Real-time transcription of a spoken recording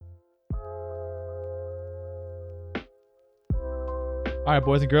All right,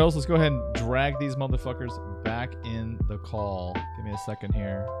 boys and girls, let's go ahead and drag these motherfuckers back in the call. Give me a second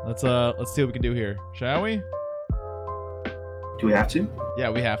here. Let's see what we can do here, shall we? Do we have to? Yeah,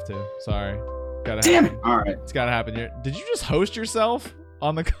 we have to. Sorry. Gotta Damn happen. it! All right. It's gotta happen here. Did you just host yourself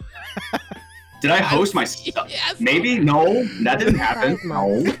on the? Did I host myself? Yes. Maybe. No, that didn't happen.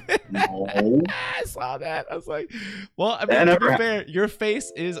 No. I saw that. I was like, well, I mean, to be fair, your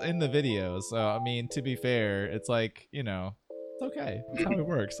face is in the video, so I mean, to be fair, it's like, you know, it's okay. That's how it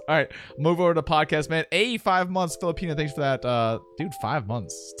works. All right, move over to podcast, man. 5 months, Filipino. Thanks for that, dude. 5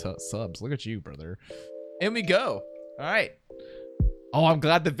 months to subs. Look at you, brother. And we go. All right. Oh, I'm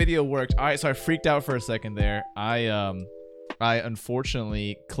glad the video worked. All right, so I freaked out for a second there. I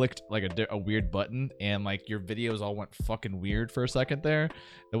unfortunately clicked like a weird button, and like your videos all went fucking weird for a second there.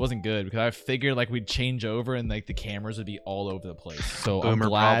 It wasn't good because I figured like we'd change over and like the cameras would be all over the place. So boomer I'm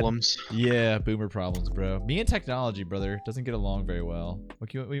glad. Problems. Yeah, boomer problems, bro. Me and technology, brother, doesn't get along very well. What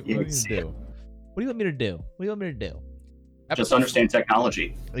do you want me to do? What do you want me to do? What do you want me to do? Just understand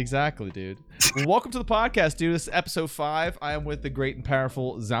technology. Exactly, dude. Well, welcome to the podcast, dude. This is episode 5. I am with the great and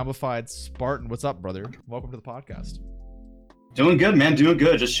powerful zombified Spartan. What's up, brother? Welcome to the podcast. Doing good, man. Doing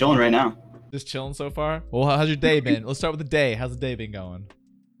good. Just chilling right now. Just chilling so far? Well, how's your day been? Let's start with the day. How's the day been going?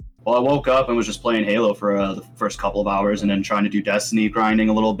 Well, I woke up and was just playing Halo for the first couple of hours, and then trying to do Destiny, grinding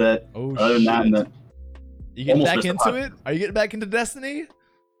a little bit. Oh, other than that, and then you getting back into it? Are you getting back into Destiny?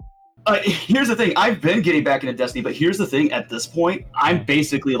 Here's the thing. I've been getting back into Destiny, but here's the thing. At this point, I'm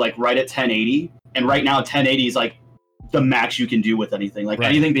basically like right at 1080, and right now 1080 is like the max you can do with anything. Like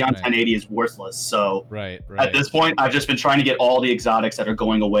anything beyond 1080 is worthless. So at this point, I've just been trying to get all the exotics that are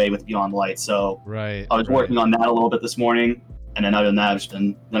going away with Beyond Light. So I was working on that a little bit this morning, and then other than that,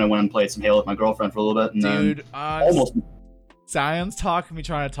 then I went and played some Halo with my girlfriend for a little bit, and dude, then almost. Zion's trying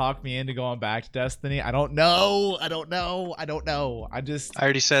to talk me into going back to Destiny. I don't know. I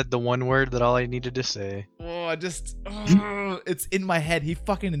already said the one word that all I needed to say. It's in my head. He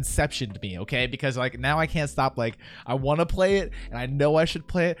fucking inceptioned me, okay? Because like now I can't stop. Like I want to play it, and I know I should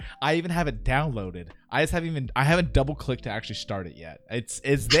play it. I even have it downloaded. I haven't double clicked to actually start it yet. It's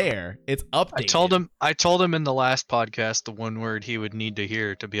there. It's updated. I told him in the last podcast the one word he would need to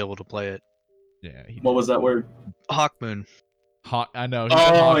hear to be able to play it. Yeah. What was that word? Hawkmoon. I know.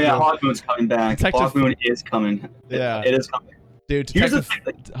 Oh yeah, Hawkmoon's coming back. Hawkmoon is coming. Yeah, it is coming. Dude,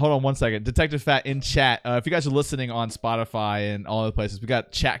 hold on one second. Detective Fat in chat. If you guys are listening on Spotify and all other places, we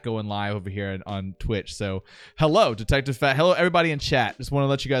got chat going live over here on Twitch. So, hello, Detective Fat. Hello, everybody in chat. Just want to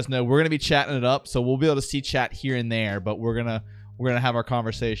let you guys know we're gonna be chatting it up, so we'll be able to see chat here and there. But we're gonna have our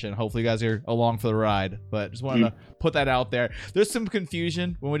conversation. Hopefully, you guys are along for the ride. But just wanted to put that out there. There's some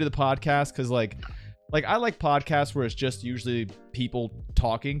confusion when we do the podcast because like I like podcasts where it's just usually people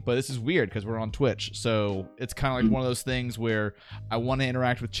talking, but this is weird because we're on Twitch. So it's kind of like one of those things where I want to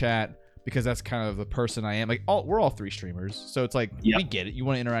interact with chat because that's kind of the person I am. Like we're all 3 streamers. So it's like, we get it. You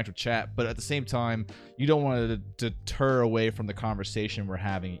want to interact with chat, but at the same time, you don't want to deter away from the conversation we're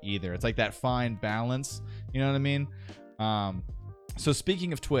having either. It's like that fine balance. You know what I mean? So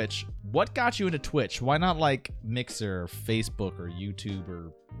speaking of Twitch, what got you into Twitch? Why not like Mixer, or Facebook, or YouTube,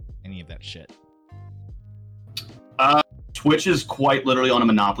 or any of that shit? Twitch is quite literally on a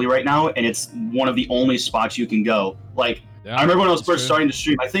monopoly right now, and it's one of the only spots you can go. Like, I remember when I was first starting to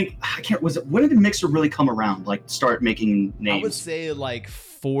stream, when did Mixer really come around? Like, start making names? I would say like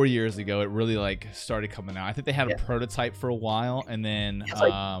 4 years ago, it really like started coming out. I think they had a prototype for a while, and then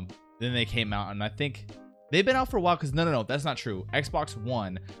then they came out, and I think they've been out for a while. Because no, that's not true. Xbox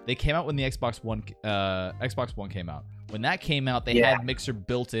One, they came out when the Xbox One came out. When that came out, they had Mixer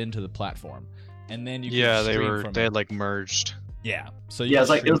built into the platform. And then you they had like merged. Yeah. So you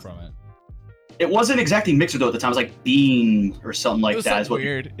stream from it. It wasn't exactly Mixer though at the time. It was like Beam or something like that. Something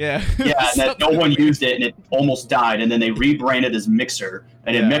weird. Yeah. Yeah, and that no one used it, and it almost died. And then they rebranded as Mixer,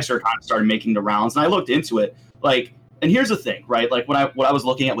 and then Mixer kind of started making the rounds. And I looked into it, like, and here's the thing, right? Like what I was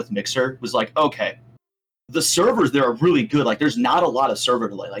looking at with Mixer was like, okay, the servers there are really good. Like, there's not a lot of server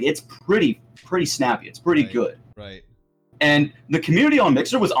delay. Like, it's pretty snappy. It's pretty good. Right. And the community on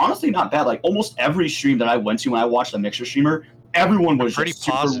Mixer was honestly not bad. Like almost every stream that I went to when I watched a Mixer streamer, everyone was pretty just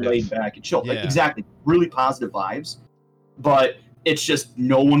super positive. laid back and chill. Like, exactly, really positive vibes. But it's just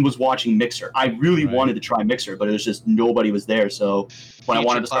no one was watching Mixer. I really wanted to try Mixer, but it was just nobody was there. So when I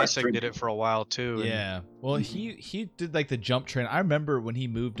wanted to start streaming, did it for a while too. Yeah. Well, he did like the jump train. I remember when he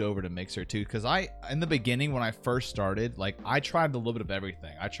moved over to Mixer too, because in the beginning when I first started, like I tried a little bit of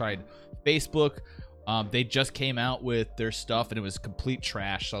everything. I tried Facebook. They just came out with their stuff and it was complete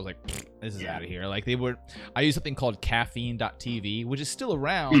trash. So I was like, this is out of here. Like I used something called Caffeine.tv, which is still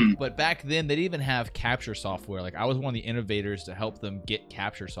around, but back then they didn't even have capture software. Like I was one of the innovators to help them get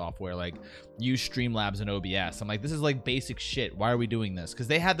capture software, like use Streamlabs and OBS. I'm like, this is like basic shit. Why are we doing this? Because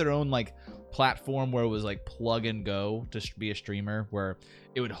they had their own like platform where it was like plug and go to be a streamer, where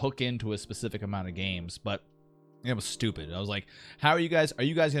it would hook into a specific amount of games, but it was stupid. I was like, are you guys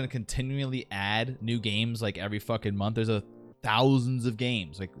going to continually add new games like every fucking month? There's thousands of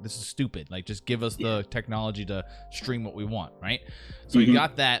games. Like, this is stupid. Like, just give us the technology to stream what we want, right? So we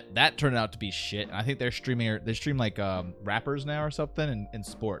got that. That turned out to be shit. And I think they stream like rappers now or something and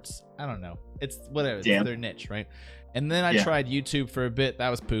sports. I don't know. It's whatever. It's their niche, right? And then I tried YouTube for a bit. That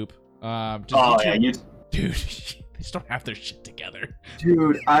was poop. YouTube. Dude, they just don't have their shit together.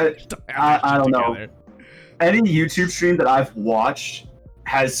 Dude, I don't know. Any YouTube stream that I've watched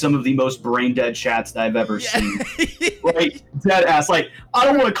has some of the most brain dead chats that I've ever seen. Like, dead ass. Like, I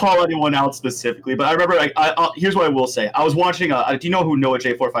don't want to call anyone out specifically, but I remember, like, here's what I will say. I was watching, do you know who Noah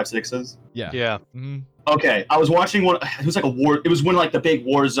J456 is? Yeah. Mm-hmm. Okay, I was watching one. It was like it was when like the big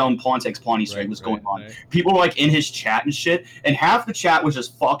Warzone Pawn Takes Pawnee stream was going on. Right. People were like in his chat and shit, and half the chat was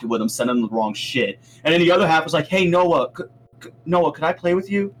just fucking with him, sending him the wrong shit, and then the other half was like, "Hey Noah, Noah, could I play with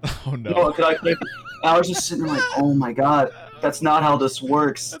you? Oh no, Noah, could I play?" I was just sitting there like, "Oh my god, that's not how this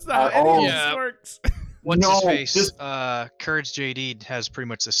works." That's not how any of this works. What's his face? Courage JD has pretty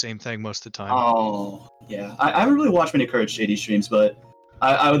much the same thing most of the time. Oh yeah, I haven't really watched many Courage JD streams, but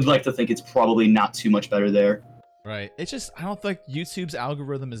I would like to think it's probably not too much better there. Right. It's just, I don't think YouTube's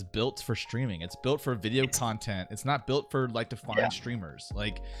algorithm is built for streaming. It's built for video content. It's not built for like to find streamers.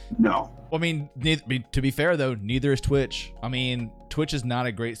 Like, no. I mean, to be fair though, neither is Twitch. I mean, Twitch is not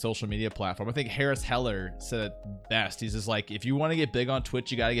a great social media platform. I think Harris Heller said it best. He's just like, if you want to get big on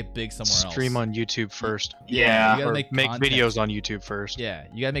Twitch, you got to get big somewhere else. Stream on YouTube first. Yeah. You gotta make videos on YouTube first. Yeah.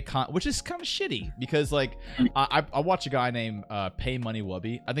 You got to make content, which is kind of shitty because like, I watch a guy named Pay Money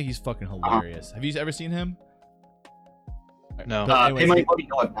Wubby. I think he's fucking hilarious. Have you ever seen him? No. Pay Money Wubby,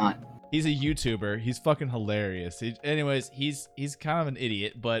 no, I've not. He's a YouTuber. He's fucking hilarious. He's kind of an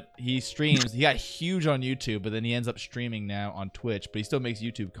idiot, but he streams. He got huge on YouTube, but then he ends up streaming now on Twitch, but he still makes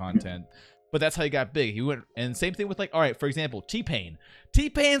YouTube content. But that's how he got big. He went, and same thing with like, all right, for example, T-Pain.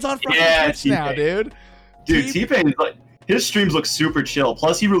 T-Pain's on fucking Twitch now, dude. Dude, T-Pain, like, his streams look super chill.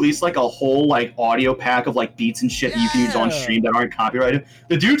 Plus, he released like a whole like audio pack of like beats and shit that you can use on stream that aren't copyrighted.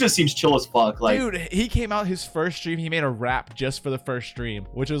 The dude just seems chill as fuck. Like, dude, he came out his first stream. He made a rap just for the first stream,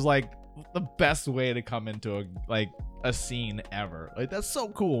 which was like the best way to come into a scene ever. Like, that's so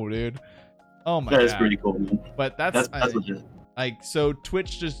cool, dude. Oh my god, that is pretty cool, man. But that's legit. Like, so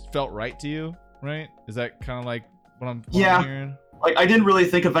Twitch just felt right to you, right? Is that kind of like what I'm hearing? Like, I didn't really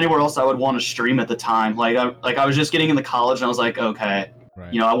think of anywhere else I would want to stream at the time. Like I was just getting into college, and I was like, okay,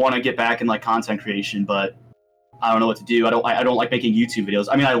 you know, I want to get back in like content creation, but I don't know what to do. I don't like making YouTube videos.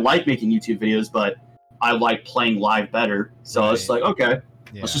 I mean, I like making YouTube videos, but I like playing live better. So I was like, okay,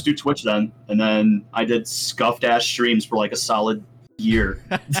 let's just do Twitch then. And then I did scuffed ass streams for like a solid year.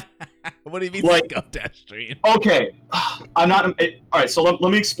 What do you mean, like, scuffed ass stream? Okay, I'm not. All right, so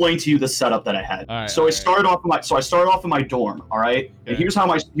let me explain to you the setup that I had. I started off in my dorm. All right, and here's how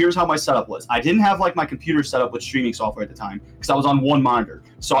my setup was. I didn't have like my computer set up with streaming software at the time because I was on one monitor,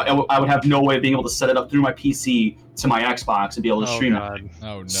 so I would have no way of being able to set it up through my PC to my Xbox and be able to stream it.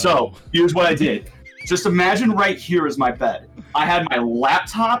 Oh no! So here's what I did. Just imagine right here is my bed. I had my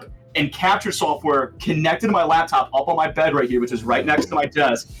laptop and capture software connected to my laptop up on my bed right here, which is right next to my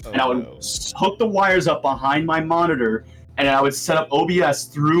desk. And I would hook the wires up behind my monitor, and I would set up OBS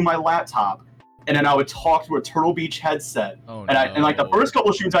through my laptop, and then I would talk to a Turtle Beach headset. And like the first couple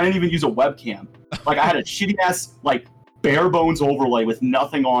of shoots, I didn't even use a webcam. Like, I had a shitty ass like bare bones overlay with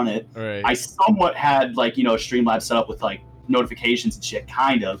nothing on it. Right. I somewhat had like, you know, Streamlabs set up with like notifications and shit,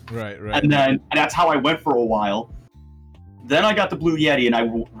 kind of. Right. And that's how I went for a while. Then I got the Blue Yeti, and I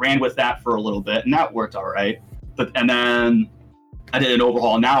ran with that for a little bit, and that worked all right. And then I did an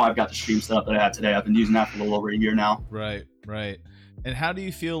overhaul. Now I've got the stream set up that I have today. I've been using that for a little over a year now. Right. And how do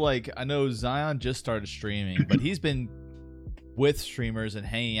you feel like, I know Zion just started streaming, but he's been with streamers and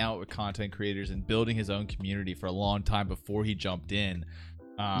hanging out with content creators and building his own community for a long time before he jumped in.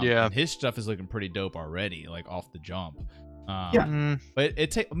 And his stuff is looking pretty dope already, like off the jump. But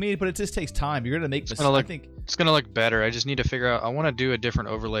it just takes time. You're gonna make mistakes. I think it's gonna look better. I just need to figure out. I want to do a different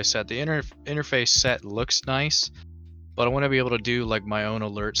overlay set. The interface set looks nice, but I want to be able to do like my own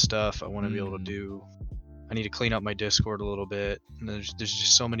alert stuff. I want to be able to do. I need to clean up my Discord a little bit. And there's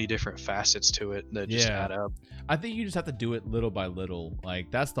just so many different facets to it that just add up. I think you just have to do it little by little.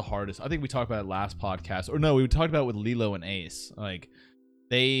 Like, that's the hardest. I think we talked about it last podcast. Or no, we talked about it with Lilo and Ace. Like,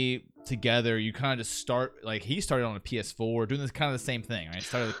 they together, you kind of just start, like, he started on a PS4 doing this kind of the same thing, right?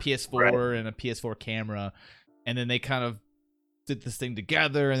 Started with a PS4 and a PS4 camera, and then they kind of did this thing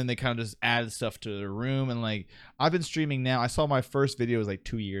together, and then they kind of just added stuff to their room. And like, I've been streaming now. I saw my first video was like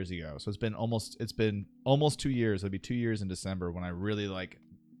 2 years ago, so it's been almost 2 years. It'll be 2 years in December when I really like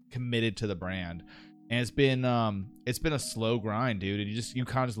committed to the brand. And it's been a slow grind, dude. And you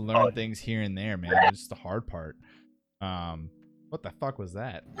kind of just learn things here and there, man. It's just the hard part. What the fuck was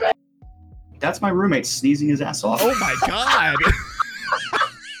that? That's my roommate sneezing his ass off. Oh my god.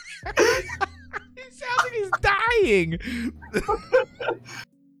 He sounds like he's dying.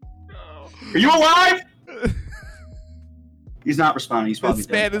 Are you alive? He's not responding. He's probably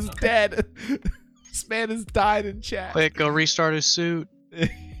dead. This man is dead. This man has died in chat. Quick, go restart his suit.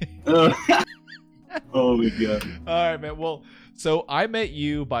 Oh my god. All right, man. Well, so I met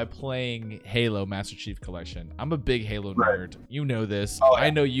you by playing Halo Master Chief Collection. I'm a big Halo nerd. You know this. Oh, yeah. I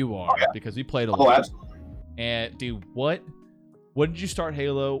know you are because we played a lot. Oh, absolutely. And dude, when did you start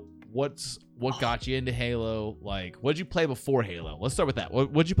Halo? What got you into Halo? Like, what did you play before Halo? Let's start with that.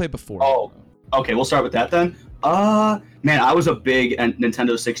 What did you play before Halo? Okay, we'll start with that then. Man, I was a big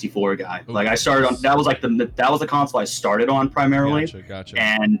Nintendo 64 guy. Ooh, like, I started on that was the console I started on primarily. Gotcha.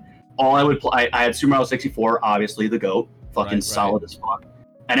 And all I would play, I had Super Mario 64, obviously the GOAT, fucking solid as fuck.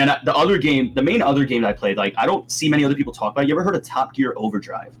 And then the main other game that I played, like, I don't see many other people talk about it. You ever heard of Top Gear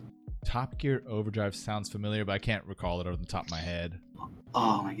Overdrive? Top Gear Overdrive sounds familiar, but I can't recall it off the top of my head.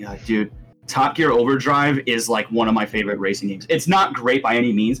 Oh my god, dude. Top Gear Overdrive is like one of my favorite racing games. It's not great by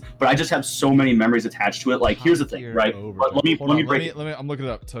any means, but I just have so many memories attached to it. Like, here's the thing, right? But let me break it. I'm looking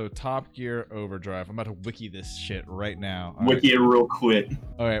it up. So, Top Gear Overdrive. I'm about to wiki this shit right now. Wiki it real quick.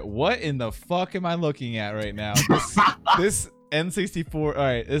 All right, what in the fuck am I looking at right now? This N64. All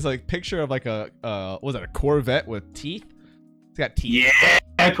right, it's like picture of like a what was that, a Corvette with teeth? It's got teeth.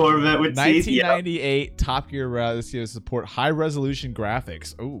 Yeah, Corvette with teeth. 1998 Top Gear Rally. This year support high resolution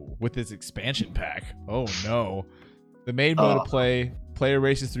graphics. Oh, with this expansion pack. Oh no. The main mode to play. Player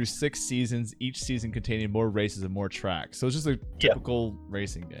races through 6 seasons, each season containing more races and more tracks. So it's just a typical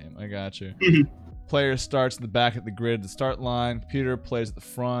racing game. I got you. Player starts in the back at the grid, the start line. Computer plays at the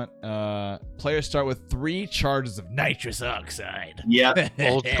front. Players start with 3 charges of nitrous oxide. Yeah.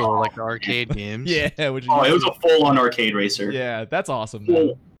 Old school, like the arcade games. Yeah. It was a full-on arcade racer. Yeah, that's awesome.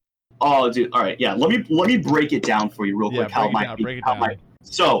 Man. Oh, dude. All right. Yeah. Let me break it down for you real quick. Break it down.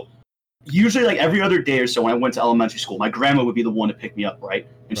 So, usually, like every other day or so, when I went to elementary school, my grandma would be the one to pick me up, right?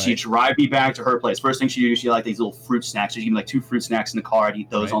 And she'd drive me back to her place. First thing she'd do, she'd like these little fruit snacks. She'd give me like 2 fruit snacks in the car. I'd eat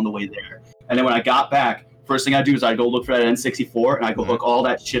those on the way there. And then when I got back, first thing I'd do is I'd go look for that N64 and I'd go hook all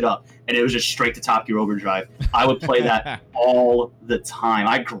that shit up. And it was just straight to Top Gear Overdrive. I would play that all the time.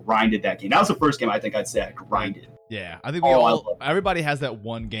 I grinded that game. That was the first game I think I'd say I grinded. Yeah, I think everybody has that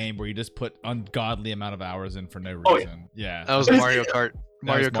one game where you just put ungodly amount of hours in for no reason. Yeah. That was Mario Kart.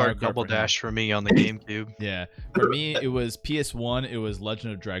 Mario Kart Double Dash for me on the GameCube. Yeah. For me, it was PS1. It was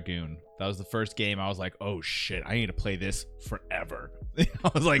Legend of Dragoon. That was the first game. I was like, oh shit, I need to play this forever.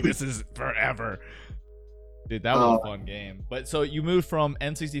 I was like, this is forever. Dude, that was a fun game. But so you moved from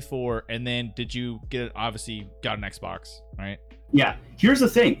N64, and then did you obviously got an Xbox, right? Yeah. Here's the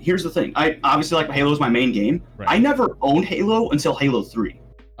thing. I obviously, like, Halo is my main game. Right. I never owned Halo until Halo 3.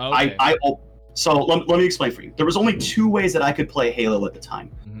 Okay. So let me explain for you. There was only 2 ways that I could play Halo at the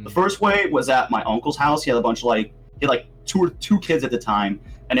time. The first way was at my uncle's house. He had a bunch of he had two kids at the time,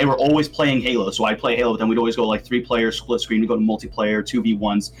 and they were always playing Halo. So I'd play Halo with them. We'd always go 3-player split screen. We'd go to multiplayer,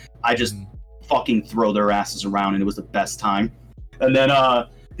 2v1s. I just fucking throw their asses around, and it was the best time. And then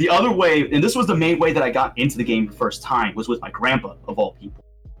the other way, and this was the main way that I got into the game the first time, was with my grandpa, of all people.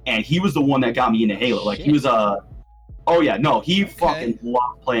 And he was the one that got me into Halo. Like, he was fucking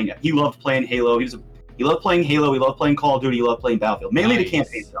loved playing it. He loved playing Halo. He loved playing Halo. He loved playing Call of Duty. He loved playing Battlefield. Mainly the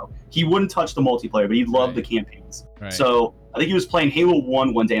campaigns, though. He wouldn't touch the multiplayer, but he loved the campaigns. Right. So I think he was playing Halo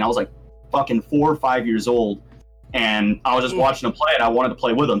 1 one day, and I was like fucking 4 or 5 years old, and I was just watching him play, and I wanted to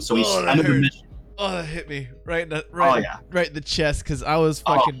play with him. So he ended the mission. Oh, that hit me right in the chest, because I was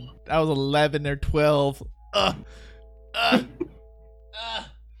I was 11 or 12.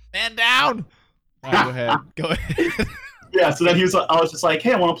 Man down. Right, go ahead. Yeah, so then I was just like,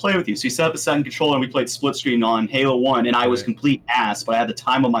 hey, I want to play with you. So he set up a second controller, and we played split screen on Halo 1, and I was complete ass, but I had the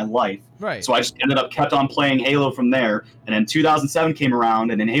time of my life. Right. So I just kept on playing Halo from there, and then 2007 came around,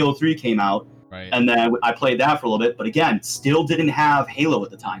 and then Halo 3 came out, Right. And then I played that for a little bit, but again, still didn't have Halo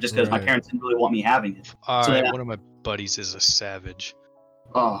at the time, just because my Right. parents didn't really want me having it. All So right, then- one of my buddies is a savage.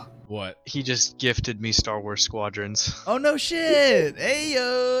 Oh, What? He just gifted me Star Wars Squadrons. Oh no shit! Hey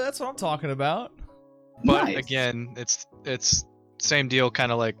yo, that's what I'm talking about. But nice. again, it's same deal,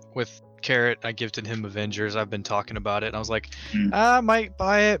 kind of like with Carrot. I gifted him Avengers. I've been talking about it, and I was like, I might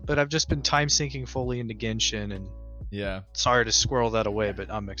buy it, but I've just been time sinking fully into Genshin, and Yeah. sorry to squirrel that away, but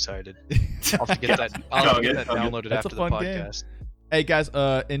I'm excited. I'll have to get that. I'll have to get that downloaded That's a after the fun game. podcast. Hey guys,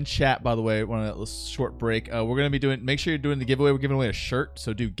 in chat, by the way, one of that short break. We're gonna be doing. Make sure you're doing the giveaway. We're giving away a shirt,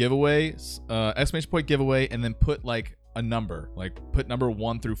 so do giveaways, exclamation point giveaway, and then put like a number, like put number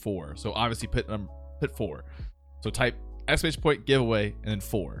 1 through 4. So obviously put 4. So type exclamation point giveaway and then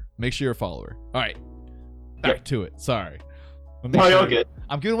 4. Make sure you're a follower. All right, back to it. Sorry. No, you're good.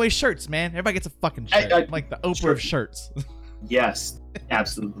 I'm giving away shirts, man. Everybody gets a fucking shirt. I'm like the Oprah of shirts. Yes,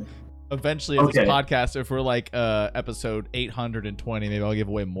 absolutely. Eventually, in this Okay. podcast, if we're like episode 820, maybe I'll give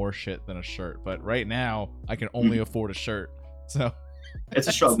away more shit than a shirt. But right now, I can only afford a shirt. So It's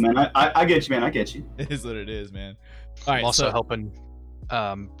a struggle, man. I get you, man. I get you. it is what it is, man. All right, I'm also so, helping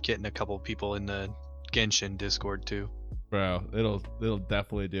getting a couple people in the Genshin Discord too. bro, it'll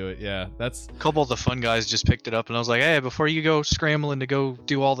definitely do it. Yeah, that's A couple of the fun guys just picked it up, and I was like, hey, before you go scrambling to go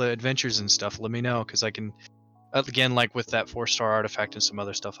do all the adventures and stuff, let me know, because I can, again, like with that 4-star artifact and some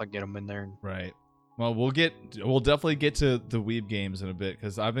other stuff, I can get them in there. right. Well, we'll definitely get to the Weeb games in a bit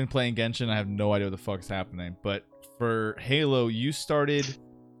because I've been playing Genshin. I have no idea what the fuck's happening. But for Halo, you started.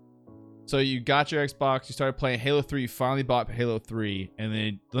 So you got your Xbox, you started playing Halo 3, you finally bought Halo 3, and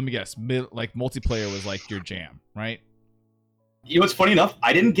then let me guess, like multiplayer was like your jam, right? You know what's funny enough?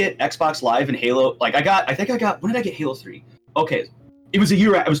 I didn't get Xbox Live and Halo. Like I think I got. When did I get Halo 3? Okay, it was a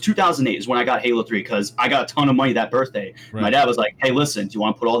year. It was 2008 is when I got Halo 3 because I got a ton of money that birthday. Right. My dad was like, "Hey, listen, do you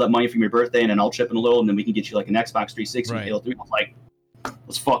want to put all that money from your birthday and then I'll chip in a little and then we can get you like an Xbox 360 Right. Halo 3." I was like,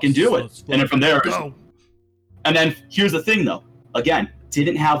 "Let's fucking do it." Let's And then from there, it was- go. and then here's the thing though. Again,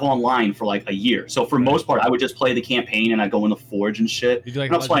 didn't have online for like a year. So for most part, I would just play the campaign and I go in the Forge and shit. You do like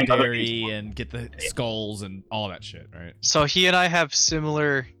And I was playing other legendary games. and get the skulls and all that shit, right? So he and I have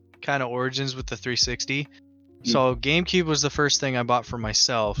similar kind of origins with the 360. So GameCube was the first thing I bought for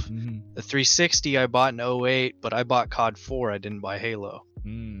myself. Mm-hmm. The 360 I bought in 08, but I bought COD 4. I didn't buy Halo.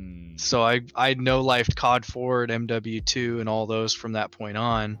 Mm. So I no-lifed COD 4 and MW2 and all those from that point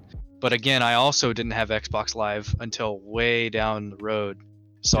on. But again, I also didn't have Xbox Live until way down the road.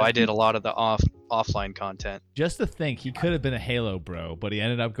 So I did a lot of the offline content. Just to think, he could have been a Halo bro, but he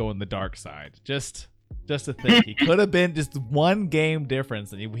ended up going the dark side. Just to think, he could have been just one game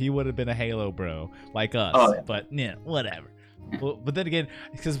difference, and he would have been a Halo bro like us. Oh, yeah. But yeah, whatever. Well, but then again,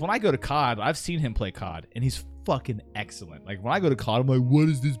 because when I go to COD, I've seen him play COD, and he's fucking excellent. Like when I go to COD, I'm like, what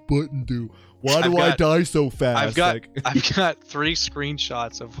does this button do? Why do I die so fast? I've got Like, I've got 3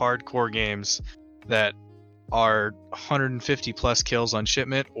 screenshots of hardcore games that are 150 plus kills on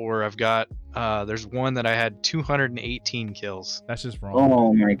shipment, or I've got there's one that I had 218 kills. that's just wrong.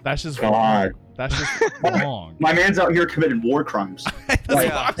 Oh my That's just wrong. god. That's just wrong. My man's out here committing war crimes. That's Like,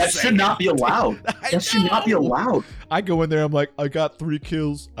 what I'm that should saying. not be allowed. I That should not be know. allowed. I go in there, I'm like, I got 3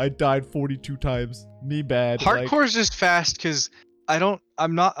 kills. I died 42 times. Me bad. Like, Hardcore is just fast because I'm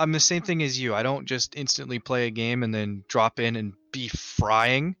the same thing as you. I don't just instantly play a game and then drop in and be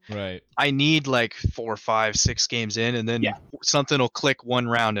frying. right. I need like 4, 5, 6 games in, and then Yeah. something will click one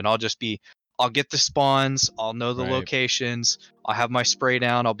round, and I'll get the spawns, I'll know the Right. locations, I'll have my spray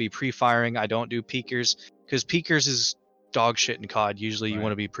down, I'll be pre-firing. I don't do peekers because peekers is dog shit in COD. Usually you Right.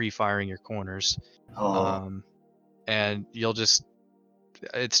 want to be pre-firing your corners, Oh, and you'll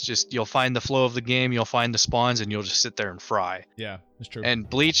find the flow of the game, you'll find the spawns, and you'll just sit there and fry. Yeah, it's true. And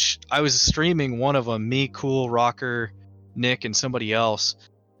Bleach, I was streaming one of them, me, Cool, Rocker, Nick, and somebody else.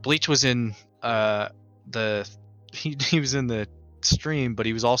 Bleach was in he was in the stream, but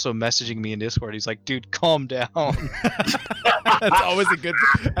he was also messaging me in Discord. He's like, dude, calm down. that's always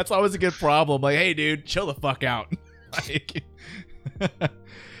a good problem. Like, hey, dude, chill the fuck out. Like,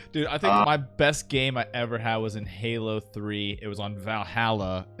 dude, I think my best game I ever had was in Halo 3. It was on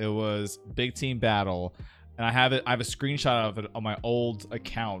Valhalla. It was Big Team Battle, and I have a screenshot of it on my old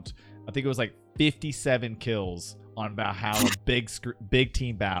account. I think it was like 57 kills on Valhalla. Big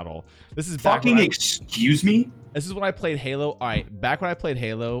Team Battle. This is back fucking when excuse me? This is when I played Halo. All right, back when I played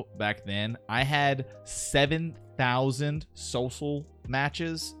Halo back then, I had 7,000 social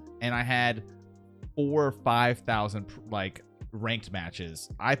matches, and I had 4,000 or 5,000 like ranked matches.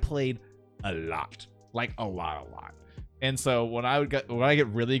 I played a lot, like a lot. And so when I get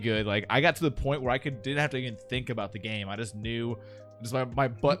really good, like I got to the point where I didn't have to even think about the game. I just knew Just my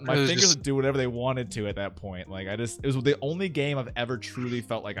fingers would do whatever they wanted to at that point. Like it was the only game I've ever truly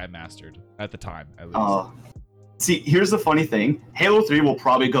felt like I mastered at the time, at least. See, here's the funny thing. Halo 3 will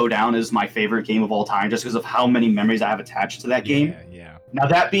probably go down as my favorite game of all time just because of how many memories I have attached to that game. Yeah. Now,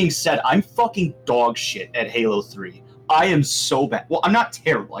 that being said, I'm fucking dog shit at Halo 3. I am so bad. Well, I'm not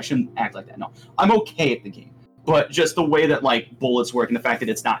terrible. I shouldn't act like that. No. I'm okay at the game. But just the way that, like, bullets work and the fact that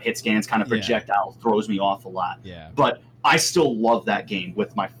it's not hit scan, it's kind of projectile, throws me off a lot. Yeah. But I still love that game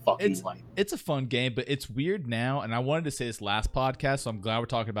with my fucking life. It's a fun game, but it's weird now, and I wanted to say this last podcast, so I'm glad we're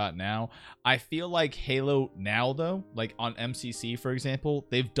talking about it now. I feel like Halo now, though, like on MCC, for example,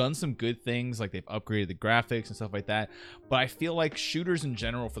 they've done some good things, like they've upgraded the graphics and stuff like that, but I feel like shooters in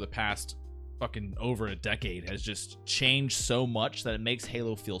general for the past fucking over a decade has just changed so much that it makes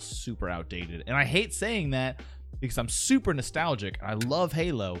Halo feel super outdated. And I hate saying that because I'm super nostalgic, and I love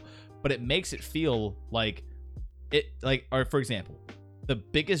Halo, but it makes it feel like or for example, the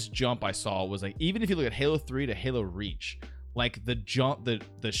biggest jump I saw was like, even if you look at Halo 3 to Halo Reach, like the jump,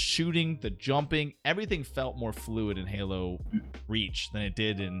 the shooting, the jumping, everything felt more fluid in Halo Reach than it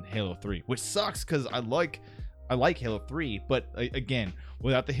did in Halo 3, which sucks because I like Halo 3, but again,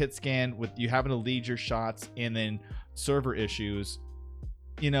 without the hit scan, with you having to lead your shots and then server issues,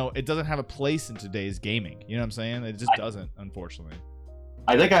 it doesn't have a place in today's gaming. You know what I'm saying? It just doesn't, unfortunately.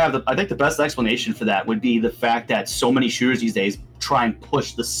 I think the best explanation for that would be the fact that so many shooters these days try and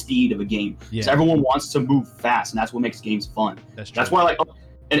push the speed of a game. Because everyone wants to move fast, and that's what makes games fun. That's true. That's why,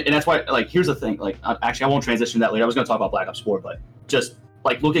 and that's why, here's the thing. Actually, I won't transition to that later. I was going to talk about Black Ops 4, but just,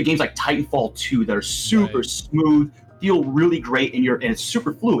 look at games like Titanfall 2 that are super smooth, feel really great, and it's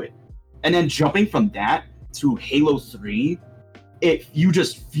super fluid. And then jumping from that to Halo 3, you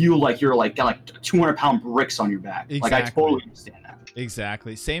just feel like you're, got 200-pound bricks on your back. Exactly. I totally understand that.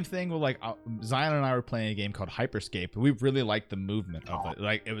 Exactly. Same thing with Zion and I were playing a game called Hyperscape. We really liked the movement of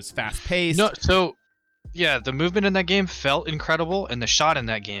it. It was fast paced. No, so yeah, the movement in that game felt incredible, and the shot in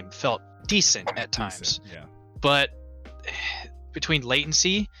that game felt decent at times. Yeah. But between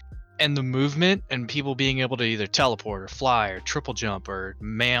latency and the movement and people being able to either teleport or fly or triple jump or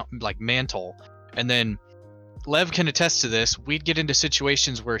mantle, and then Lev can attest to this, we'd get into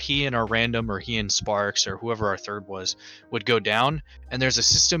situations where he and our random, or he and Sparks, or whoever our third was, would go down, and there's a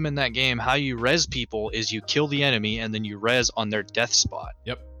system in that game. How you res people is you kill the enemy and then you res on their death spot.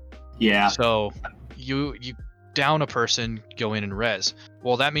 Yep. Yeah. So you down a person, go in and res.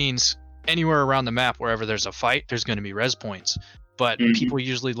 Well, that means anywhere around the map, wherever there's a fight, there's going to be res points. But people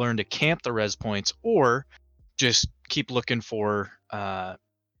usually learn to camp the res points, or just keep looking for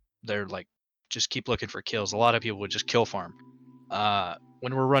just keep looking for kills. A lot of people would just kill farm.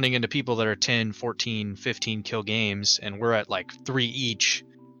 When we're running into people that are 10, 14, 15 kill games, and we're at 3 each,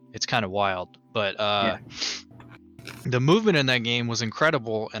 it's kind of wild. But the movement in that game was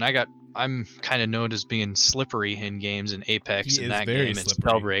incredible, and I'm kind of known as being slippery in games, in Apex in that game, and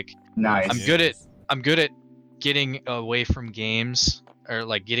Spellbreak. Nice. I'm good at getting away from games, or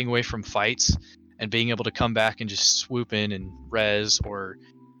getting away from fights, and being able to come back and just swoop in and res, or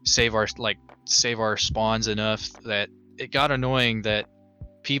save our spawns enough that it got annoying that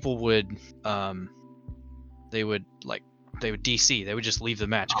people would they would DC. They would just leave the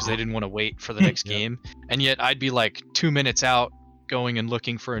match because they didn't want to wait for the next game. And yet I'd be 2 minutes out going and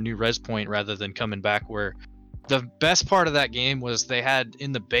looking for a new res point rather than coming back. Where the best part of that game was they had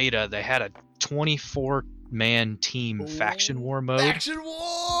in the beta, they had a 24-man team faction war mode. Faction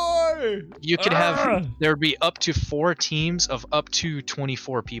war! You could there would be up to 4 teams of up to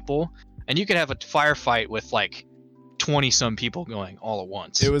 24 people, and you could have a firefight with 20 some people going all at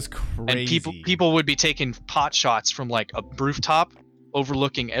once. It was crazy. And people would be taking pot shots from a rooftop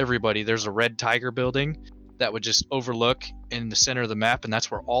overlooking everybody. There's a red tiger building that would just overlook in the center of the map, and that's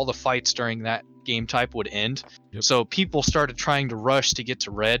where all the fights during that game type would end. Yep. So people started trying to rush to get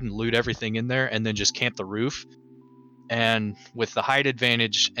to red and loot everything in there, and then just camp the roof. And with the height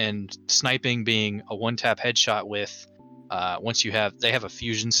advantage and sniping being a one-tap headshot with, they have a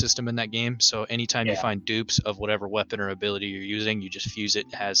fusion system in that game. So anytime you find dupes of whatever weapon or ability you're using, you just fuse it.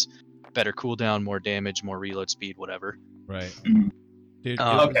 It has better cooldown, more damage, more reload speed, whatever. Right. Dude,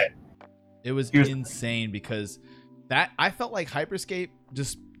 Okay. It was insane because I felt like Hyperscape,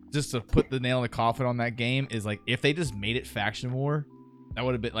 just to put the nail in the coffin on that game, is if they just made it faction war, that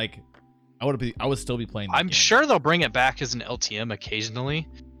would have been I would still be playing that I'm game. sure they'll bring it back as an LTM occasionally,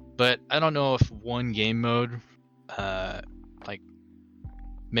 but I don't know if one game mode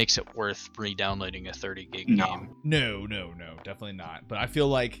makes it worth re-downloading a 30 gig No. game. No, definitely not. But I feel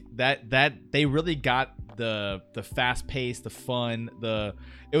like that they really got the fast pace, the fun,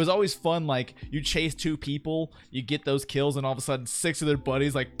 it was always fun. Like you chase 2 people, you get those kills, and all of a sudden 6 of their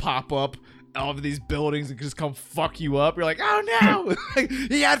buddies like pop up all of these buildings and just come fuck you up. You're like, oh no, like,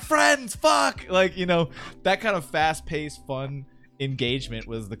 he had friends, fuck. Like, you know, that kind of fast paced, fun engagement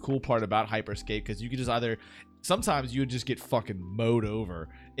was the cool part about Hyperscape, because you could just either, sometimes you would just get fucking mowed over.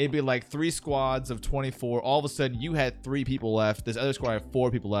 It'd be like 3 squads of 24. All of a sudden, you had 3 people left. This other squad had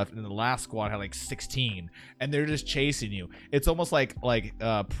 4 people left, and then the last squad had like 16, and they're just chasing you. It's almost like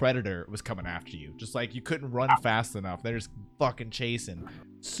Predator was coming after you. Just like you couldn't run fast enough. They're just fucking chasing.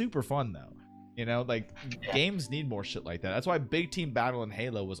 Super fun though. You know, like games need more shit like that. That's why Big Team Battle in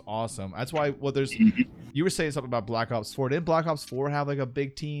Halo was awesome. That's why, well, there's, you were saying something about Black Ops 4. Didn't Black Ops 4 have like a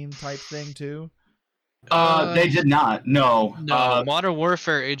big team type thing too? They did not. No. No, Modern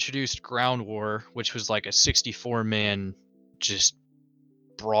Warfare introduced Ground War, which was like a 64-man just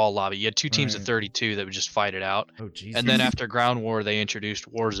brawl lobby. You had 2 teams of 32 that would just fight it out. Oh, Jesus. And then after Ground War, they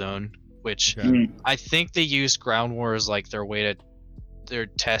introduced Warzone, which Okay. I think they used Ground War as like their way to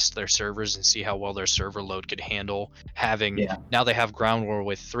test their servers and see how well their server load could handle having. Now they have Ground War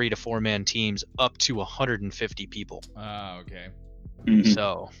with 3 to 4 man teams up to 150 people. Oh, okay.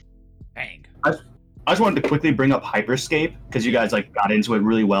 So, dang. I just wanted to quickly bring up Hyperscape because you guys like got into it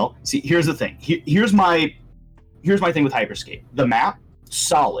really well. See, here's the thing. Here's my thing with Hyperscape. The map,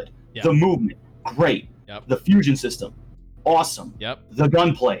 solid. Yep. The movement, great. Yep. The fusion system, awesome. Yep. The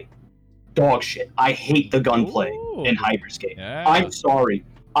gunplay, dog shit. I hate the gunplay Ooh. in Hyperscape. Yeah. I'm sorry.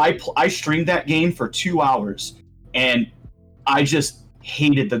 I streamed that game for 2 hours and I just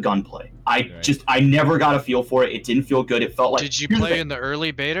hated the gunplay. I never got a feel for it. It didn't feel good. It felt like. did you play in the early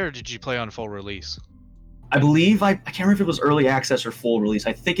beta or did you play on full release? I believe I can't remember if it was early access or full release.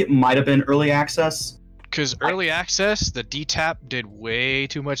 I think it might have been early access. Because early access, the DTAP did way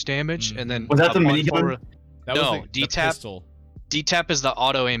too much damage, and then Was that the upon minigun? full re- That No, was the DTAP pistol. DTAP is the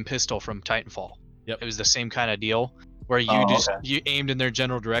auto aim pistol from Titanfall. Yep. It was the same kind of deal where you you aimed in their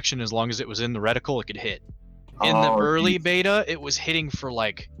general direction, as long as it was in the reticle, it could hit. In the early beta, it was hitting for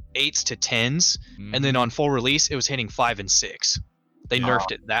like 8s to 10s, and then on full release, it was hitting 5 and 6. They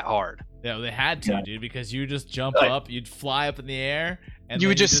nerfed it that hard. Yeah, they had to, dude, because you just jump up, you'd fly up in the air, and you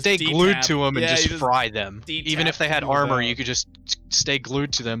then would just stay glued detap. to them and Yeah, just you fry them. Even if they had people armor, down. you could just stay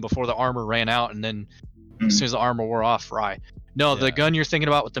glued to them before the armor ran out, and then as soon as the armor wore off, fry. No, the gun you're thinking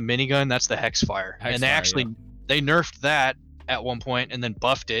about with the minigun, that's the Hexfire. And they actually they nerfed that at one point and then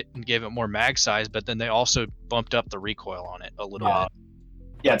buffed it and gave it more mag size, but then they also bumped up the recoil on it a little bit.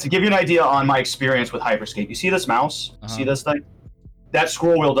 Yeah, to give you an idea on my experience with Hyperscape, you see this mouse? See this thing? That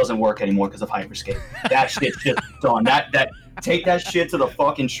scroll wheel doesn't work anymore because of Hyperscape. That shit's just done. Take that shit to the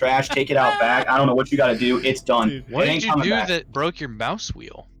fucking trash. Take it out back. I don't know what you got to do. It's done. Dude, What did you do back. that broke your mouse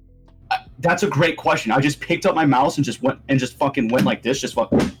wheel? That's a great question. I just picked up my mouse and just went like this. Just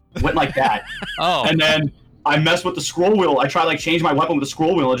fucking went like that. Oh, And then I messed with the scroll wheel. I tried like change my weapon with the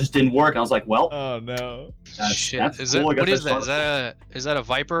scroll wheel. It just didn't work. And I was like, well, Oh no. shit! that's Is cool. I it? guess What is that's that? Is that a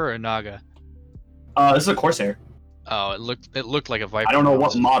Viper or a Naga? this is a Corsair. Oh, it looked like a Viper. I don't know what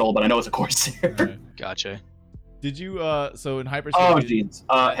Was it? model, but I know it's a Corsair. Alright. Gotcha. Did you so in Hyperscape? Oh, jeez.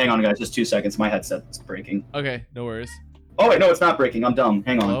 Hang on, guys. Just 2 seconds. My headset's breaking. Okay, no worries. Oh, wait. No, it's not breaking. I'm dumb.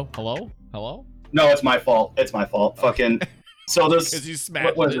 Hang on. Hello. No, it's my fault. It's my fault. Fucking. So this. Because you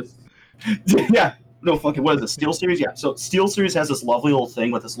smashed What is it? Yeah. No, fucking. What is it? Steel Series? Yeah. So Steel Series has this lovely little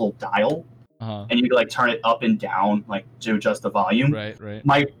thing with this little dial, Uh-huh. and you can like turn it up and down, like to adjust the volume. Right.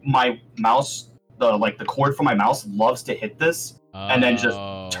 My mouse, the cord for my mouse loves to hit this and then just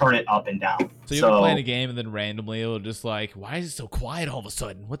turn it up and down. So you'll be playing a game and then randomly it'll just like, why is it so quiet all of a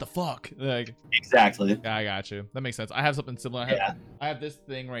sudden? What the fuck? Like, Exactly. yeah, I got you. That makes sense. I have something similar. I have this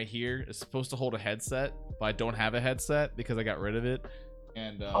thing right here. It's supposed to hold a headset, but I don't have a headset because I got rid of it.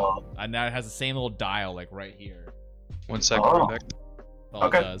 And now it has the same little dial like right here. 1 second. Oh. Rebecca. That's all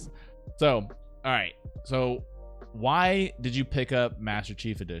it does. So, all right. So, why did you pick up Master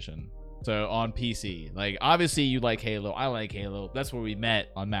Chief Edition? So on PC, like obviously you like Halo. I like Halo. That's where we met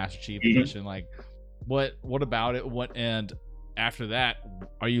on Master Chief Edition. Like, what about it? And after that,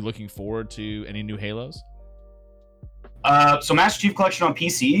 are you looking forward to any new Halos? So Master Chief Collection on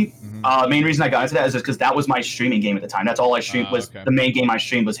PC. Main reason I got into that is because that was my streaming game at the time. That's all I streamed the main game I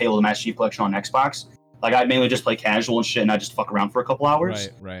streamed was Halo: The Master Chief Collection on Xbox. Like I'd mainly just play casual and shit, and I just fuck around for a couple hours.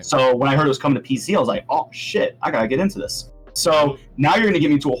 Right. So when I heard it was coming to PC, I was like, oh shit, I gotta get into this. So now you're gonna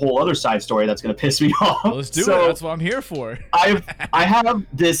get me to a whole other side story that's gonna piss me off. Well, let's do it. That's what I'm here for. I have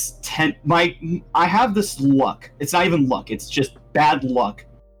this I have this luck. It's not even luck. It's just bad luck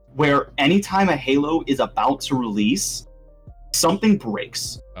where anytime a Halo is about to release, something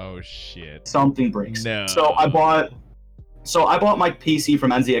breaks. Oh shit. Something breaks. No. So I bought my PC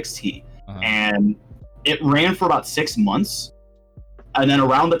from NZXT, and it ran for about 6 months. And then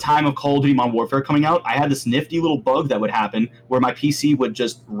around the time of Call of Duty Modern Warfare coming out, I had this nifty little bug that would happen where my PC would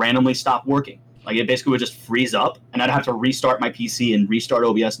just randomly stop working. Like it basically would just freeze up, and I'd have to restart my PC and restart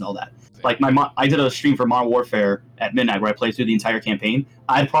OBS and all that. Like I did a stream for Modern Warfare at midnight where I played through the entire campaign.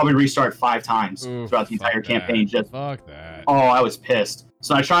 I'd probably restart 5 times throughout the entire campaign. Fuck that. Oh, I was pissed.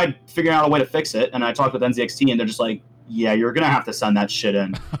 So I tried figuring out a way to fix it, and I talked with NZXT, and they're just like, "Yeah, you're gonna have to send that shit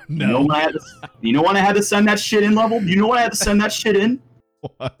in." No. You know when I had to send that shit in, Level? You know when I had to send that shit in?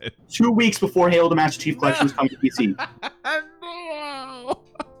 What? 2 weeks before Halo the Master Chief Collection was coming to PC. No.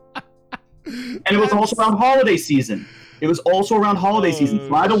 And it was also around holiday season.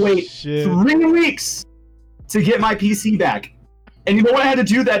 So I had to wait shit. 3 weeks to get my PC back. And you know what I had to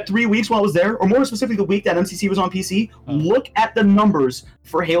do that 3 weeks while I was there? Or more specifically, the week that MCC was on PC? Look at the numbers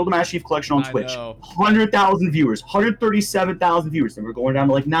for Halo the Master Chief Collection on Twitch. 100,000 viewers, 137,000 viewers. They were going down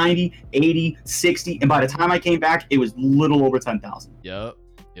to like 90, 80, 60. And by the time I came back, it was little over 10,000. Yep.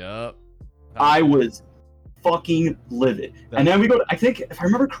 I was fucking livid. And then we go to, I think, if I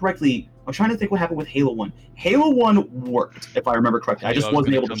remember correctly, I'm trying to think what happened with Halo 1. Halo 1 worked, if I remember correctly. I just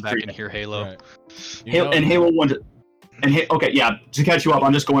wasn't able to come back and hear Halo. Right. Halo 1... okay, yeah, to catch you up,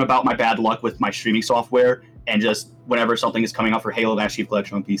 I'm just going about my bad luck with my streaming software and just whenever something is coming out for Halo Master Chief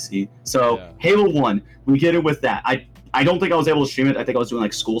Collection on PC. So, Yeah. Halo 1, we get it with that. I don't think I was able to stream it. I think I was doing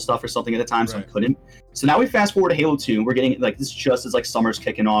like school stuff or something at the time, so I couldn't. So now we fast forward to Halo 2. We're getting like this just as like summer's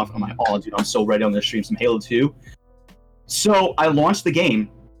kicking off. I'm like, oh, dude, I'm so ready. I'm gonna stream some Halo 2. So I launched the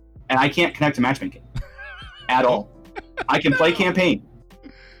game, and I can't connect to matchmaking at all. I can play campaign.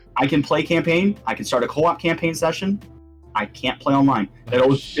 I can start a co-op campaign session. I can't play online.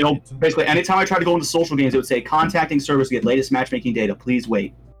 It'll basically, anytime I try to go into social games, it would say contacting service to get latest matchmaking data. Please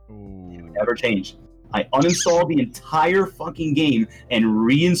wait. It would never change. I uninstalled the entire fucking game and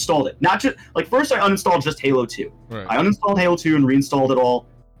reinstalled it. Not just like first I uninstalled just Halo 2. Right. I uninstalled Halo 2 and reinstalled it all.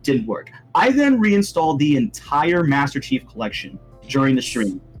 Didn't work. I then reinstalled the entire Master Chief Collection during the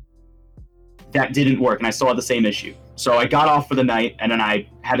stream. That didn't work, and I still had the same issue. So I got off for the night, and then I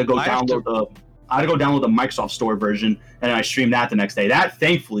had to go download the Microsoft Store version, and then I streamed that the next day. That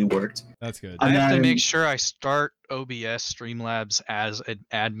thankfully worked. That's good. I have to make sure I start OBS Streamlabs as an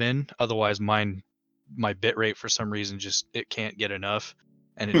admin, otherwise my bitrate for some reason it can't get enough,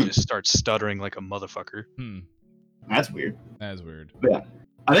 and it just starts stuttering like a motherfucker. That's weird. That is weird. But yeah,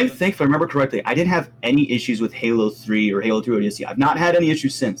 I think if I remember correctly, I didn't have any issues with Halo 3 or Halo 2 ODST. I've not had any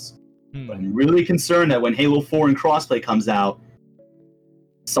issues since. But I'm really concerned that when Halo 4 and crossplay comes out,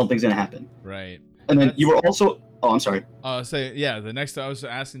 something's gonna happen. Right. And then you were also. Oh, I'm sorry. The next I was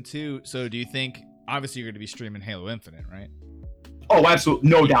asking too. So do you think obviously you're going to be streaming Halo Infinite, right? Oh, absolutely,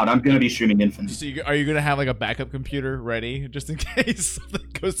 no doubt. I'm gonna be streaming Infinite. So are you going to have like a backup computer ready just in case something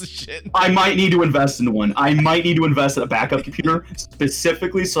goes to shit? I might need to invest in one. I might need to invest in a backup computer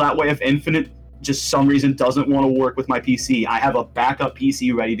specifically so that way if Infinite just some reason doesn't want to work with my PC, I have a backup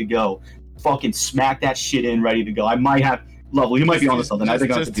PC ready to go. Fucking smack that shit in, ready to go. I might have Level. You might be onto something. I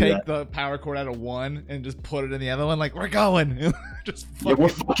think I have to do that. Just take the power cord out of one and just put it in the other one. Like we're going. We're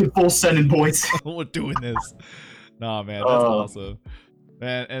fucking full sending, boys. We're doing this. Nah, man, that's awesome.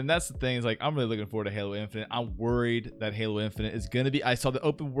 Man, and that's the thing is like I'm really looking forward to Halo Infinite. I'm worried that Halo Infinite is gonna be. I saw the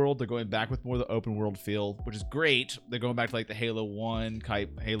open world. They're going back with more of the open world feel, which is great. They're going back to like the Halo 1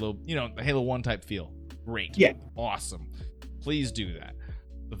 type the Halo 1 type feel. Great. Yeah. Awesome. Please do that.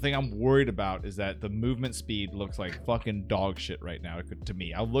 The thing I'm worried about is that the movement speed looks like fucking dog shit right now to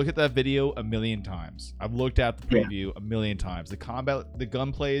me. I've looked at that video a million times. I've looked at the preview a million times. The combat, the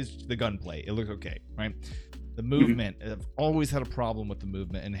gunplay. It looks okay, right? The movement, I've always had a problem with the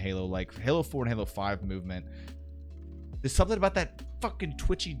movement in Halo, like Halo 4 and Halo 5 movement. There's something about that fucking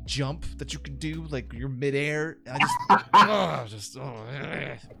twitchy jump that you can do, like you're midair. I just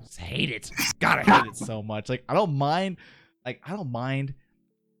hate it. God, I hate it so much. Like I don't mind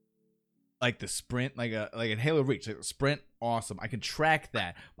like the sprint, like in Halo Reach, like sprint, awesome. I can track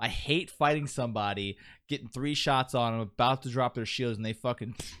that. I hate fighting somebody, getting 3 shots on them, about to drop their shields, and they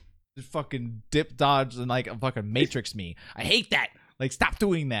fucking dip dodge and like fucking matrix me. I hate that. Like stop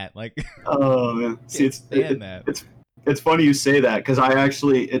doing that. Like oh man, see it's funny you say that because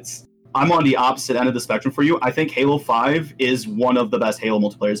I'm on the opposite end of the spectrum for you. I think Halo 5 is one of the best Halo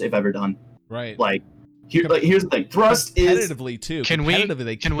multiplayers they've ever done. Right. Like here's the thing. Thrust is competitively too. Can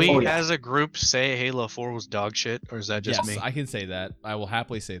we as a group say Halo 4 was dog shit, or is that just me? I can say that. I will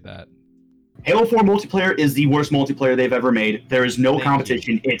happily say that. Halo 4 multiplayer is the worst multiplayer they've ever made. There is no Thank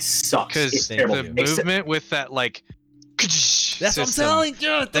competition. It sucks. It's Because terrible. the movement with that like That's what I'm system, telling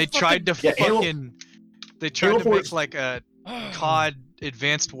you. they tried to fucking they tried Halo to 4 make like a COD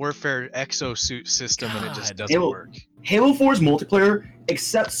Advanced Warfare exosuit system, and it just doesn't work. Halo 4's multiplayer,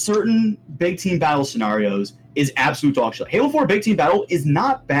 except certain big team battle scenarios, is absolute dog shit. Halo 4 big team battle is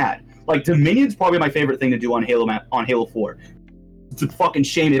not bad. Like Dominion's probably my favorite thing to do on Halo 4. It's a fucking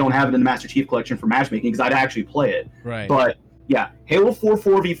shame they don't have it in the Master Chief Collection for matchmaking because I'd actually play it. Right. But yeah, Halo 4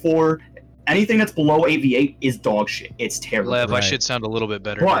 4v4, anything that's below 8v8 is dog shit. It's terrible. Lev, I Right. should sound a little bit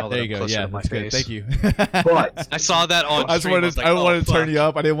better. But- now that There you I'm go. closer Yeah, to my that's good. face. Thank you. But I saw that on I just stream. wanted, was like, I wanted oh, to turn fuck. you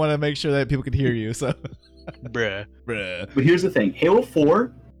up. I didn't want to make sure that people could hear you. So, Bruh. bruh. but here's the thing, Halo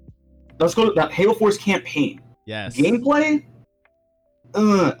 4. Let's go to that. Halo 4's campaign Yes. gameplay.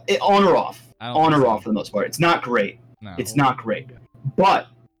 On or off. I don't On think or so. off for the most part. It's not great. No. It's not great. But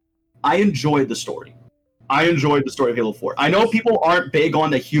I enjoyed the story. I enjoyed the story of Halo 4. I know people aren't big on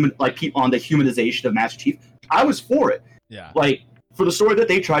the humanization of Master Chief. I was for it. Yeah. Like, for the story that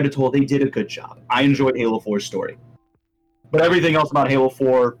they tried to tell, they did a good job. I enjoyed Halo 4's story. But everything else about Halo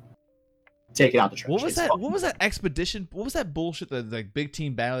 4, take it out the trash. What was It's that? fucking- What was that expedition? What was that bullshit? The like big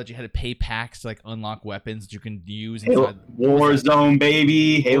team battle that you had to pay packs to like unlock weapons that you can use Halo inside. What was that? Warzone,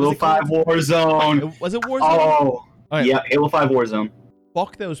 baby. Halo it 5 called? Warzone. Was it Warzone? Oh, Alright. yeah, Halo 5 Warzone.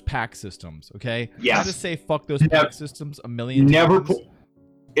 Fuck those pack systems, okay? Yeah. I just say fuck those Never- pack systems a million Never times. put.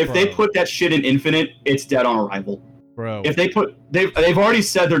 If they Bro. put that shit in Infinite, it's dead on arrival. Bro. If they've already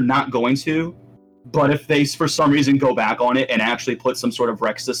said they're not going to, but if they for some reason go back on it and actually put some sort of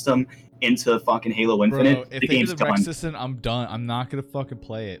rec system into fucking Halo Infinite, Bro, if the they do game's the rec done. system, I'm done. I'm not gonna fucking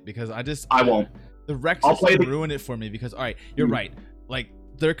play it because I won't. The rec I'll play system the- ruined it for me because, all right, you're Mhm. right. Like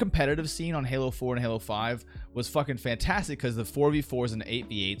their competitive scene on Halo 4 and Halo 5 was fucking fantastic because the 4v4s and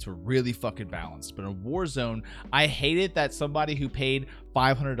 8v8s were really fucking balanced. But in Warzone, I hated that somebody who paid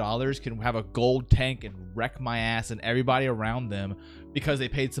 $500 can have a gold tank and wreck my ass and everybody around them because they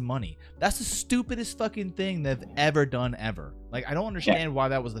paid some money. That's the stupidest fucking thing they've ever done ever. Like, I don't understand why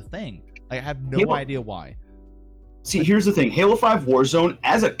that was the thing. Like, I have no Halo- idea why. See, here's the thing. Halo 5 Warzone,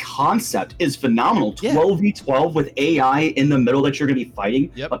 as a concept, is phenomenal. Yeah. 12v12 with AI in the middle that you're going to be fighting,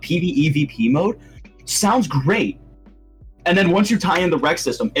 Yep. a PvE/VP mode, sounds great. And then once you tie in the rec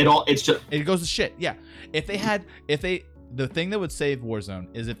system, it's just It goes to shit. Yeah. The thing that would save Warzone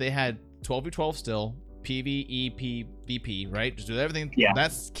is if they had 12v12 still, PvE, PvP, right? Just do everything. Yeah.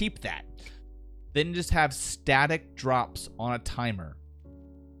 Keep that. Then just have static drops on a timer.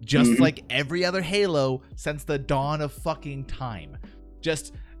 Just Mhm. like every other Halo since the dawn of fucking time.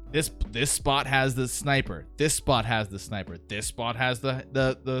 Just this spot has the sniper. This spot has the sniper. This spot has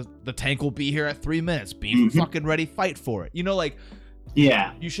the tank will be here at 3 minutes. Be Mhm. fucking ready, fight for it. You know, like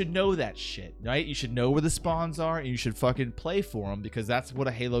yeah. you should know that shit, right? You should know where the spawns are and you should fucking play for them because that's what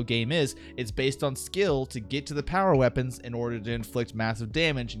a Halo game is. It's based on skill to get to the power weapons in order to inflict massive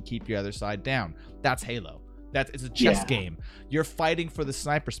damage and keep your other side down. That's Halo. It's a chess Yeah. game. You're fighting for the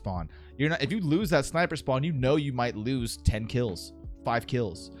sniper spawn. You're not. If you lose that sniper spawn, you know you might lose 10 kills, 5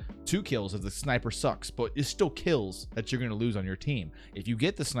 kills, 2 kills if the sniper sucks, but it's still kills that you're gonna lose on your team. If you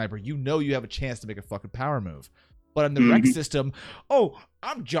get the sniper, you know you have a chance to make a fucking power move. But in the rec Mhm. system, oh,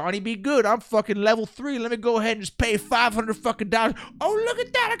 I'm Johnny Be Good. I'm fucking level 3. Let me go ahead and just pay $500 fucking dollars. Oh, look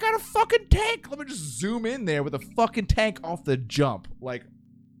at that. I got a fucking tank. Let me just zoom in there with a fucking tank off the jump. Like,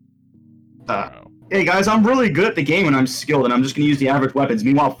 bro. Hey guys, I'm really good at the game and I'm skilled, and I'm just gonna use the average weapons.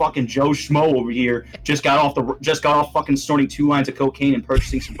 Meanwhile, fucking Joe Schmo over here just got off fucking snorting 2 lines of cocaine and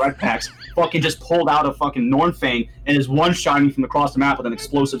purchasing some bread packs. Fucking just pulled out a fucking Nornfang and is one-shotting me from across the map with an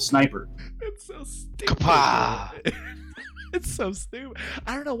explosive sniper. It's so stupid. Kapah! dude. It's so stupid.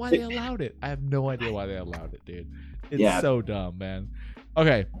 I don't know why they allowed it. I have no idea why they allowed it, dude. It's Yeah. so dumb, man.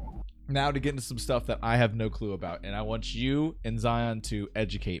 Okay, now to get into some stuff that I have no clue about, and I want you and Zion to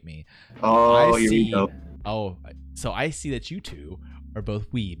educate me. Oh, I here see. we go. Oh, so I see that you two are both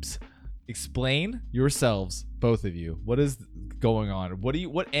weebs. Explain yourselves, both of you. What is going on? What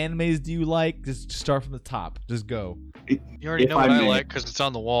animes do you like? Just start from the top. Just go. You already If know I what I may. like because it's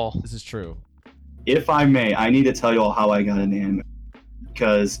on the wall. This is true. If I may, I need to tell you all how I got into anime,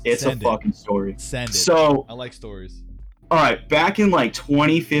 because it's Send a it. fucking story. Send it. So, I like stories. all right, back in like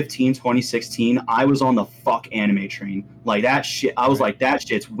 2015, 2016, I was on the fuck anime train. Like that shit, I was Right. like, that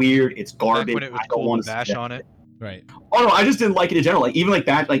shit's weird. It's Back garbage. when it was I don't cool want to to bash on it. Right. Oh no, I just didn't like it in general. Like even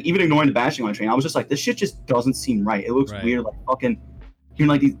even ignoring the bashing on the train, I was just like, this shit just doesn't seem right. It looks Right. weird. Like fucking, hearing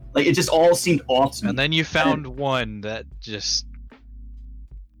like these, like it just all seemed off to me. And then you found one that just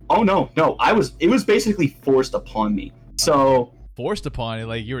Oh no, it was basically forced upon me. So forced upon you,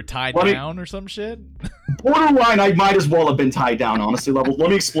 like you were tied Let me- down or some shit. Borderline, I might as well have been tied down, honestly. Level. Let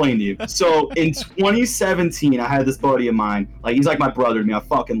me explain to you. So in 2017, I had this buddy of mine. Like, he's like my brother to me. I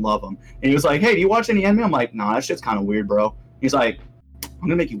fucking love him. And he was like, "Hey, do you watch any anime?" I'm like, "Nah, that shit's kind of weird, bro." He's like, "I'm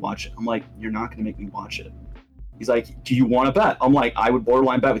gonna make you watch it." I'm like, "You're not gonna make me watch it." He's like, "Do you want to bet?" I'm like, "I would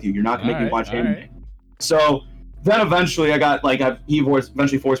borderline bet with you. You're not gonna make me watch anime." Right. So then eventually, I got like he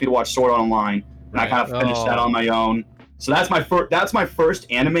eventually forced me to watch Sword Art Online, and I kind of finished that on my own. So that's my first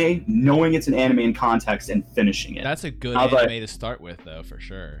anime, knowing it's an anime in context and finishing it. That's a good I was anime like- to start with, though, for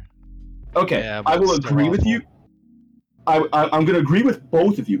sure. Okay, Yeah, but I will it's still agree with awful. you. I'm going to agree with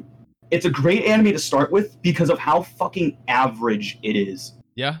both of you. It's a great anime to start with because of how fucking average it is.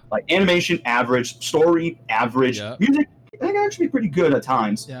 Yeah. Like, animation, average. Story, average. Yeah. Music, I think actually pretty good at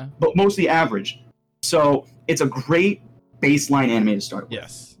times, Yeah. but mostly average. So it's a great baseline anime to start with.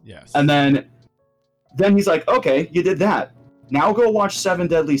 Yes. Yes. And then he's like, "Okay, you did that. Now go watch Seven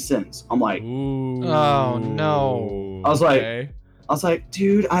Deadly Sins." I'm like, Ooh. Oh, no. I was like,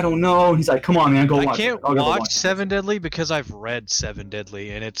 "Dude, I don't know." And he's like, "Come on, man, go I watch can't it." I'll go watch watch it. Seven Deadly because I've read Seven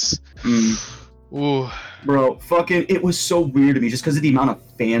Deadly, and it's Mm, ooh. bro, fucking, it was so weird to me just because of the amount of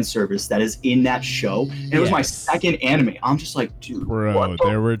fan service that is in that show. And it was my Yes. second anime. I'm just like, dude, Bro, what the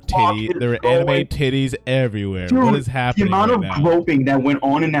there were fuck is there were anime going- titties everywhere. Dude, What is The happening amount right of now? groping that went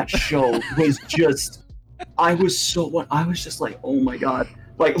on in that show was just, I was just like, oh my god.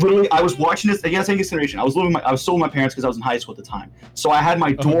 Like, literally, I was watching this, again, taking consideration, I was still with my parents because I was in high school at the time. So I had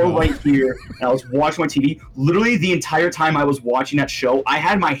my door no. right here, and I was watching my TV. Literally, the entire time I was watching that show, I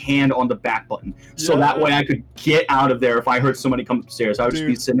had my hand on the back button. So that Yeah. way I could get out of there if I heard somebody come upstairs. I would just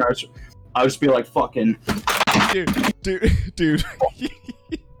be Dude. sitting there, I would just be like, fucking, Dude.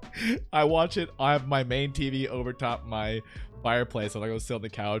 I watch it. I have my main TV over top my fireplace, and I go sit on the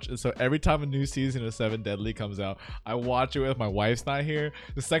couch. And so every time a new season of Seven Deadly comes out, I watch it with my wife's not here.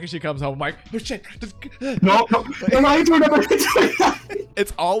 The second she comes home, I'm like, oh shit. no, and I turned up.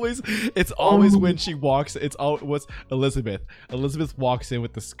 It's always when she walks. It's all what's Elizabeth. Elizabeth walks in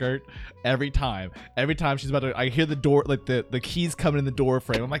with the skirt every time. Every time she's about to, I hear the door, like the keys coming in the door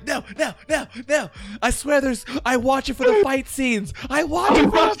frame. I'm like, no. I swear I watch it for the fight scenes. I watch it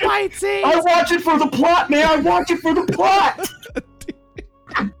for the fight scenes. I watch it for the plot, man. I watch it for the plot.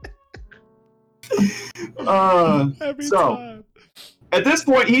 Every So, time. at this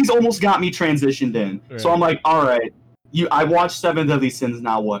point, he's almost got me transitioned in. So Right. I'm like, all right, I watched Seven Deadly Sins.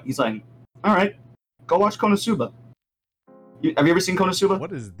 Now what? He's like, all right, go watch Konosuba. Have you ever seen Konosuba?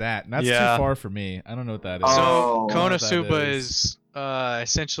 What is that? That's Yeah. too far for me. I don't know what that is. So Oh, Konosuba that is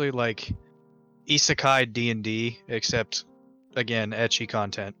essentially like Isekai D&D, except again ecchi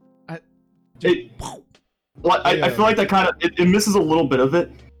content. It, like, I feel like that kind of it misses a little bit of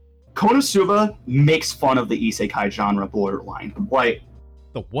it. Konosuba makes fun of the isekai genre borderline. Like,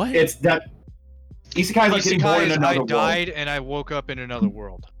 The what? it's that isekai is like getting born Isekai in is another I world. died and I woke up in another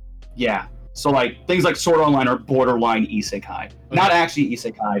world. Yeah. So like things like Sword Art Online are borderline isekai. Not actually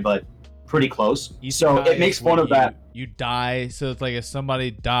isekai, but pretty close. So Isekai it makes is fun when of that. You die, so it's like if somebody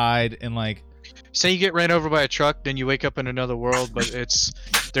died and like Say you get ran over by a truck, then you wake up in another world, but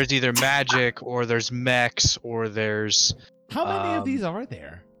there's either magic or there's mechs or there's how many of Um, these are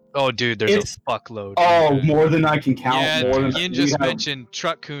there? oh dude, there's It's- a fuckload. Oh, more than I can count. yeah, More than Yin we just have mentioned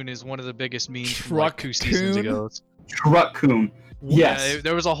Truck-kun is one of the biggest memes from like 2 seasons Truck-kun? ago. Truck-kun. Yes. Yeah,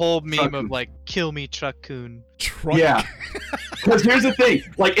 there was a whole meme Truck-kun. of like, kill me, Truck-kun. Truck. Yeah. Because here's the thing,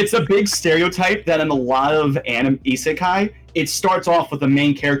 like it's a big stereotype that in a lot of anime isekai, it starts off with the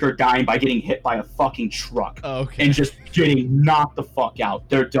main character dying by getting hit by a fucking truck Okay. and just getting knocked the fuck out.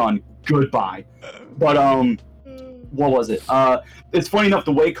 They're done. Goodbye. But what was it? It's funny enough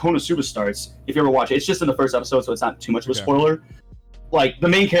the way Konosuba starts. If you ever watch it, it's just in the first episode, so it's not too much of a Okay. spoiler. Like the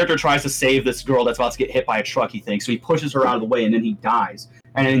main character tries to save this girl that's about to get hit by a truck. He thinks so. He pushes her out of the way, and then he dies.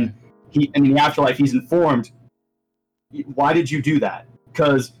 And then in the afterlife, he's informed. Why did you do that?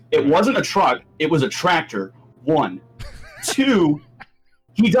 Because it wasn't a truck; it was a tractor. 1, 2.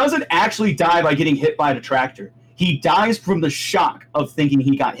 He doesn't actually die by getting hit by the tractor. He dies from the shock of thinking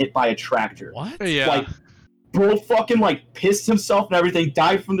he got hit by a tractor. What? Yeah. Like, bro fucking like pissed himself and everything,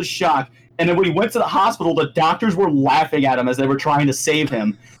 died from the shock. And then when he went to the hospital, the doctors were laughing at him as they were trying to save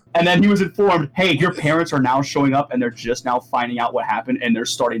him. And then he was informed, hey, your parents are now showing up and they're just now finding out what happened and they're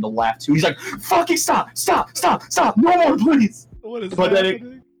starting to laugh too. He's like, fucking stop, no more, please. What is But then it-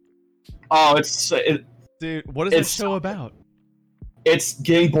 happening? Oh, Dude, what is it's- this show about? it's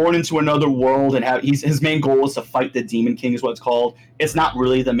getting born into another world and his main goal is to fight the Demon King is what it's called. It's not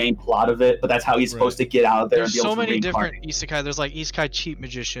really the main plot of it, but that's how he's supposed to get out of there. There's and be able so to many different reincarnate. isekai. There's like Isekai Cheat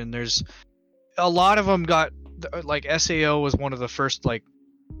Magician. There's a lot of them got like SAO was one of the first like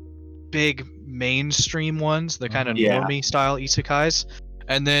big mainstream ones, the kind of Yeah. normie style isekais.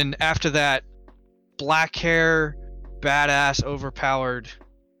 And then after that, black hair, badass, overpowered,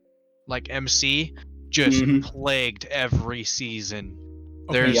 like MC, just plagued every season.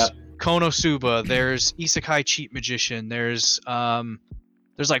 There's Konosuba, there's Isekai Cheat Magician, there's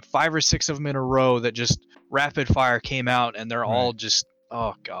like 5 or 6 of them in a row that just rapid fire came out, and they're all just,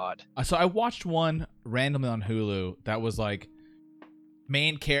 oh god. So I watched one randomly on Hulu that was like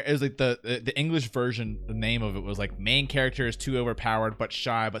main character. It was like the English version. The name of it was like main character is too overpowered but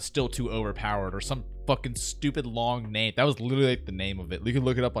shy, but still too overpowered, or some fucking stupid long name. That was literally like the name of it. You can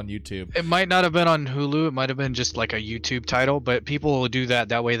look it up on YouTube. It might not have been on Hulu. It might have been just like a YouTube title, but people will do that.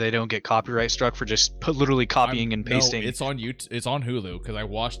 That way they don't get copyright struck for just literally copying and pasting. No, it's on YouTube. It's on Hulu because I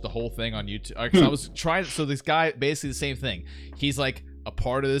watched the whole thing on YouTube. I was trying. So this guy, basically the same thing. He's like a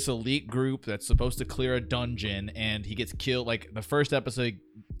part of this elite group that's supposed to clear a dungeon, and he gets killed. Like the first episode,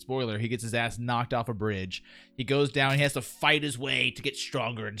 spoiler, he gets his ass knocked off a bridge. He goes down. He has to fight his way to get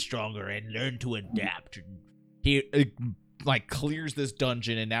stronger and stronger and learn to adapt. He like clears this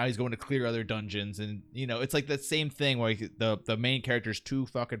dungeon, and now he's going to clear other dungeons. And you know, it's like that same thing where the main character is too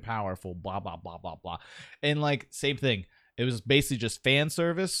fucking powerful. Blah blah blah blah blah. And like same thing. It was basically just fan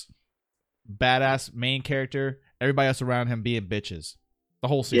service, badass main character, everybody else around him being bitches. The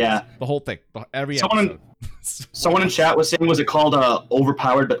whole series, the whole thing, every episode. Someone in chat was saying, was it called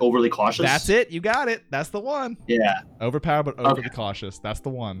Overpowered but Overly Cautious? That's it. You got it. That's the one. Yeah. Overpowered but overly cautious. That's the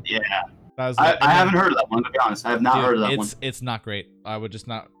one. Yeah. I haven't heard of that one, to be honest. I have not heard of that one. It's not great. I would just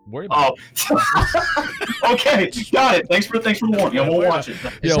not worry about it. Okay, got it. Thanks for the warning. I won't watch it.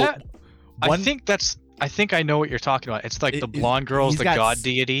 I think I know what you're talking about. It's like the blonde girl's the god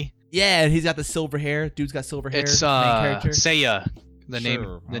deity. Yeah, he's got the silver hair. Dude's got silver hair. It's Seiya. The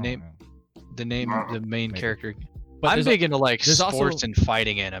main character. But I'm big into like sports and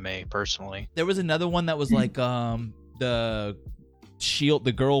fighting anime personally. There was another one that was like the shield.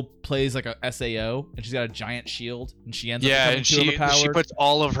 The girl plays like a SAO, and she's got a giant shield, and she ends up becoming too overpowered. She puts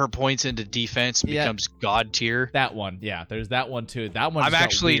all of her points into defense and becomes god tier. That one, yeah. There's that one too. That one.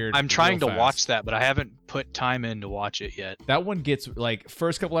 I'm trying to watch that, but I haven't put time in to watch it yet. That one gets like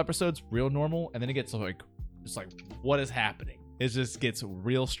first couple episodes real normal, and then it gets like it's like what is happening? It just gets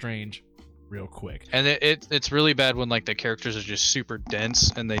real strange real quick. And it's really bad when like the characters are just super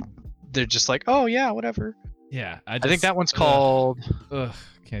dense and they're just like, oh yeah, whatever. Yeah. I think that one's called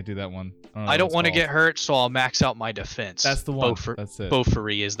can't do that one. I don't want to get hurt, so I'll max out my defense. That's the one. That's it.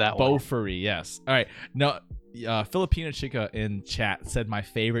 Bofuri is that one. Bofuri, yes. All right. No, Filipina Chica in chat said my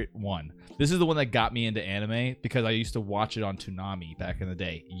favorite one. This is the one that got me into anime because I used to watch it on Toonami back in the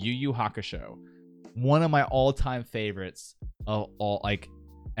day. Yu Yu Hakusho. One of my all-time favorites of all, like,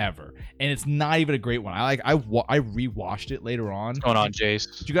 ever. And it's not even a great one. I rewatched it later on. What's going on,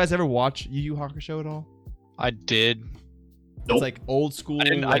 Jace? Did you guys ever watch Yu Yu Hakusho at all? I did. It's like old school.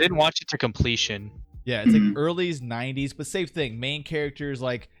 I didn't watch it to completion. Yeah, it's like early 90s, but same thing. Main characters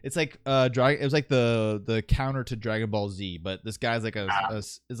like it's like it was like the counter to Dragon Ball Z, but this guy's like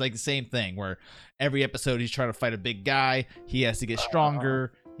it's like the same thing where every episode he's trying to fight a big guy. He has to get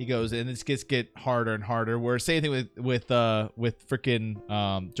stronger. He goes and it gets get harder and harder. Where same thing with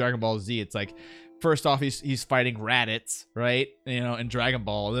freaking Dragon Ball Z. It's like first off he's fighting Raditz, right? You know, in Dragon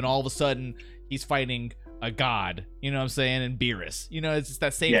Ball, and then all of a sudden he's fighting a god, you know what I'm saying, and Beerus. You know, it's just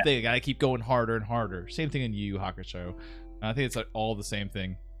that same thing. I gotta keep going harder and harder. Same thing in Yu Yu Hakusho. I think it's like all the same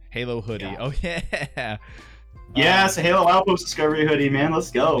thing. Halo hoodie. Yeah. Oh yeah. Yes, Halo Outpost Discovery hoodie, man.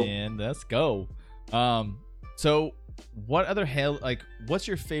 Let's go. Man, let's go. So what other Halo, like, what's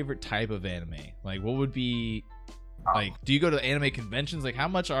your favorite type of anime? Like, what would be, like, do you go to anime conventions? Like, how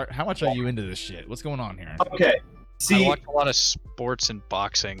much are you into this shit? What's going on here? Okay. See, I watch a lot of sports and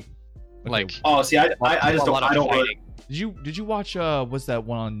boxing. Okay. Like, I just don't. I don't really. Did you watch what's that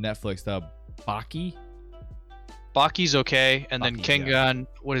one on Netflix? The Baki? Baki's okay, and then Kengan,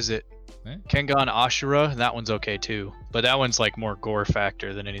 what is it? Kengan Ashura, that one's okay too. But that one's like more gore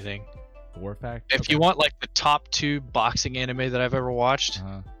factor than anything. Gore factor? If you want like the top 2 boxing anime that I've ever watched,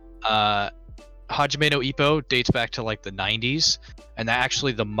 Hajime no Ippo dates back to like the 90s, and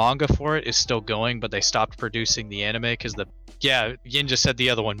actually the manga for it is still going, but they stopped producing the anime because Yin just said the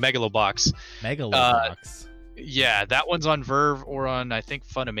other one, Megalobox. Yeah, that one's on Verve or on, I think,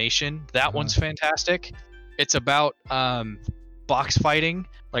 Funimation. That one's fantastic. It's about box fighting,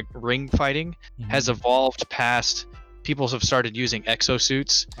 like ring fighting, has evolved past. People have started using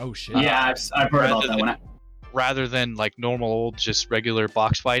exosuits. Oh shit! Yeah, I've heard about that one. rather than like normal old just regular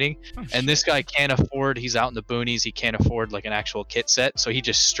box fighting. Oh, And this guy can't afford, he's out in the boonies, he can't afford like an actual kit set, so he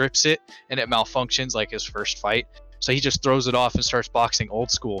just strips it and it malfunctions like his first fight. So he just throws it off and starts boxing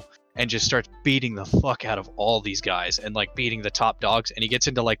old school and just starts beating the fuck out of all these guys and like beating the top dogs. And he gets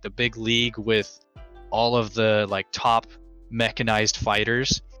into like the big league with all of the like top mechanized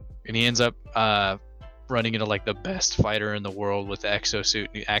fighters, and he ends up running into like the best fighter in the world with the exosuit.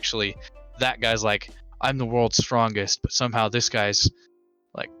 And actually, that guy's like, I'm the world's strongest, but somehow this guy's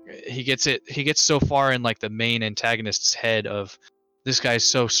like, he gets so far in like the main antagonist's head of, this guy's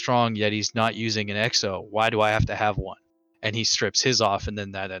so strong yet he's not using an exo, why do I have to have one? And he strips his off, and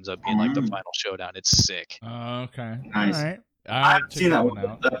then that ends up being like the final showdown. It's sick. Okay. Nice. All right. I haven't seen that one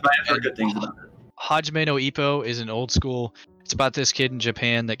out. but I've heard good things about it. Hajime no Ippo is an old school. It's about this kid in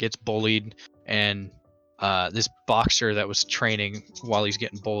Japan that gets bullied, and this boxer that was training while he's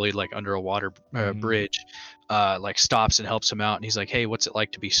getting bullied, like under a water bridge, like stops and helps him out. And he's like, "Hey, what's it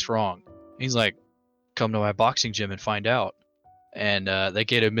like to be strong?" And he's like, "Come to my boxing gym and find out." And they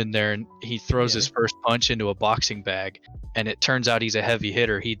get him in there, and he throws his first punch into a boxing bag, and it turns out he's a heavy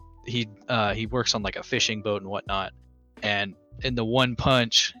hitter. He works on like a fishing boat and whatnot, and in the one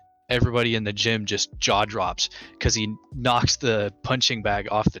punch, everybody in the gym just jaw drops because he knocks the punching bag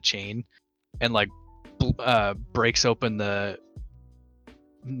off the chain and like breaks open the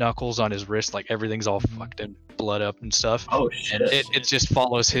knuckles on his wrist, like everything's all fucked and blood up and stuff. Oh shit. And it just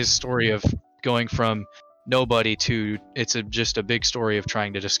follows his story of going from nobody to just a big story of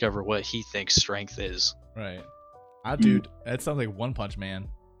trying to discover what he thinks strength is. Right. Dude, that sounds like One Punch Man.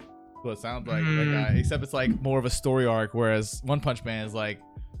 That's what it sounds like. Except it's like more of a story arc, whereas One Punch Man is like,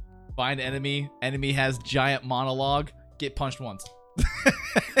 find enemy has giant monologue, get punched once.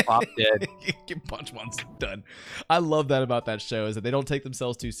 Pop dead. Get punched once, done. I love that about that show, is that they don't take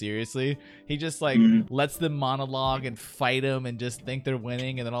themselves too seriously. He just like lets them monologue and fight them and just think they're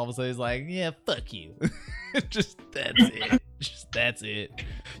winning, and then all of a sudden he's like, yeah, fuck you. That's it.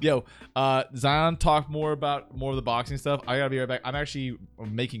 Yo, Zion, talk more of the boxing stuff. I gotta be right back. I'm actually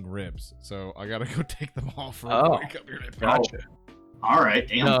making ribs, so I gotta go take them off real quick. I'll be right back. Gotcha. All right,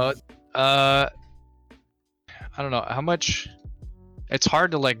 damn. No, I don't know how much. It's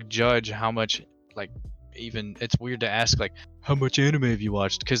hard to like judge how much, like, even it's weird to ask like how much anime have you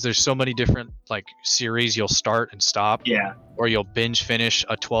watched, because there's so many different like series you'll start and stop. Yeah. Or you'll binge finish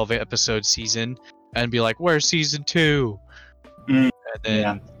a 12 episode season and be like, where's season 2? And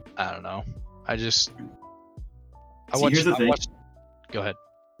then I don't know. Go ahead.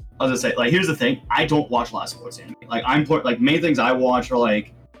 I was gonna say, like, here's the thing. I don't watch a lot of sports anime. Like, main things I watch are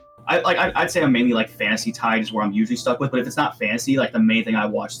like, I'd say I'm mainly like fantasy tied is where I'm usually stuck with. But if it's not fantasy, like the main thing I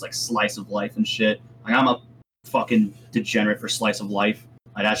watch is like slice of life and shit. Like, I'm a fucking degenerate for slice of life.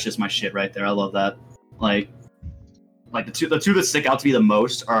 Like, that's just my shit right there. I love that. Like the two that stick out to me the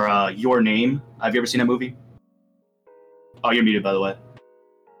most are Your Name. Have you ever seen that movie? Oh, you're muted, by the way.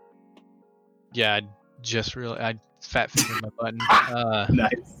 Yeah, I fat fingered my button.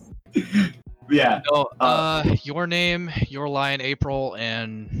 Nice. Yeah. No, Your Name, Your Lie in April,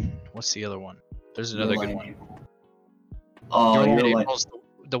 and what's the other one? There's another good one. Oh, Your Lie in Your Lie. April's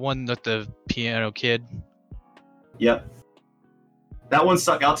the one with the piano kid. Yep. That one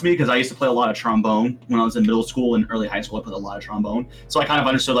stuck out to me because I used to play a lot of trombone when I was in middle school and early high school. I played a lot of trombone, so I kind of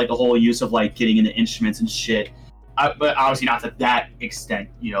understood like the whole use of like getting into instruments and shit. But obviously not to that extent,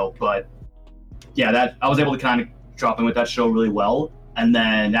 you know. But yeah, that I was able to kind of drop in with that show really well. And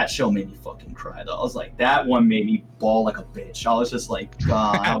then that show made me fucking cry, though. I was like, that one made me bawl like a bitch. I was just like,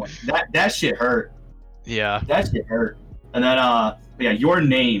 God, that shit hurt. Yeah. That shit hurt. And then, yeah, Your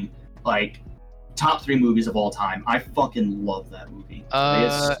Name, like, top 3 movies of all time. I fucking love that movie.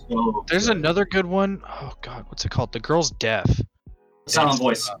 There's another good one. Oh, God, what's it called? The Girl's Deaf. Silent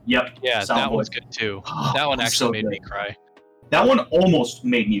Voice. Yep. Yeah, Silent that Voice. one's good, too. Oh, that one actually made good. me cry. That one almost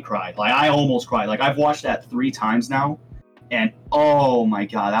made me cry. Like, I almost cried. Like, I've watched that 3 times now. And oh my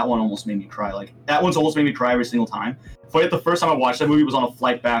God, that one almost made me cry. Like, that one's almost made me cry every single time. The first time I watched that movie was on a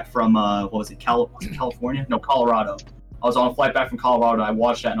flight back from, what was it, California? No, Colorado. I was on a flight back from Colorado, and I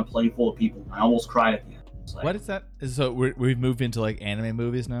watched that in a plane full of people. I almost cried at the end. Like, what is that? So we've moved into like anime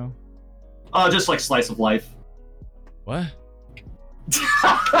movies now? Just like slice of life. What?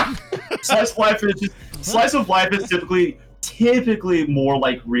 Slice of life is typically more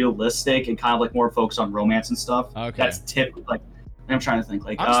like realistic and kind of like more focused on romance and stuff. Okay. That's typically like, I'm trying to think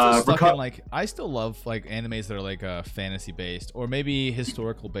like I'm still stuck in, like, I still love like animes that are like fantasy based or maybe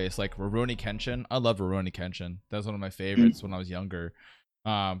historical based, like Rurouni Kenshin. I love Rurouni Kenshin. That was one of my favorites when I was younger.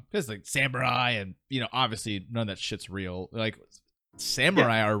 Because like samurai and, you know, obviously none of that shit's real. Like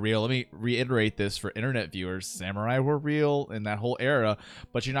Samurai are real. Let me reiterate this for internet viewers. Samurai were real in that whole era,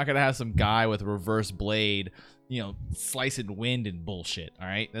 but you're not going to have some guy with a reverse blade, slicing wind and bullshit. All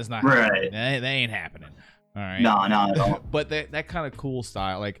right. That's not right. That ain't happening. All right. No, not at all. But that kind of cool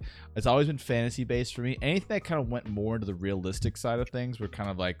style, like, it's always been fantasy based for me. Anything that kind of went more into the realistic side of things were kind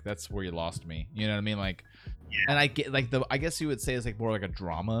of like, that's where you lost me. You know what I mean? Like, and I get like I guess you would say it's like more like a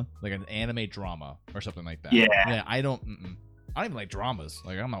drama, like an anime drama or something like that. Yeah. I don't even like dramas.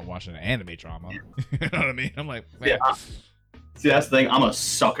 Like, I'm not watching an anime drama. You know what I mean? I'm like, man. Yeah. See, that's the thing. I'm a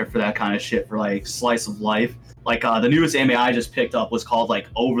sucker for that kind of shit, for like slice of life. Like the newest anime I just picked up was called like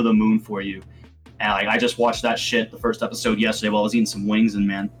Over the Moon for You, and like I just watched that shit, the first episode yesterday while I was eating some wings, and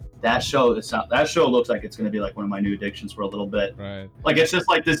man, that show looks like it's gonna be like one of my new addictions for a little bit. Right. Like it's just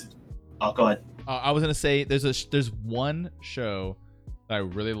like this. Oh, go ahead. I was gonna say there's one show that I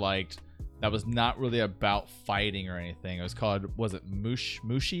really liked that was not really about fighting or anything. It was called, was it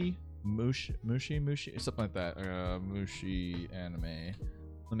Mushi, something like that. Mushi anime.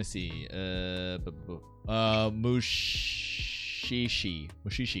 Let me see.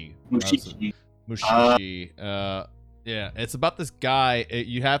 Mushishi. Yeah, it's about this guy.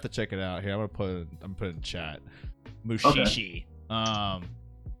 You have to check it out. Here, I'm put it in chat. Mushishi. Okay.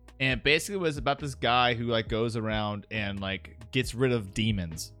 And basically it was about this guy who like goes around and like gets rid of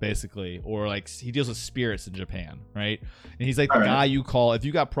demons, basically, or like he deals with spirits in Japan, right? And he's like the guy you call if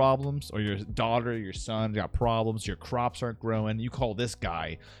you got problems, or your daughter, your son got problems, your crops aren't growing, you call this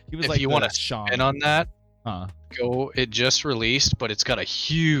guy. He was if like, you want to spin on that, go. It just released, but it's got a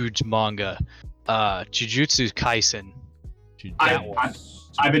huge manga, Jujutsu Kaisen.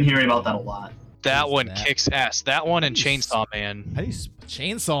 I've been hearing about that a lot. That one kicks ass. That one and Chainsaw Man. How do you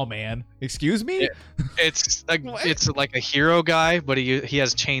Chainsaw Man? Excuse me? It's like a hero guy, but he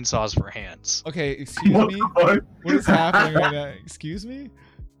has chainsaws for hands. Okay, excuse me? What is happening right now? Excuse me?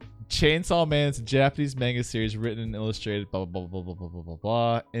 Chainsaw Man is a Japanese manga series written and illustrated, blah, blah, blah, blah, blah, blah, blah,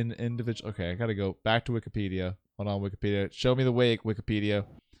 blah. Individual. Okay, I gotta go back to Wikipedia. Hold on, Wikipedia. Show me the way, Wikipedia.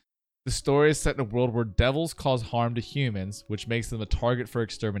 The story is set in a world where devils cause harm to humans, which makes them a target for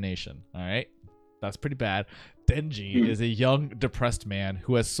extermination. All right? That's pretty bad. Denji is a young, depressed man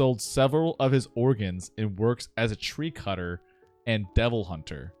who has sold several of his organs and works as a tree cutter and devil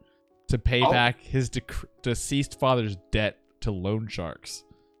hunter to pay back his deceased father's debt to loan sharks.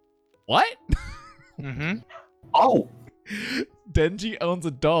 What? Mm-hmm. Oh. Denji owns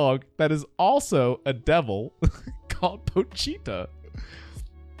a dog that is also a devil called Pochita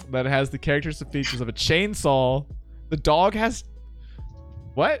that has the characteristic features of a chainsaw. The dog has...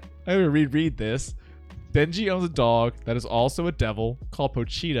 What? I gotta reread this. Denji owns a dog that is also a devil called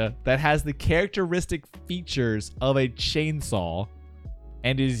Pochita that has the characteristic features of a chainsaw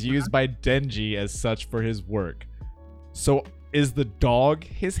and is used by Denji as such for his work. So is the dog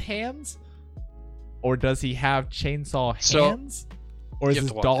his hands? Or does he have chainsaw hands? Or is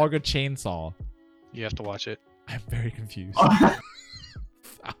his dog a chainsaw? You have to watch it. I'm very confused.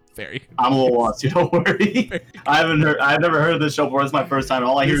 I'm a little lost. Don't worry. I've never heard of this show before. It's my first time.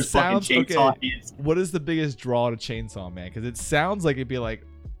 All I hear is fucking chainsaw hands. What is the biggest draw to Chainsaw Man? Because it sounds like it'd be like,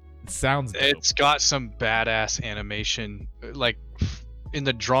 it sounds dope. It's got some badass animation, like in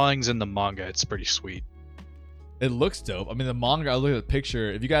the drawings in the manga. It's pretty sweet. It looks dope. I mean, the manga, I look at the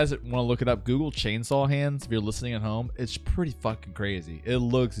picture. If you guys want to look it up, Google Chainsaw Hands. If you're listening at home, it's pretty fucking crazy. It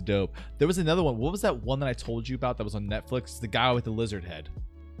looks dope. There was another one. What was that one that I told you about that was on Netflix? The guy with the lizard head.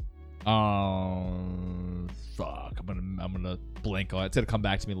 Fuck. I'm gonna blank on it. It's gonna come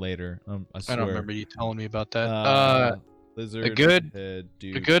back to me later. I swear. I don't remember you telling me about that. Lizard a good head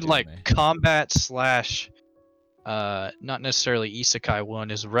dude, a good like combat slash not necessarily isekai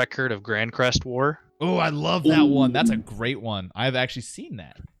one is Record of Grand Crest War. Oh, I love that one. That's a great one. I've actually seen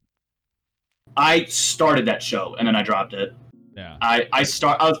that. I started that show and then I dropped it. Yeah.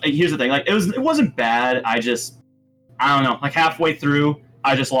 Here's the thing. Like it wasn't bad. I don't know. Like halfway through,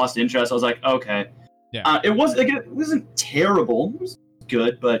 I just lost interest. I was like, okay. Yeah. It wasn't terrible. It was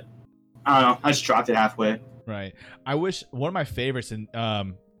good, but I don't know. I just dropped it halfway. Right. I wish one of my favorites in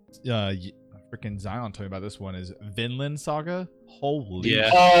freaking Zion told me about this one is Vinland Saga. Holy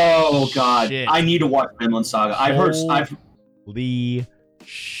Oh god. shit. I need to watch Vinland Saga. Holy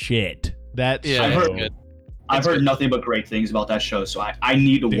shit. That show. I've heard nothing but great things about that show, so I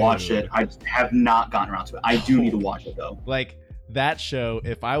need to watch it. I have not gotten around to it. I do need to watch it though. Like that show,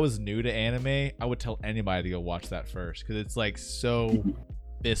 if I was new to anime, I would tell anybody to go watch that first because it's like so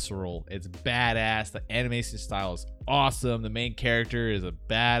visceral. It's badass. The animation style is awesome. The main character is a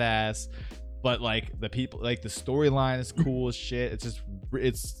badass, but like the people, like the storyline is cool as shit.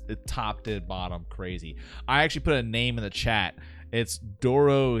 It's top to bottom crazy. I actually put a name in the chat, It's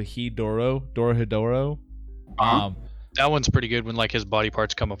Dorohedoro. That one's pretty good when like his body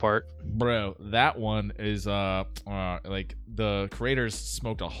parts come apart. Bro, that one is like the creators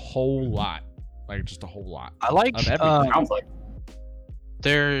smoked a whole lot, like just a whole lot. I like of everything. Sounds like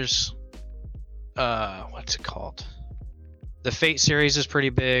there's what's it called? The Fate series is pretty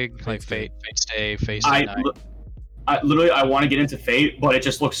big, like Fate Stay, Fate Stay Night. I want to get into Fate, but it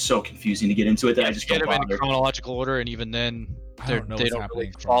just looks so confusing to get into it that I just get don't them in bother. chronological order, and even then, they don't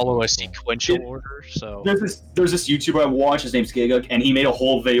really follow a sequential order. So there's this YouTuber I watch. His name's Giga, and he made a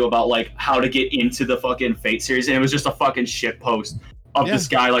whole video about like how to get into the fucking Fate series, and it was just a fucking shit post of this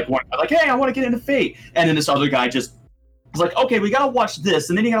guy like hey, I want to get into Fate, and then this other guy just was like, okay, we gotta watch this,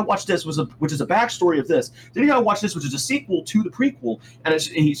 and then you gotta watch this, which is a backstory of this. Then you gotta watch this, which is a sequel to the prequel, and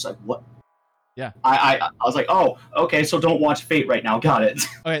he's like, what? Yeah. I was like, oh, okay, so don't watch Fate right now. Got it.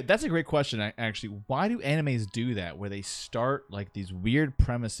 Okay, that's a great question. Actually, why do animes do that? Where they start like these weird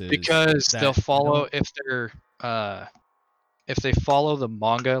premises? Because they'll follow if they follow the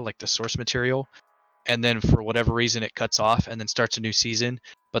manga, like the source material, and then for whatever reason it cuts off and then starts a new season,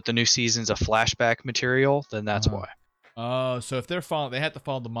 but the new season's a flashback material, then that's why. Oh, so if they're following, they have to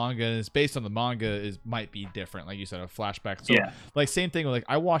follow the manga, and it's based on the manga might be different, like you said, a flashback. So, like same thing. Like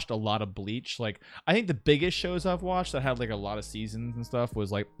I watched a lot of Bleach. Like I think the biggest shows I've watched that had like a lot of seasons and stuff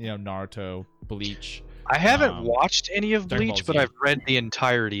was like Naruto, Bleach. I haven't watched any of Dragon Bleach, Ball but Z. I've read the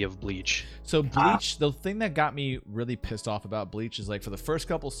entirety of Bleach. So Bleach, the thing that got me really pissed off about Bleach is like for the first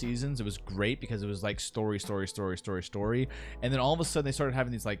couple seasons, it was great because it was like story, and then all of a sudden they started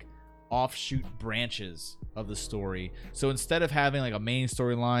having these like offshoot branches of the story. So instead of having like a main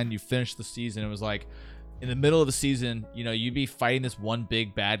storyline, you finish the season, it was like in the middle of the season, you'd be fighting this one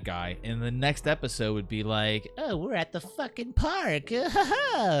big bad guy, and the next episode would be like, oh, we're at the fucking park.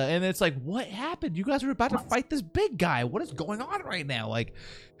 And it's like, what happened? You guys are about to fight this big guy. What is going on right now? Like,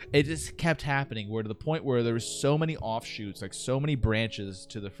 it just kept happening, where to the point where there was so many offshoots, like so many branches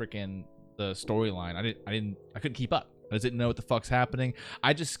to the freaking the storyline. I couldn't keep up. I just didn't know what the fuck's happening.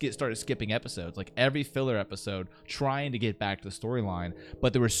 I just started skipping episodes, like every filler episode, trying to get back to the storyline.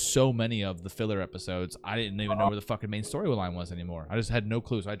 But there were so many of the filler episodes, I didn't even know where the fucking main storyline was anymore. I just had no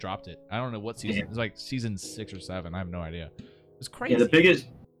clue, so I dropped it. I don't know what season. It was like season 6 or 7. I have no idea. It's crazy. Yeah,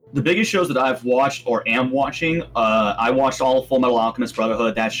 the biggest shows that I've watched or am watching, I watched all of Full Metal Alchemist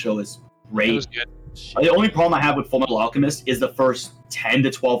Brotherhood. That show is great. It was good. The only problem I have with Full Metal Alchemist is the first 10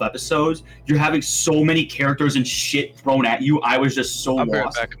 to 12 episodes. You're having so many characters and shit thrown at you. I was just so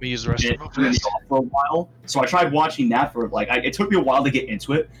lost. Back. Let me use the restroom For a while. So I tried watching that for like, it took me a while to get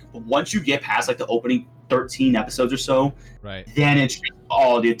into it. But once you get past like the opening 13 episodes or so, right, then it's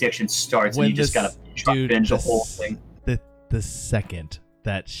the addiction starts, and you just gotta binge the whole thing. The second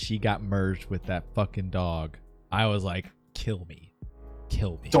that she got merged with that fucking dog, I was like, kill me.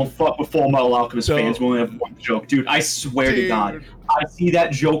 Don't fuck with Full Metal Alchemist fans. We only have one joke. Dude, I swear to God, I see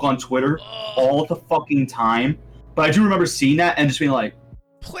that joke on Twitter all the fucking time. But I do remember seeing that and just being like,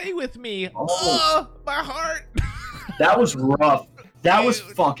 play with me. Oh, my heart. That was rough. That was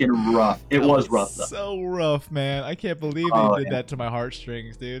fucking rough. It was rough, though. So rough, man. I can't believe they did that to my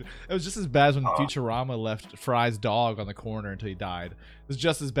heartstrings, dude. It was just as bad as when Futurama left Fry's dog on the corner until he died. It was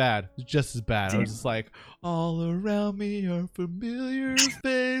just as bad. I was just like, all around me are familiar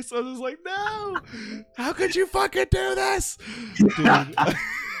space. I was just like, no. How could you fucking do this? Dude, I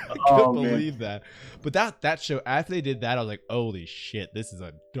couldn't believe that. But that show, after they did that, I was like, holy shit, this is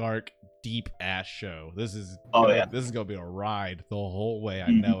a dark, deep ass show. This is gonna be a ride the whole way. I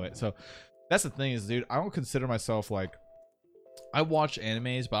know it. So that's the thing is, dude, I don't consider myself like, I watch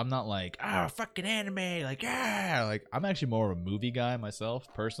animes, but I'm not like, fucking anime, like, like I'm actually more of a movie guy myself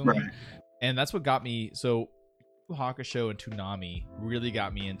personally. Right. And that's what got me. So Yu Hakusho and Toonami really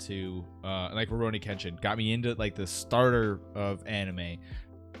got me into like Rurouni Kenshin got me into like the starter of anime.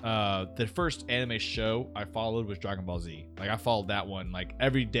 The first anime show I followed was Dragon Ball Z. Like I followed that one like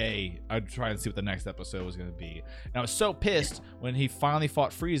every day. I'd try and see what the next episode was gonna be. And I was so pissed when he finally fought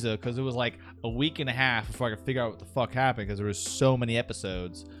Frieza because it was like a week and a half before I could figure out what the fuck happened because there was so many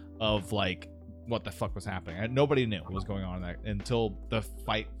episodes of like what the fuck was happening. And nobody knew what was going on in that until the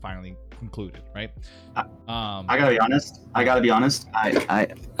fight finally concluded, right? I gotta be honest.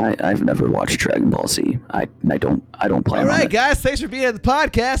 I've never watched Dragon Ball Z. I don't plan. All right, guys, thanks for being on the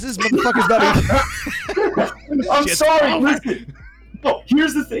podcast. This motherfucker's about to. I'm sorry. Listen. No,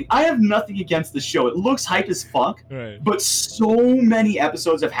 here's the thing. I have nothing against the show. It looks hype as fuck. Right. But so many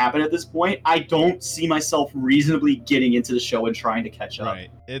episodes have happened at this point. I don't see myself reasonably getting into the show and trying to catch up. Right.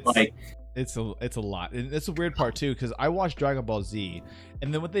 It's a lot, and it's a weird part too because I watched Dragon Ball Z,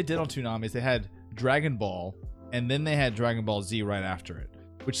 and then what they did on Toonami is they had Dragon Ball, and then they had Dragon Ball Z right after it,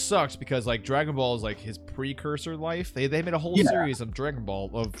 which sucks because like Dragon Ball is like his precursor life. They made a whole series of Dragon Ball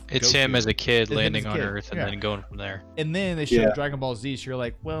of It's Goku. him as a kid It's him landing as a on kid. Earth and then going from there. And then they showed Dragon Ball Z, so you're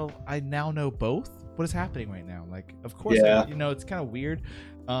like, well, I now know both. What is happening right now? Like, of course, you know, it's kind of weird.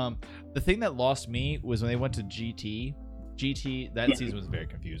 The thing that lost me was when they went to GT. GT, that season was very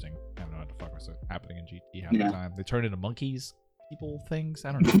confusing. I don't know what the fuck was happening in GT half the time. They turned into monkeys, people, things.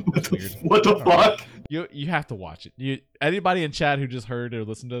 I don't know. It's weird. What the fuck? You have to watch it. Anybody in chat who just heard or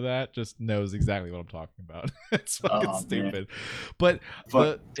listened to that just knows exactly what I'm talking about. It's fucking stupid. Man. But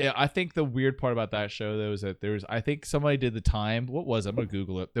I think the weird part about that show though is that I think somebody did the time. What was it? I'm gonna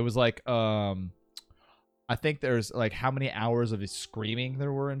Google it. There was like I think there's like how many hours of screaming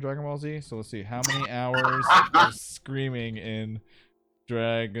there were in Dragon Ball Z. So let's see how many hours of screaming in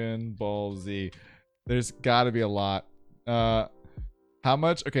Dragon Ball Z. There's got to be a lot. How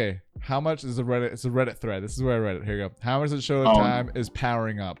much? Okay, how much is a Reddit? It's a Reddit thread. This is where I read it. Here you go. How much of the show time is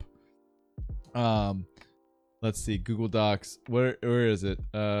powering up? Let's see. Google Docs. Where is it?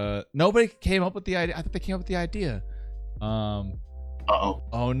 Nobody came up with the idea. I think they came up with the idea.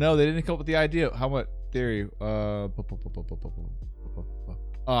 Oh no, they didn't come up with the idea. How much? Theory. Oh,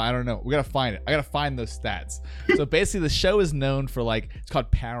 I don't know. We gotta find it. I gotta find those stats. So basically, the show is known for like it's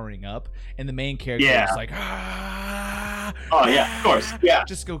called powering up, and the main character is like of course,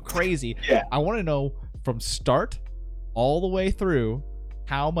 just go crazy. Yeah. I want to know from start all the way through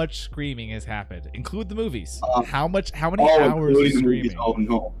how much screaming has happened. Include the movies. How many hours of screaming? Oh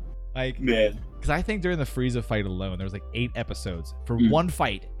no, like man. Because I think during the Frieza fight alone, there was like 8 episodes for one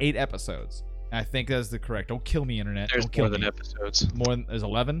fight. 8 episodes. I think that's the correct. Don't kill me, internet. There's Don't kill more than me. episodes. More than there's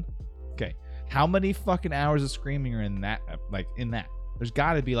 11. Okay, how many fucking hours of screaming are in that? Like in that, there's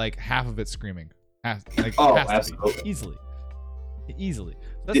got to be like half of it screaming. Absolutely, easily.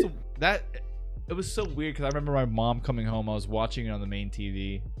 That it was so weird because I remember my mom coming home. I was watching it on the main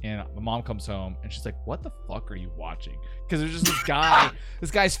TV, and my mom comes home and she's like, "What the fuck are you watching?" Because there's just this guy,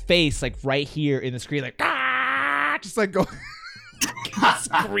 this guy's face like right here in the screen, like just like going.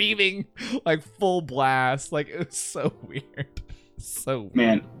 Screaming like full blast, like it's so weird, so weird.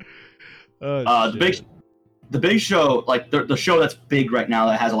 Man. The big show, like the show that's big right now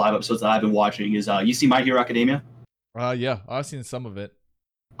that has a lot of episodes that I've been watching is you see My Hero Academia? Yeah, I've seen some of it.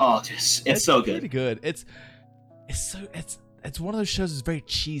 Oh, it's so good. Pretty good. It's one of those shows that's very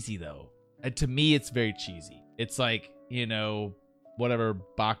cheesy though, and to me it's very cheesy. It's like, you know, whatever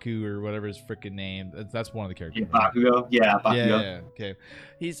Baku or whatever his freaking name. That's one of the characters. Bakugo. Yeah, Bakugo. Yeah. Okay.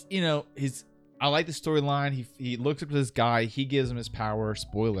 I like the storyline. He looks up to this guy. He gives him his power.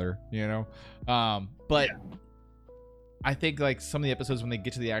 Spoiler, you know. But I think like some of the episodes when they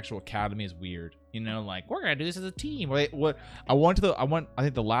get to the actual academy is weird. You know, like we're gonna do this as a team. I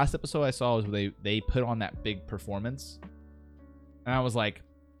think the last episode I saw was where they put on that big performance, and I was like,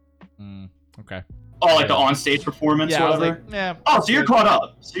 okay. Oh, like the on-stage performance or whatever? Like, yeah. Oh, so you're caught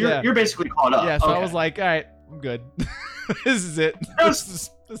up. So you're basically caught up. Yeah, so I was like, all right, I'm good. This is it.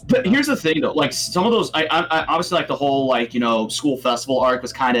 But here's the thing, though. Like, some of those, I obviously, like, the whole, like, you know, school festival arc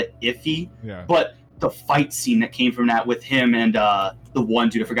was kind of iffy. Yeah. But the fight scene that came from that with him and the one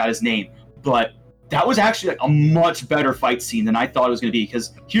dude, I forgot his name. But that was actually, like, a much better fight scene than I thought it was going to be.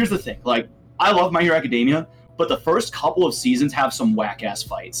 Because here's the thing. Like, I love My Hero Academia, but the first couple of seasons have some whack-ass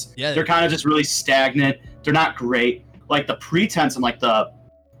fights. Yeah, they're kind of just really stagnant. They're not great. Like, the pretense and, like, the,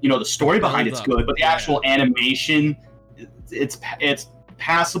 you know, the story behind it's good, but the actual animation, it's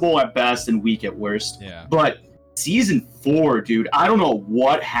passable at best and weak at worst. Yeah. But season 4, dude, I don't know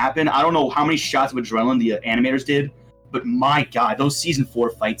what happened. I don't know how many shots of adrenaline the animators did, but my God, those season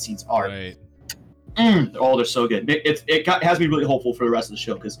 4 fight scenes are... Right. They're so good. It has me really hopeful for the rest of the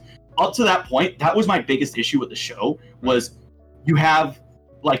show, because up to that point, that was my biggest issue with the show, was you have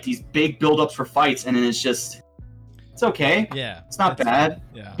like these big build-ups for fights, and then it's just, it's okay. Yeah. It's not bad.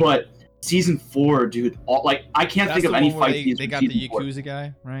 Yeah. But season 4, dude, I can't think of any fight scenes. They got the Yakuza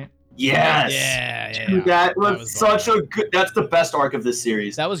guy, right? Yes. Yeah. Dude, that was such a good. That's the best arc of this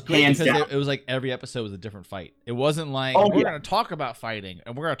series. That was great because it was like every episode was a different fight. It wasn't like we're gonna talk about fighting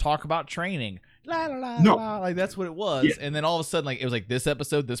and we're gonna talk about training. No. Like that's what it was. Yeah. And then all of a sudden, like it was like this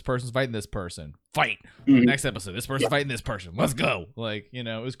episode, this person's fighting this person. Fight. Mm-hmm. Next episode, this person's fighting this person. Let's go. Like, you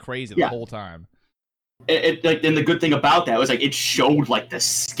know, it was crazy the whole time. It like, and the good thing about that was like it showed like the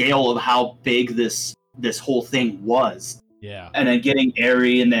scale of how big this whole thing was. Yeah. And then getting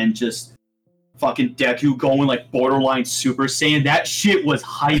Eri and then just fucking Deku going like borderline Super Saiyan. That shit was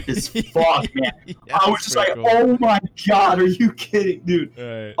hype as fuck, man. Yeah, I was just like, oh my god, are you kidding, dude?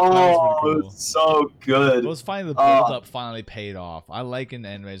 Right. Oh, it was so good. It was finally the build up finally paid off. I like in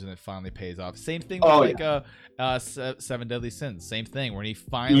animes when it finally pays off. Same thing with Seven Deadly Sins. Same thing when he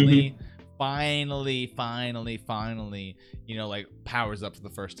finally, you know, like powers up for the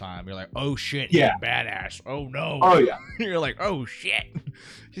first time. You're like, oh shit, he's badass. Oh no. Oh yeah. You're like, oh shit,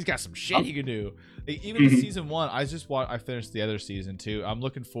 he's got some shit he can do. Like, even in season 1, I finished the other season too. I'm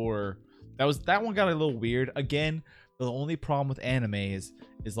looking for that one got a little weird. Again, the only problem with anime is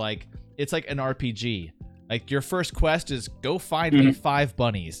like it's like an RPG. Like your first quest is go find me 5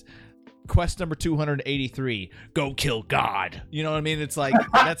 bunnies. Quest number 283, go kill God. You know what I mean? It's like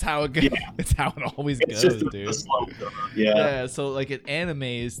that's how it goes. It's how it always goes, dude. Yeah. So like in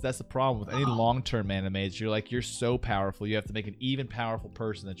animes, that's the problem with any long-term animes. You're so powerful, you have to make an even powerful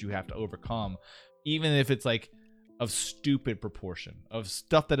person that you have to overcome, even if it's like of stupid proportion of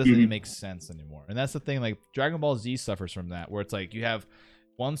stuff that doesn't even make sense anymore. And that's the thing. Like Dragon Ball Z suffers from that, where it's like you have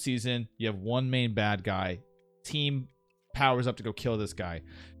one season, you have one main bad guy, team powers up to go kill this guy.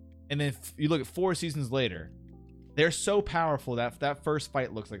 And then you look at 4 seasons later, they're so powerful that first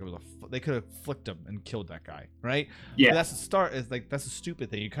fight looks like it was they could have flicked him and killed that guy, right? Yeah. But that's the start. Is like that's a stupid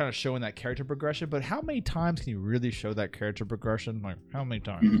thing. You're kind of showing that character progression, but how many times can you really show that character progression? Like how many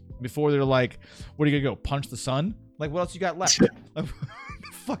times before they're like, "What are you gonna go punch the sun?" Like what else you got left? Like, what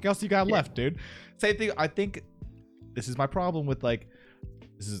the fuck else you got left, dude? Same thing. I think this is my problem with like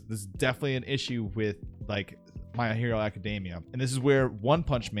this is definitely an issue with like My Hero Academia, and this is where One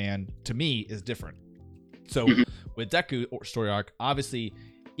Punch Man to me is different. So with Deku story arc, obviously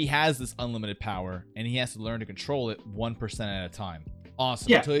he has this unlimited power and he has to learn to control it 1% at a time.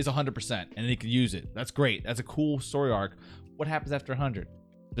 Awesome. Until he's 100% and then he can use it. That's great. That's a cool story arc. What happens after 100?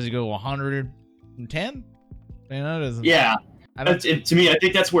 Does he go 110? Yeah. To me, I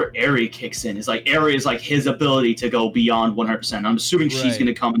think that's where Eri kicks in. Is like Eri is like his ability to go beyond 100%. I'm assuming she's going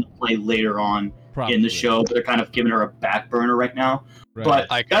to come into play later on in the show, but they're kind of giving her a back burner right now. Right. But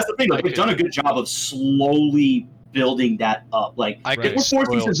that's the thing. Like, they've done a good job of slowly building that up. Like, I could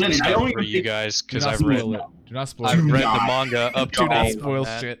spoil some stuff for you guys because I've read. Do not spoil. I've read the manga up to do not spoil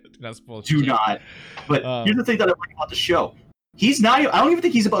shit. Do not spoil shit. Do not. But here's the thing that I like about the show. He's not. I don't even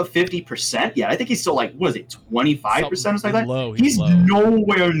think he's above 50% yet. I think he's still like, what is it, 25% or something like that? Low, he's low.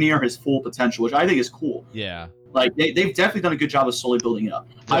 nowhere near his full potential, which I think is cool. Yeah. Like they've definitely done a good job of slowly building it up.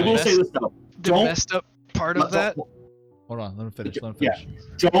 I will say this though. The messed up part of that. Hold on, let him finish. Yeah.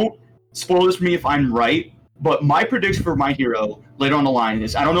 Don't spoil this for me if I'm right. But my prediction for My Hero later on the line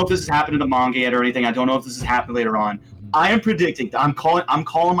is, I don't know if this has happened in the manga yet or anything. I don't know if this has happened later on. I am predicting. I'm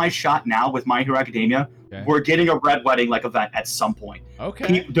calling my shot now with My Hero Academia. Okay. We're getting a Red Wedding like event at some point.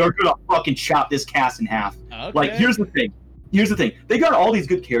 Okay. They're gonna fucking chop this cast in half. Okay. Like, here's the thing. They got all these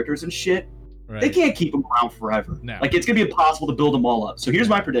good characters and shit. Right. They can't keep them around forever. No. Like, it's gonna be impossible to build them all up. So here's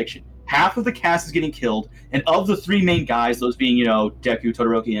my prediction. Half of the cast is getting killed, and of the 3 main guys, those being, Deku,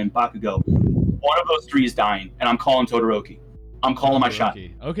 Todoroki, and Bakugo, one of those 3 is dying, and I'm calling Todoroki. I'm calling my shot.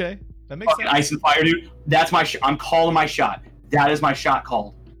 Okay. That makes sense. Ice and Fire, dude. That's my I'm calling my shot. That is my shot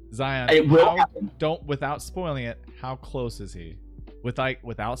called. Zion, it will happen. Without spoiling it, how close is he?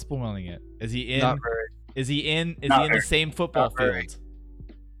 Without spoiling it, is he in? Not very. Is he in the same football field?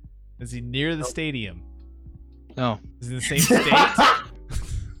 Is he near the stadium? No. Is he in the same state?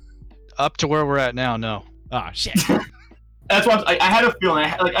 Up to where we're at now, no. Ah, shit. That's why I had a feeling.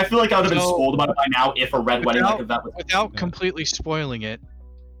 I feel like I would have been spoiled about it by now if a Red Wedding like event was. Without completely spoiling it,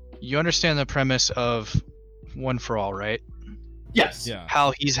 you understand the premise of One for All, right? Yes. Yeah.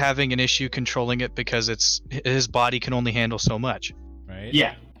 How he's having an issue controlling it because his body can only handle so much. Right.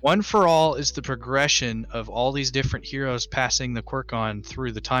 Yeah. One for All is the progression of all these different heroes passing the quirk on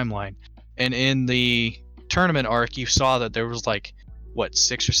through the timeline. And in the tournament arc, you saw that there was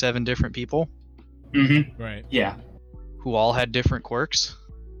 6 or 7 different people. Mm-hmm. Right. Yeah. Who all had different quirks.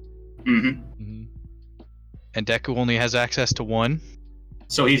 Mm-hmm. Mm-hmm. And Deku only has access to one.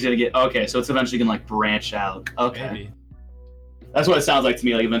 So he's gonna get so it's eventually gonna branch out. Okay. Maybe. That's what it sounds like to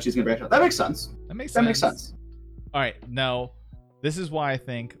me. Like eventually it's gonna branch out. That makes sense. That makes sense. All right. Now, this is why I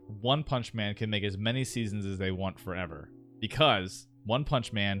think One Punch Man can make as many seasons as they want forever, because One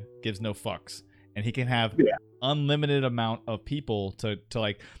Punch Man gives no fucks, and he can have unlimited amount of people to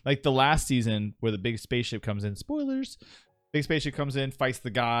like the last season where the big spaceship comes in. Spoilers. Big spaceship comes in, fights the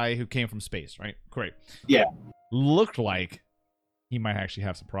guy who came from space. Right. Great. Yeah. Looked like he might actually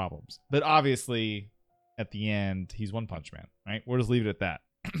have some problems, but obviously at the end he's One Punch Man, right? We'll just leave it at that.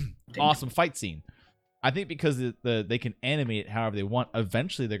 Awesome fight scene. I think because they can animate it however they want.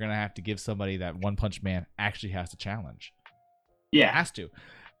 Eventually, they're gonna have to give somebody that One Punch Man actually has to challenge. Yeah, Has to,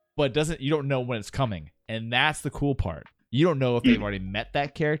 but you don't know when it's coming, and that's the cool part. You don't know if they've already met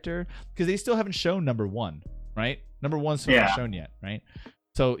that character because they still haven't shown number 1, right? Number 1's still not shown yet, right?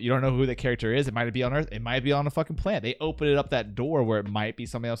 So you don't know who the character is. It might be on Earth. It might be on a fucking planet. They open it up that door where it might be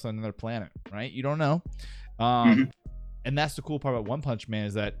somebody else on another planet, right? You don't know. And that's the cool part about One Punch Man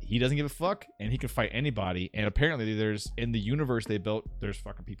is that he doesn't give a fuck and he can fight anybody. And apparently there's in the universe they built, there's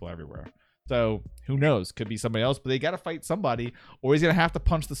fucking people everywhere. So who knows? Could be somebody else, but they got to fight somebody or he's going to have to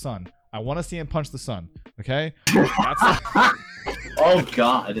punch the sun. I want to see him punch the sun. Okay. Oh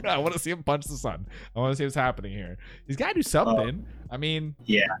God. I want to see him punch the sun. I want to see what's happening here. He's got to do something. I mean,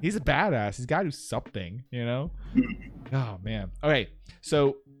 yeah, he's a badass. He's got to do something, you know? Oh man. Okay.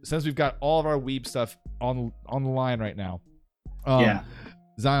 So since we've got all of our weeb stuff on the line right now,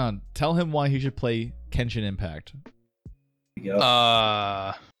 Zion, tell him why he should play Genshin Impact.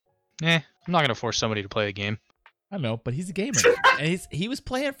 I'm not gonna force somebody to play a game. I know, but he's a gamer, and he was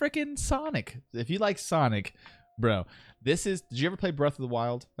playing freaking Sonic. If you like Sonic, bro, did you ever play Breath of the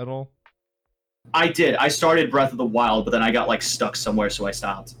Wild at all? I did. I started Breath of the Wild, but then I got like stuck somewhere, so I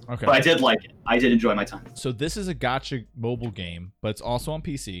stopped. Okay. But I did like it. I did enjoy my time. So this is a gacha mobile game, but it's also on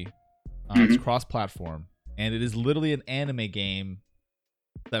PC. It's cross-platform, and it is literally an anime game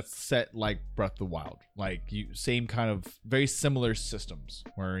that's set like Breath of the Wild. Like same kind of very similar systems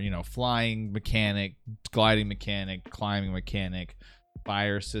where, you know, flying mechanic, gliding mechanic, climbing mechanic,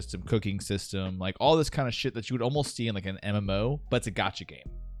 fire system, cooking system, like all this kind of shit that you would almost see in like an MMO, but it's a gacha game.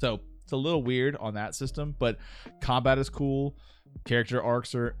 So it's a little weird on that system, but combat is cool. Character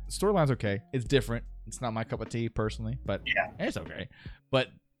arcs storyline's okay. It's different. It's not my cup of tea personally, but it's okay. But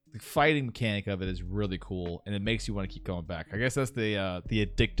the fighting mechanic of it is really cool, and it makes you want to keep going back. I guess that's the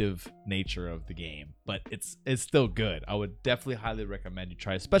addictive nature of the game, but it's still good. I would definitely highly recommend you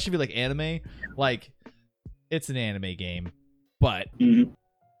try it, especially if you like anime. Like, it's an anime game, but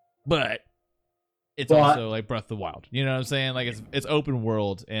it's also like Breath of the Wild. You know what I'm saying? Like it's open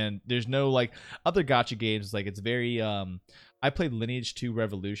world, and there's no like other gacha games. Like it's very I played Lineage 2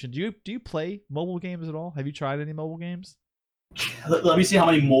 Revolution. Do you play mobile games at all? Have you tried any mobile games? Let me see how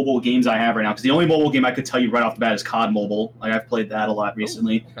many mobile games I have right now, because the only mobile game I could tell you right off the bat is COD Mobile. Like I've played that a lot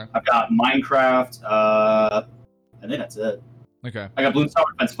recently. Okay. I've got Minecraft. I think that's it. Okay. I got Bloons Tower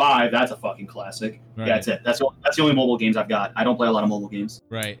Defense 5. That's a fucking classic. Right. Yeah, that's it. That's the only mobile games I've got. I don't play a lot of mobile games.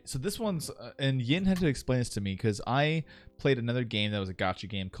 Right. So this one's and Yin had to explain this to me because I played another game that was a gacha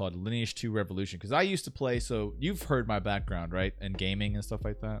game called Lineage 2 Revolution. Because I used to play. So you've heard my background, right, and gaming and stuff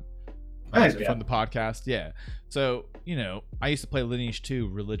like that. From the podcast, yeah. So, you know, I used to play Lineage 2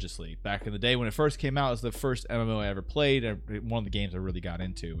 religiously back in the day when it first came out. It was the first MMO I ever played, and one of the games I really got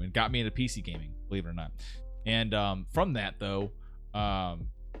into, and got me into PC gaming, believe it or not. And from that, though,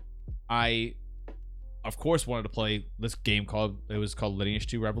 I, of course, wanted to play this game called Lineage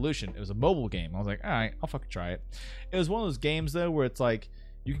 2 Revolution. It was a mobile game. I was like, all right, I'll fucking try it. It was one of those games, though, where it's like,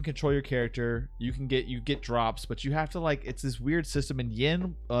 you can control your character, you get drops, but you have to like, it's this weird system, and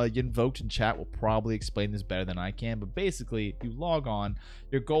Yin Voked in chat will probably explain this better than I can, but basically you log on,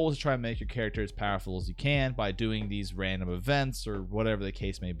 your goal is to try and make your character as powerful as you can by doing these random events or whatever the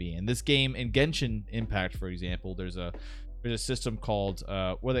case may be. In this game, in Genshin Impact, for example, there's a system called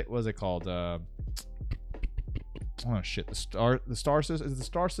what was it called? Oh shit, the star system, is it the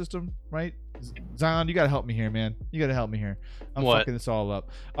star system, right? Zion, you gotta help me here, man. You gotta help me here. I'm fucking this all up.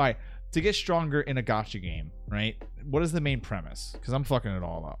 All right, to get stronger in a gacha game, right? What is the main premise? Because I'm fucking it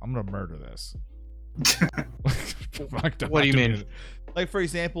all up. I'm gonna murder this. What do you mean? Like, for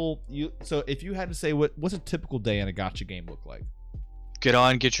example, so if you had to say what's a typical day in a gacha game look like? Get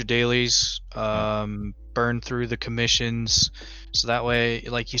on, get your dailies, burn through the commissions, so that way,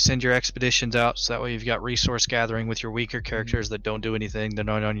 like, you send your expeditions out, so that way you've got resource gathering with your weaker characters that don't do anything, they're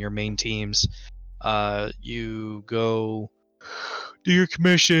not on your main teams. You go do your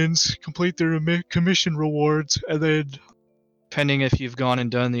commissions, complete their commission rewards, and then, depending if you've gone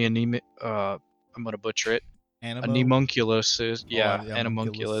and done the I'm gonna butcher it. Anemonculus is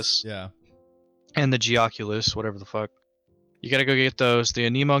Anemonculus. Yeah. And the Geoculus, whatever the fuck. You gotta go get those. The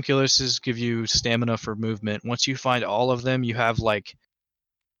Anemonculuses give you stamina for movement. Once you find all of them, you have like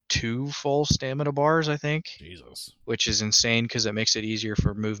 2 full stamina bars, I think. Jesus. Which is insane because it makes it easier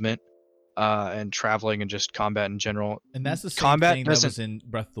for movement and traveling and just combat in general. And that's the same thing that was in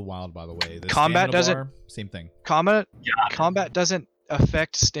Breath of the Wild, by the way. The combat doesn't. Same thing. Combat doesn't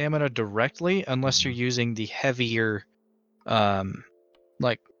affect stamina directly unless you're using the heavier,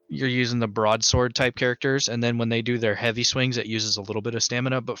 like you're using the broadsword type characters, and then when they do their heavy swings, it uses a little bit of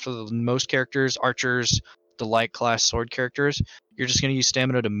stamina. But for the most characters, archers, the light class sword characters, you're just going to use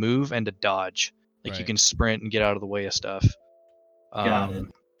stamina to move and to dodge. Like you Right. can sprint and get out of the way of stuff. Got it.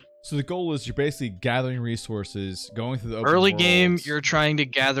 So the goal is you're basically gathering resources, going through the open Early game, worlds. you're trying to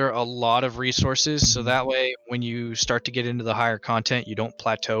gather a lot of resources, so that way when you start to get into the higher content, you don't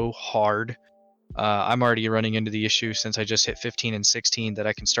plateau hard. I'm already running into the issue since I just hit 15 and 16 that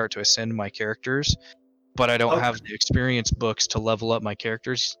I can start to ascend my characters, but I don't have the experience books to level up my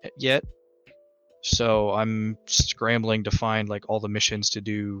characters yet. So I'm scrambling to find like all the missions to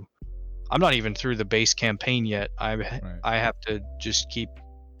do. I'm not even through the base campaign yet. I have to just keep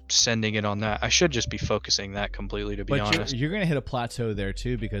sending it on that. I should just be focusing that completely, to be honest. You're gonna hit a plateau there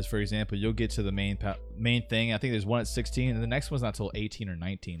too, because for example, you'll get to the main thing. I think there's one at 16, and the next one's not till 18 or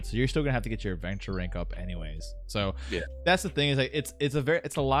 19. So you're still gonna have to get your adventure rank up anyways. So Yeah. that's the thing, is like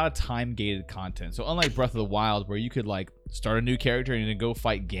it's a lot of time gated content. So unlike Breath of the Wild, where you could like start a new character and then go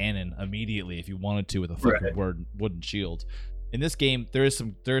fight Ganon immediately if you wanted to with a fucking wooden shield. In this game, there is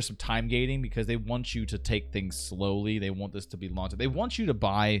some time gating because they want you to take things slowly. They want this to be long. They want you to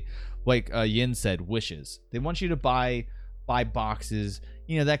buy, like Yin said, wishes. They want you to buy boxes,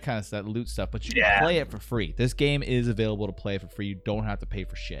 that kind of stuff, loot stuff. But you can play it for free. This game is available to play for free. You don't have to pay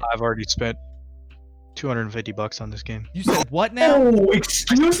for shit. I've already spent $250 on this game. You said what now? Oh,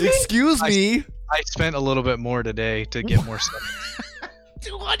 excuse me. Excuse me. I spent a little bit more today to get more stuff.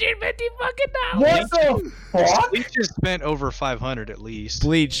 250 fucking What the fuck? We just spent over 500 at least.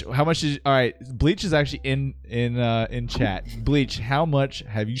 Bleach, how much is all right? Bleach is actually in chat. Bleach, how much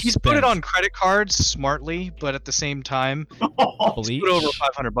have you He's spent? put it on credit cards smartly, but at the same time, Bleach. he's put over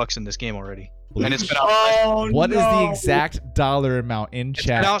 $500 in this game already, Bleach. and it's been out. Oh, What is the no. exact dollar amount in It's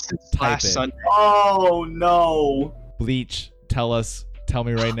chat? been out since Type last it. Sunday. Oh no. Bleach, tell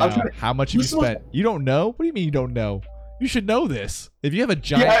me right now, how much have you this was- spent? You don't know? What do you mean you don't know? You should know this. If you have a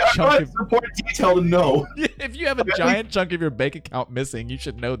giant Yeah, I chunk got of support detail to know. if you have a giant chunk of your bank account missing, you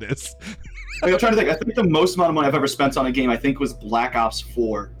should know this. I'm trying to think. I think the most amount of money I've ever spent on a game, I think, was Black Ops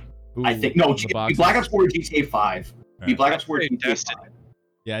 4. I think no, the boxes. Black Ops 4 or GTA 5. Right. Black Ops 4 or Hey, GTA Destiny. 5.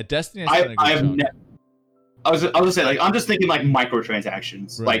 Yeah, Destiny has been a good I have chunk. I was gonna say, like, I'm just thinking like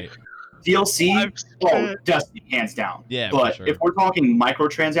microtransactions, Right. like DLC. Oh, Destiny, hands down. Yeah, for But sure. if we're talking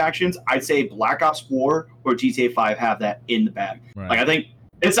microtransactions, I'd say Black Ops 4 or GTA 5 have that in the bag. Right. Like, I think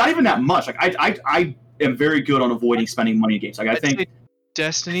it's not even that much. Like, I am very good on avoiding spending money in games. Like, I I'd think say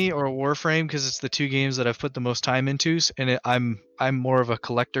Destiny or Warframe, because it's the two games that I've put the most time into, and I'm more of a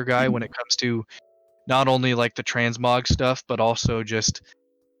collector guy when it comes to not only like the transmog stuff, but also just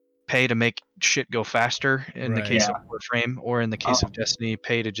pay to make shit go faster in the Right. case of Warframe, or in the case of Destiny,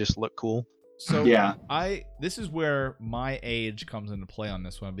 pay to just look cool. So yeah. this is where my age comes into play on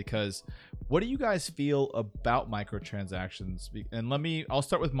this one, because what do you guys feel about microtransactions? And I'll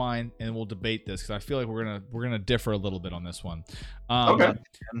start with mine and we'll debate this, because I feel like we're gonna differ a little bit on this one. Okay.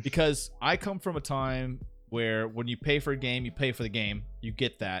 Because I come from a time where when you pay for a game, you pay for the game. You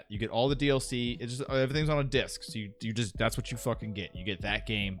get that. You get all the DLC. It's just everything's on a disc. So you just that's what you fucking get. You get that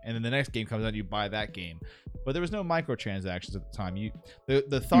game, and then the next game comes out, you buy that game. But there was no microtransactions at the time.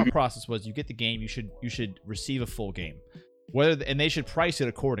 The thought process was you get the game, you should receive a full game. And they should price it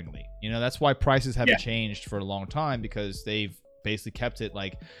accordingly. That's why prices haven't changed for a long time, because they've basically kept it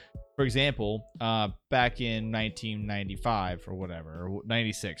like, for example, back in 1995 or whatever, or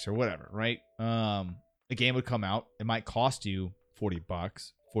 96 or whatever, right? A game would come out. It might cost you $40,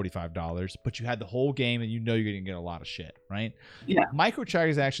 $45, but you had the whole game, and you're going to get a lot of shit, right? Yeah.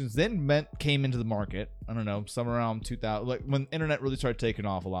 Microtransactions then came into the market. I don't know, somewhere around 2000, like when internet really started taking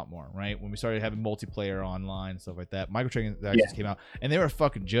off a lot more, right? When we started having multiplayer online and stuff like that, microtransactions came out, and they were a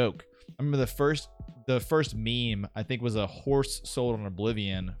fucking joke. I remember the first meme, I think, was a horse sold on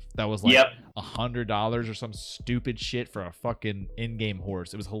Oblivion that was like $100 or some stupid shit for a fucking in-game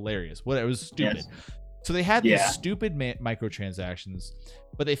horse. It was hilarious. It was stupid. Yes. So they had these stupid microtransactions,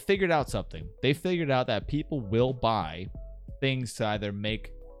 but they figured out something. They figured out that people will buy things to either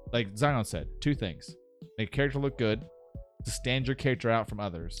make, like Zion said, two things: make a character look good, to stand your character out from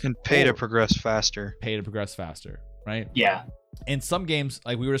others, And pay to or progress faster. pay to progress faster, right? Yeah. In some games,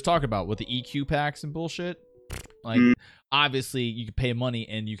 like we were just talking about with the EQ packs and bullshit, like obviously you can pay money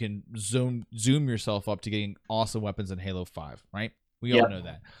and you can zoom yourself up to getting awesome weapons in Halo 5, right? We all know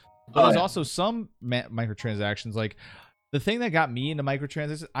that. But there's also some microtransactions. Like the thing that got me into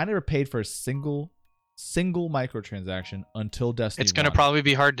microtransactions, I never paid for a single microtransaction until Destiny. It's gonna 1. probably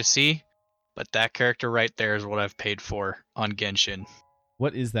be hard to see, but that character right there is what I've paid for on Genshin.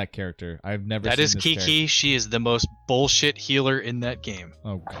 What is that character? I've never That seen is this Kiki. character. She is the most bullshit healer in that game.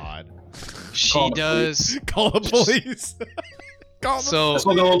 Oh God. She Call the does. Call the police. Call the So That's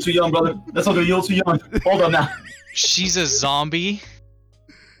not a little too young, brother. That's not a little too young. Hold on now. she's a zombie,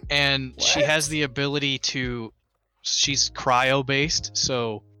 and she What? has the ability to. She's cryo based,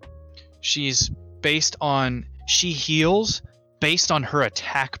 so she's based on. She heals based on her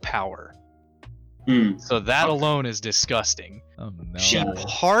attack power. So that Okay. alone is disgusting. Oh no. She Yeah.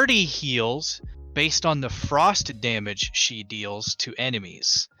 party heals based on the frost damage she deals to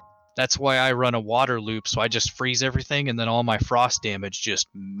enemies. That's why I run a water loop, so I just freeze everything, and then all my frost damage just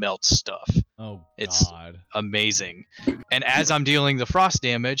melts stuff. Oh It's- God. Amazing. And as I'm dealing the frost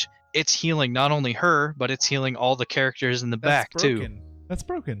damage, it's healing not only her, but it's healing all the characters in the back too. broken. That's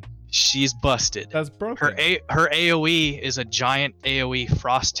broken. She's busted. That's broken. Her AoE is a giant AoE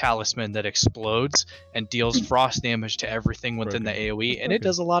frost talisman that explodes and deals frost damage to everything within the Broken. AoE, and Broken. it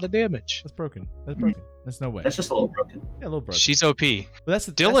does a lot of damage. That's broken. That's broken. There's no way. That's just a little broken. Yeah, a little broken. She's OP. But that's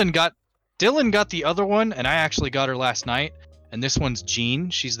the Dylan got the other one, and I actually got her last night. And this one's Jean.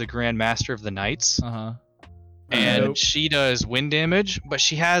 She's the Grand Master of the Knights, Uh huh. and Nope. she does wind damage. But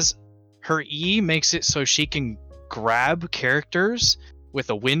she has her E makes it so she can grab characters with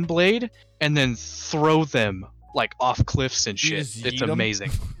a wind blade and then throw them like off cliffs and You shit. just It's yeet 'em?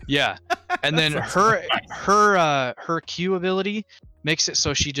 amazing. Yeah. And then That's her Q ability makes it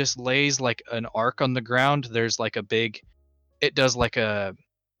so she just lays like an arc on the ground. There's like a big, it does like a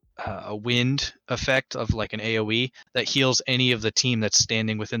wind effect of like an AoE that heals any of the team that's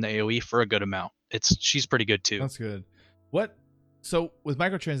standing within the AoE for a good amount. She's pretty good too. That's good. What? So with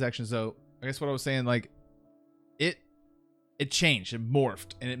microtransactions, though, I guess what I was saying, like, it changed, it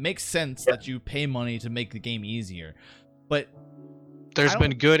morphed, and it makes sense that you pay money to make the game easier. But There's I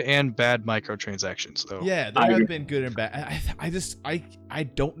been don't- good and bad microtransactions though. yeah, there I have agree. been good and bad. I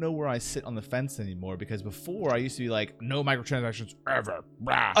don't know where I sit on the fence anymore, because before I used to be like, no microtransactions ever.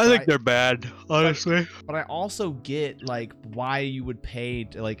 Rah. I think But they're bad, honestly. But I also get like why you would pay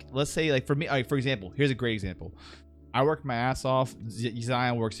to, like, let's say, like, for me, like, for example, here's a great example. I work my ass off.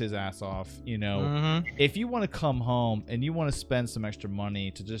 Zion works his ass off. You know, Mhm. if you want to come home and you want to spend some extra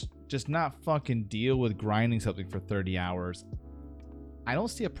money to just not fucking deal with grinding something for 30 hours, I don't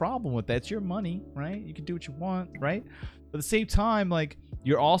see a problem with that. It's your money, right? You can do what you want, right? But at the same time, like,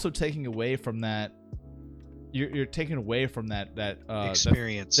 you're also taking away from that. You're taking away from that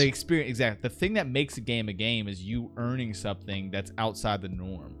Experience. the experience. Exactly. The thing that makes a game is you earning something that's outside the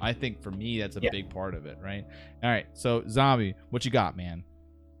norm. I think for me, that's a Yeah. big part of it, right? All right. So, Zombie, what you got, man?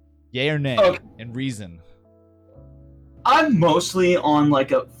 Yay or nay? Okay. And reason. I'm mostly on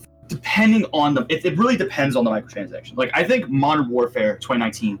like a depending on the it really depends on the microtransaction. Like I think Modern Warfare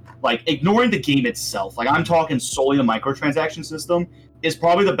 2019, like ignoring the game itself, like I'm talking solely the microtransaction system, is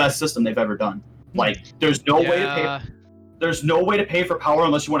probably the best system they've ever done. Like there's no way to pay there's no way to pay for power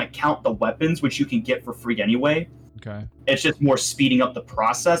unless you want to count the weapons, which you can get for free anyway. Okay. It's just more speeding up the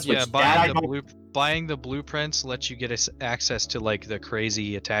process, which Yeah, that I don't buying the blueprints lets you get access to like the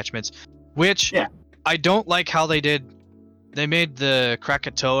crazy attachments, which Yeah. I don't like how they did. They made the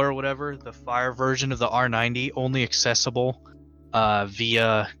Krakatoa or whatever, the fire version of the R90, only accessible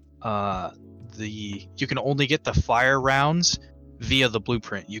via you can only get the fire rounds via the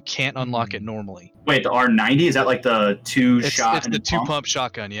blueprint. You can't unlock it normally. Wait, the R90, is that like the two-shot It's and the two pump? pump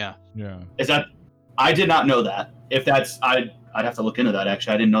shotgun, yeah. Yeah. Is that? I did not know that. If that's, I'd have to look into that.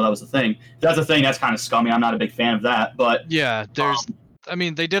 Actually, I didn't know that was a thing. If that's a thing, that's kind of scummy. I'm not a big fan of that. But Yeah, there's I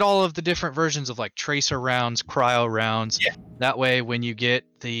mean, they did all of the different versions of like tracer rounds, cryo rounds. Yeah. That way when you get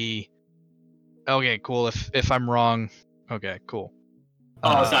the okay, cool. If I'm wrong, okay, cool.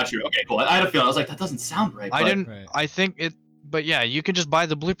 it's not true. Okay, cool. I had a feeling. I was like, that doesn't sound right. I but- didn't Right. I think it but yeah, you can just buy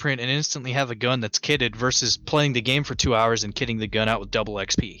the blueprint and instantly have a gun that's kitted versus playing the game for 2 hours and kitting the gun out with double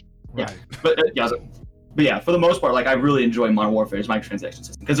XP. Yeah. Right. But yeah, for the most part, like I really enjoy Modern Warfare's microtransaction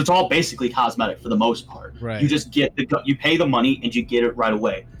system because it's all basically cosmetic for the most part. Right. You just get you pay the money and you get it right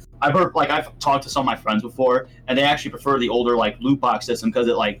away. I've talked to some of my friends before, and they actually prefer the older like loot box system because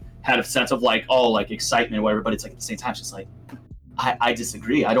it like had a sense of like excitement or whatever. But it's like at the same time, it's just like I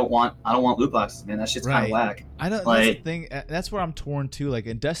disagree. I don't want loot boxes, man. That shit's kind of Right. whack. I don't. That's Like- the thing. That's where I'm torn too. Like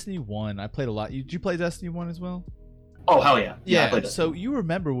in Destiny 1, I played a lot. Did you play Destiny 1 as well? Oh hell yeah. I Yeah. played that. So you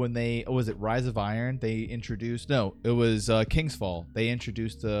remember when was it Rise of Iron? They introduced it was King's Fall. They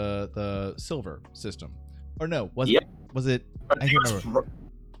introduced the silver system. Or no, was Yep. it? I I think can't it was remember.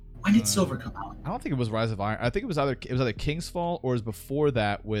 when did Silver come out? I don't think it was Rise of Iron. I think it was either King's Fall or it was before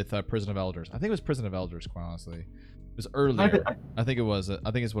that with Prison of Elders. I think it was Prison of Elders, quite honestly. It was earlier. I think it was. I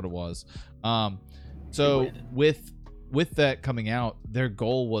think it's what it was. So Wait. with with that coming out, their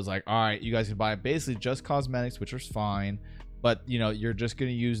goal was like, all right, you guys can buy basically just cosmetics, which was fine, but you're just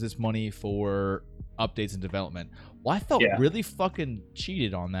gonna use this money for updates and development. Well, I felt really fucking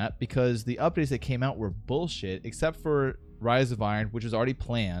cheated on that because the updates that came out were bullshit, except for Rise of Iron, which was already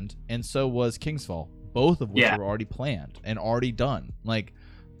planned, and so was Kingsfall, both of which were already planned and already done. Like,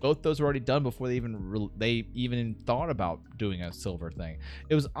 both those were already done before they even thought about doing a silver thing.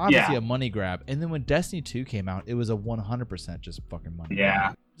 It was obviously a money grab. And then when Destiny 2 came out, it was a 100% just fucking money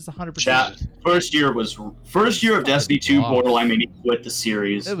grab. Just 100%. First year of Destiny 2 Borderline made me quit the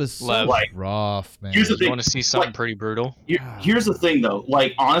series. It was so rough, man. Here's the thing. You want to see something pretty brutal? Here's the thing, though.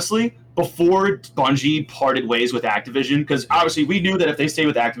 Like, honestly, before Bungie parted ways with Activision, because obviously we knew that if they stayed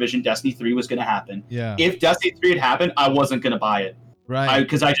with Activision, Destiny 3 was going to happen. Yeah. If Destiny 3 had happened, I wasn't going to buy it. Right.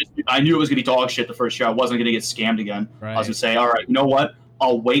 Because I knew it was going to be dog shit the first year. I wasn't going to get scammed again. Right. I was going to say, all right, you know what?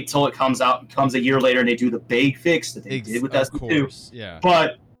 I'll wait till it comes out. Comes a year later, and they do the big fix that they did with Destiny 2. Yeah.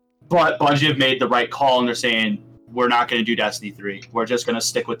 But Bungie have made the right call, and they're saying, we're not going to do Destiny 3. We're just going to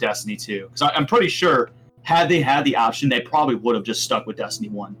stick with Destiny 2. Because I'm pretty sure, had they had the option, they probably would have just stuck with Destiny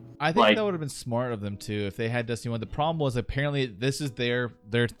 1. I think that would have been smart of them too if they had Destiny 1. The problem was apparently this is their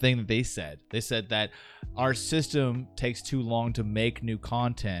thing that they said. They said that our system takes too long to make new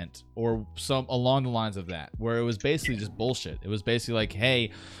content or some along the lines of that, where it was basically just bullshit. It was basically like, hey,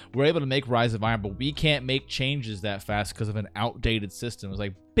 we're able to make Rise of Iron, but we can't make changes that fast because of an outdated system. It was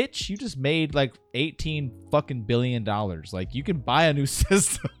like, bitch, you just made like $18 fucking billion. Like, you can buy a new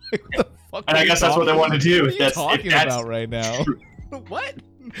system. Like, what the fuck? And I guess that's what they want to do. What are you talking about right now? What?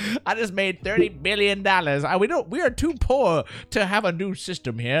 I just made $30 billion. We are too poor to have a new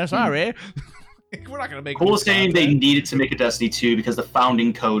system here. Sorry. We're not gonna make. Cool saying they needed to make a Destiny 2 because the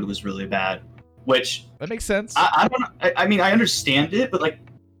founding code was really bad. Which that makes sense. I mean, I understand it, but like,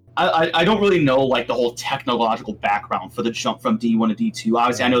 I don't really know like the whole technological background for the jump from D1 to D2.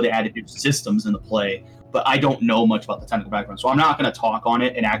 Obviously, I know they added new systems in the play, but I don't know much about the technical background, so I'm not gonna talk on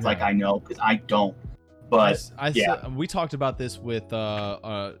it and act like I know because I don't. But we talked about this with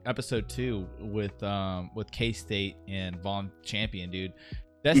episode 2 with K-State and Von Champion, dude.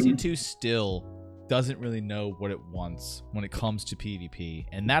 Destiny 2 still doesn't really know what it wants when it comes to PvP,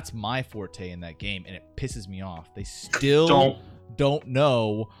 and that's my forte in that game, and it pisses me off. They still don't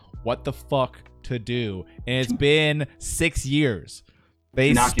know what the fuck to do, and it's been 6 years.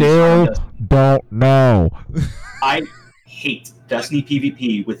 They still don't know. I hate Destiny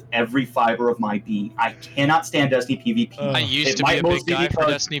PvP with every fiber of my being. I cannot stand Destiny PvP. I used to be a big guy for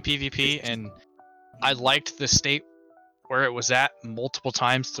Destiny PvP, and I liked the state where it was at multiple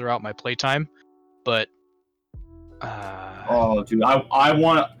times throughout my playtime, but oh, dude, I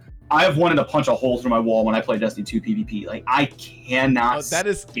have wanted to punch a hole through my wall when I play Destiny 2 PvP. Like, I cannot stand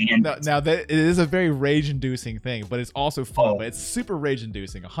it. Now that it is a very rage-inducing thing, but it's also fun. But it's super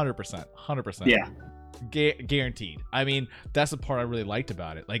rage-inducing, 100%. Yeah. Guaranteed. I mean, that's the part I really liked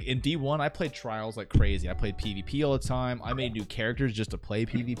about it. Like in D1, I played trials like crazy. I played PvP all the time. I made new characters just to play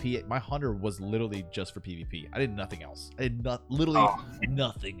PvP. My hunter was literally just for PvP. I did nothing else. I did literally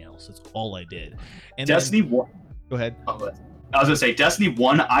nothing else. That's all I did. And Destiny 1. Go ahead. I was gonna say Destiny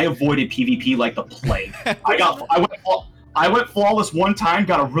 1. I avoided PvP like the plague. I went flawless one time,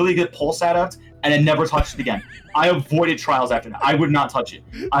 got a really good pulse adept, and then never touched it again. I avoided trials after that. I would not touch it.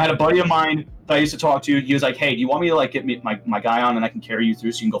 I had a buddy of mine that I used to talk to. He was like, hey, do you want me to like get my guy on and I can carry you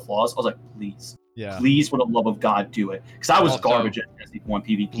through so you can go flawless? I was like, please. Yeah. Please, for the love of God, do it. Because I was garbage at Destiny 1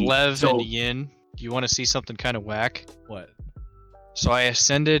 PvP. Lev and Yin, do you want to see something kind of whack? What? So I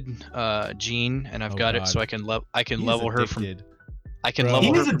ascended Jean, and I've got it so I can level her from... I can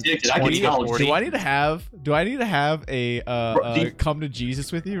level her from 20 to 40. Do I need to have a come to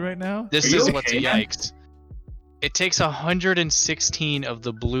Jesus with you right now? This is what's yikes. It takes 116 of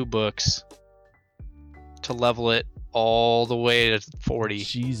the blue books to level it all the way to 40.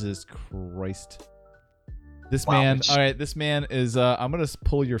 Jesus Christ. This man, all right, this man is I'm going to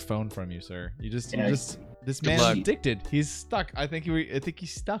pull your phone from you, sir. This man's addicted. He's stuck. I think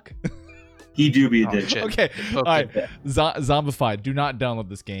he's stuck. He do be addicted. Okay. All right. Zombified. Do not download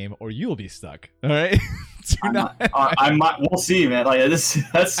this game or you'll be stuck. All right. We'll see, man. Like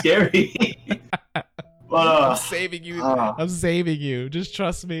that's scary. I'm saving you. I'm saving you. Just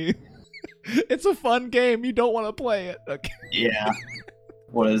trust me. It's a fun game. You don't want to play it. Okay. Yeah.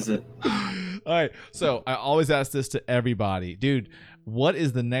 What is it? All right. So I always ask this to everybody, dude. What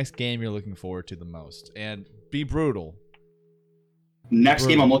is the next game you're looking forward to the most? And be brutal. Next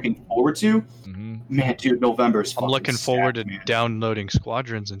game I'm looking forward to, man, dude, November is. I'm looking forward to downloading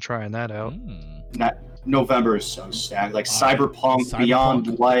Squadrons and trying that out. November is so stacked. Like Cyberpunk,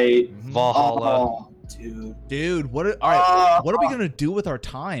 Beyond Light, Valhalla. Dude, all right, what are we gonna do with our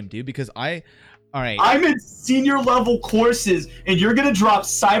time, dude? Because all right. I'm in senior level courses, and you're gonna drop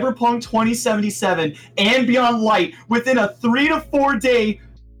Cyberpunk 2077 and Beyond Light within a 3 to 4 day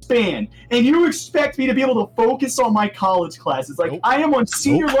span, and you expect me to be able to focus on my college classes? Like, Nope. I am on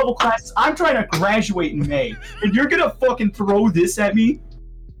senior level classes. I'm trying to graduate in May, and you're gonna fucking throw this at me?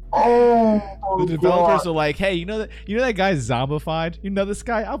 Oh, The developers God. are like, hey, you know that guy's zombified? You know this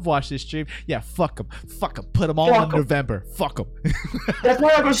guy? I've watched his stream. Yeah, fuck him. Put him all Fuck in 'em. November. Fuck him. That's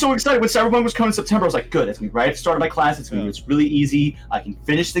why I was so excited when Cyberpunk was coming in September. I was like, good, it's gonna be right at the start of my class. It's really easy. I can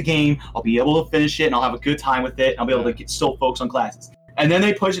finish the game. I'll be able to finish it, and I'll have a good time with it. I'll be able to still focus on classes. And then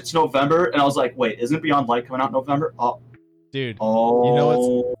they pushed it to November, and I was like, wait, isn't Beyond Light coming out in November? Dude,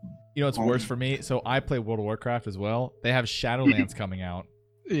 Oh. you know what's worse for me? So I play World of Warcraft as well. They have Shadowlands coming out.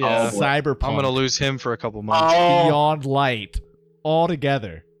 Yeah. Oh, boy. Cyberpunk. I'm gonna lose him for a couple months. Beyond Light. All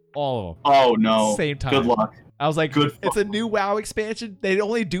together. All of them. Oh, no. Same time. Good luck. I was like, Good it's a new WoW expansion. They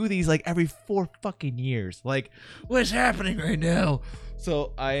only do these like every 4 fucking years. Like, what's happening right now?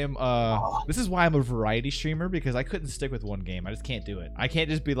 So I am this is why I'm a variety streamer, because I couldn't stick with one game. I just can't do it. I can't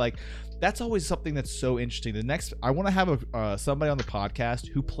just be like, that's always something that's so interesting. The next, I want to have somebody on the podcast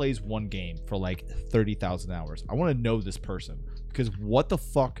who plays one game for like 30,000 hours. I want to know this person, because what the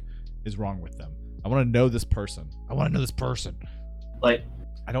fuck is wrong with them? I want to know this person. Like,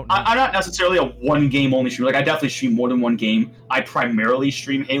 I don't know. I'm not necessarily a one game only streamer. Like, I definitely stream more than one game. I primarily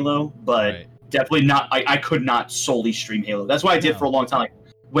stream Halo, but Right. definitely not. I could not solely stream Halo. That's what I did No. for a long time. Like,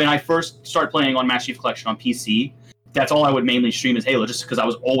 when I first started playing on Master Chief Collection on PC, that's all I would mainly stream is Halo, just because I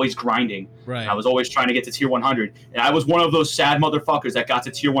was always grinding. Right. I was always trying to get to tier 100, and I was one of those sad motherfuckers that got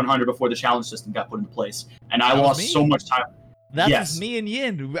to tier 100 before the challenge system got put into place, and I That was lost me. so much time. That's Yes. me and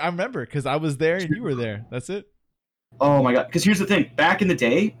Yin. I remember because I was there and you were there. That's it. Oh my god! Because here's the thing: back in the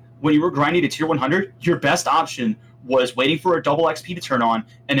day, when you were grinding to tier 100, your best option was waiting for a double XP to turn on,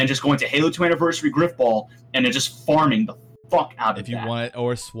 and then just going to Halo 2 Anniversary Griff Ball, and then just farming the fuck out of If you that. want it,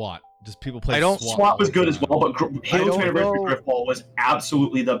 or SWAT. Just people play I don't- SWAT. SWAT was all the good as time. well, but Halo 2 don't Anniversary know. Griff Ball was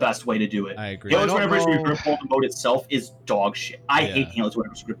absolutely the best way to do it. I agree. Halo I 2 don't Anniversary know. Griff Ball, the mode itself, is dog shit. I Yeah. hate Halo 2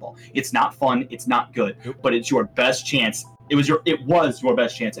 Anniversary Griff Ball. It's not fun. It's not good. Nope. But it's your best chance. It was your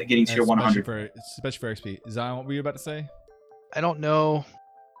best chance at getting tier 100. Especially for XP. Zion, what were you about to say? I don't know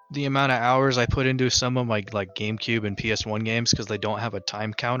the amount of hours I put into some of my like GameCube and PS1 games because they don't have a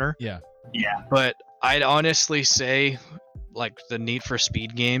time counter. Yeah. Yeah. But I'd honestly say, like the Need for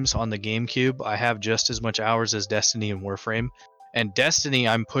Speed games on the GameCube, I have just as much hours as Destiny and Warframe. And Destiny,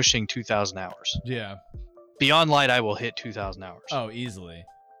 I'm pushing 2,000 hours. Yeah. Beyond Light, I will hit 2,000 hours. Oh, easily.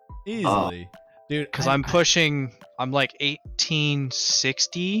 Easily. Dude, Because I'm like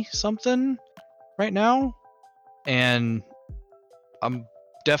 1860 something right now. And I'm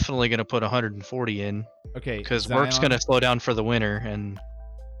definitely going to put 140 in okay. because work's Zion- going to slow down for the winter. And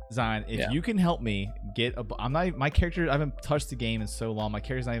Zion, if Yeah. you can help me get my character, I haven't touched the game in so long. My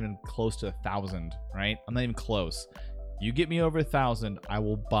character's not even close to 1,000, right? I'm not even close. You get me over 1,000, I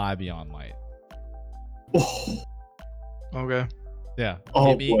will buy Beyond Light. Oh, okay. Yeah. Oh,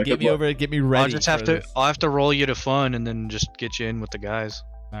 get me, boy, get good me luck. over, get me ready. I'll just have for to. this. I'll have to roll you to fun and then just get you in with the guys.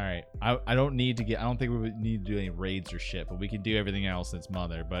 All right. I don't need to get. I don't think we would need to do any raids or shit, but we can do everything else that's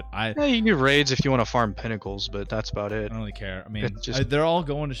mother. But I Yeah, you can do raids if you want to farm pinnacles, but that's about it. don't really care. I mean, It's just- they're all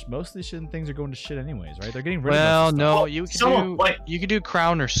going to. Most of these shit and things are going to shit anyways, right? They're getting rid Well, of most no, Oh, you could someone, do like- you could do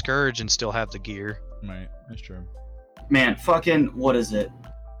crown or scourge and still have the gear. stuff. Right. That's true. man, fucking, what is it?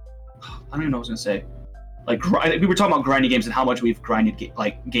 I don't even know what I was gonna say. Like, we were talking about grinding games and how much we've grinded,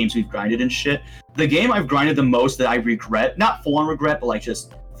 games we've grinded and shit. The game I've grinded the most that I regret, not full on regret, but like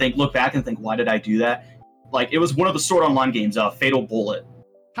just look back and think, why did I do that? Like, it was one of the Sword Online games, Fatal Bullet.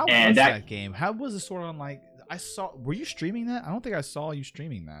 How And was that- that game? How was the Sword on like? I saw. Were you streaming that? I don't think I saw you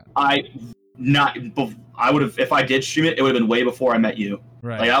streaming that. I would have, if I did stream it, it would have been way before I met you.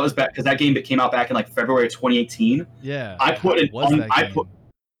 Right. Like, I was back, because that game came out back in like February of 2018. yeah. I put How it was on, that game?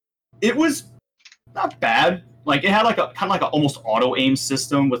 it was not bad. Like, it had like a kind of like an almost auto aim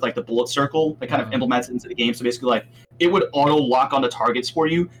system with like the bullet circle that kind of Uh-huh. implements into the game. So basically, like, it would auto lock on the targets for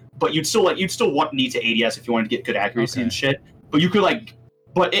you, but you'd still need to ADS if you wanted to get good accuracy Okay. and shit. But you could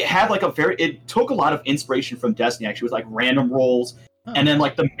but it had like it took a lot of inspiration from Destiny actually, with like random rolls. Huh. And then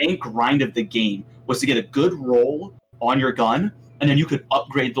like the main grind of the game was to get a good roll on your gun, and then you could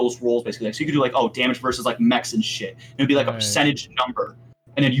upgrade those rolls basically. Like, so you could do like damage versus like mechs and shit. And it'd be like a Right. percentage number,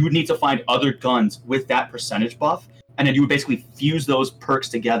 and then you would need to find other guns with that percentage buff, and then you would basically fuse those perks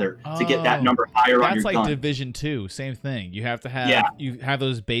together to get that Oh, number higher on That's your like gun. Division 2, same thing. You have to have Yeah. you have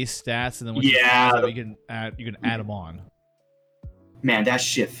those base stats, and then once Yeah. you can add them on. Man, that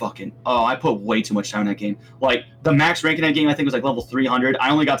shit fucking. Oh, I put way too much time in that game. Like the max rank in that game, I think was like level 300. I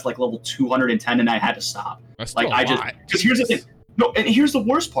only got to like level 210, and I had to stop. That's Like still a I just lot. because here's the thing. No, and here's the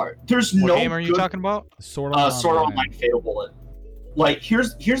worst part. There's What no game are you good, talking about? Sword Art Sword Art Online. Online Fatal Bullet. Like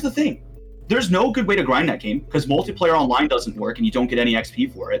here's the thing. There's no good way to grind that game because multiplayer online doesn't work and you don't get any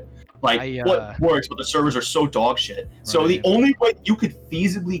XP for it. Like what works, but the servers are so dog shit. So the Right. only way you could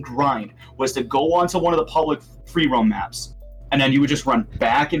feasibly grind was to go onto one of the public free roam maps, and then you would just run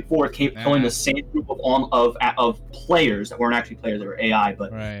back and forth, killing the same group of players that weren't actually players, they were AI,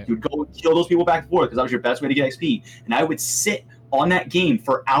 but Right. you would go and kill those people back and forth because that was your best way to get XP. And I would sit on that game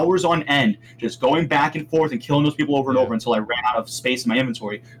for hours on end, just going back and forth and killing those people over and Yeah. over until I ran out of space in my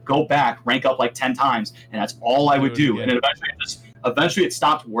inventory. Go back, rank up like 10 times, and that's all I would do. Yeah. And then eventually it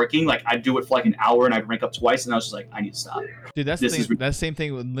stopped working. Like I'd do it for like an hour and I'd rank up twice, and I was just like, I need to stop. Dude, that's This the is thing. That's the same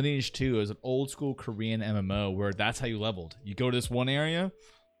thing with Lineage 2. It was an old school Korean MMO where that's how you leveled. You go to this one area,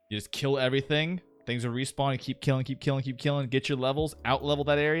 you just kill everything. Things are respawn. You keep killing, get your levels, out level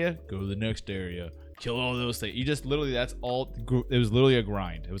that area, go to the next area, kill all those things. You just literally, that's all. It was literally a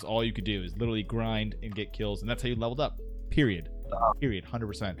grind. It was all you could do. It was literally grind and get kills, and that's how you leveled up. Period. Period.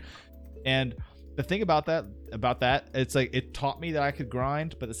 100%. And the thing about that, it's like it taught me that I could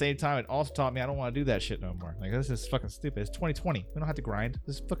grind, but at the same time, it also taught me I don't want to do that shit no more. Like this is fucking stupid. It's 2020. We don't have to grind.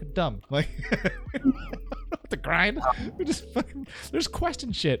 This is fucking dumb. Like we don't have to grind. We just fucking there's quest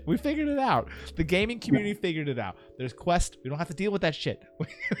and shit. We figured it out. The gaming community figured it out. There's quest. We don't have to deal with that shit.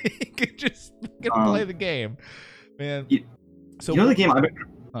 We can just play the game, man. So You know the game I've been...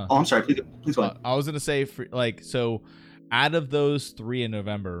 Huh. Oh, I'm sorry. Please go ahead. I was gonna say so. Out of those 3 in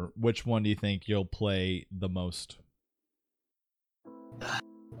November, which one do you think you'll play the most?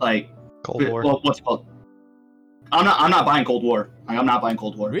 Like Cold War. Well, what's it called? I'm not buying Cold War. I'm not buying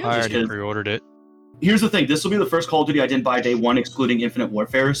Cold War. Really? I Just already 'cause- pre-ordered it. Here's the thing. This will be the first Call of Duty I didn't buy day one, excluding Infinite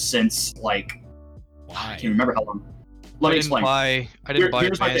Warfare, since like I Why? can't remember how long. Let me explain. I didn't buy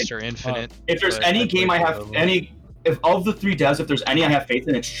Here's my Advanced thing. or Infinite. If there's but any I game played I have both of them. any, if of the 3 devs, if there's any I have faith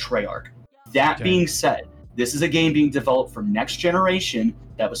in, it's Treyarch. That Okay. being said, this is a game being developed for next generation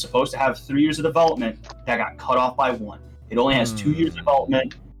that was supposed to have 3 years of development that got cut off by 1. It only has 2 years of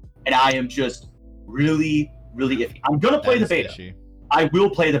development, and I am just really, really iffy. I'm gonna play the That is beta. fishy. I will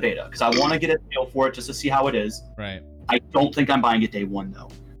play the beta because I want to get a feel for it just to see how it is. Right. I don't think I'm buying it day 1 though.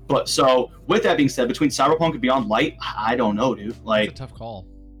 But so with that being said, between Cyberpunk and Beyond Light, I don't know, dude. Like It's a tough call.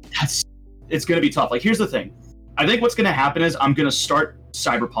 it's gonna be tough. Like here's the thing. I think what's gonna happen is I'm gonna start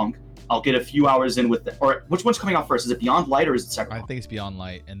Cyberpunk. I'll get a few hours in with or which one's coming out first? Is it Beyond Light or is it Cyberpunk? I think it's Beyond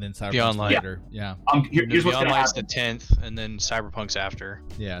Light and then Cyberpunk's Beyond Light. later. Yeah. Here's what's Beyond gonna Light's happen. the 10th, and then Cyberpunk's after.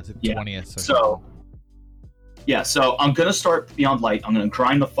 Yeah, it's the Yeah. 20th. So I'm gonna start Beyond Light. I'm gonna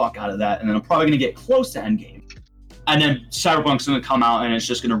grind the fuck out of that, and then I'm probably gonna get close to Endgame. And then Cyberpunk's gonna come out, and it's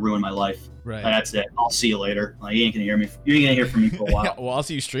just gonna ruin my life. right. And that's it. I'll see you later. Like you ain't gonna hear me. You ain't gonna hear from me for a while. Well, I'll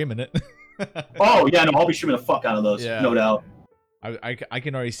see you streaming it. Oh yeah, no, I'll be streaming the fuck out of those, Yeah. no doubt. I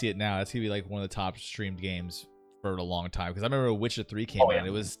can already see it now. It's gonna be like one of the top streamed games for a long time. Because I remember when Witcher 3 came Oh, out, yeah.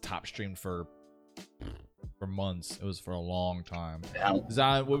 it was top streamed for months. It was for a long time. Yeah.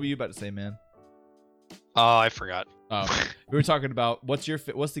 Zion, what were you about to say, man? Oh, I forgot. Oh, we were talking about what's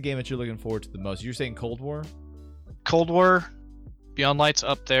the game that you're looking forward to the most? You're saying Cold War? Cold War, Beyond Light's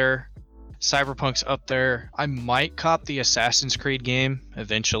up there. Cyberpunk's up there. I might cop the Assassin's Creed game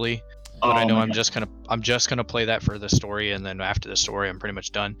eventually, but I know my I'm God. just gonna play that for the story, and then after the story, I'm pretty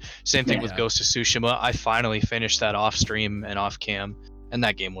much done. Same thing with Yeah. Ghost of Tsushima. I finally finished that off stream and off cam, and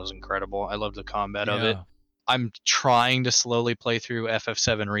that game was incredible. I loved the combat of it. I'm trying to slowly play through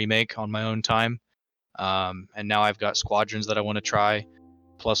FF7 Remake on my own time, and now I've got Squadrons that I want to try.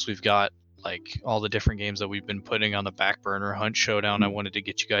 Plus, we've got like all the different games that we've been putting on the back burner. Hunt Showdown, I wanted to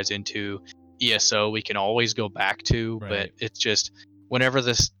get you guys into. ESO, we can always go back to, but Right. it's just whenever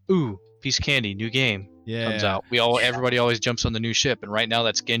this piece of candy, new game Yeah. comes out, everybody always jumps on the new ship, and right now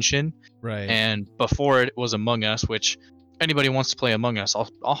that's Genshin, Right. and before it was Among Us, which anybody wants to play Among Us, I'll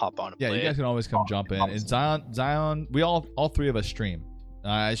hop on and Yeah, play you guys it. can always come jump in. And Zion, we all 3 of us stream.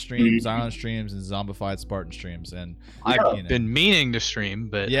 I stream, Mhm. Zion streams, and Zombified Spartan streams, and I've you know. been meaning to stream,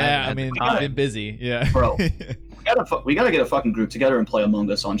 but yeah, haven't I had the mean, time. I've been busy. Yeah, Bro. We gotta get a fucking group together and play Among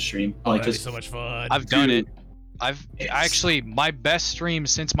Us on stream. Oh, Like that'd be just so much fun. I've done Dude, it. I actually my best stream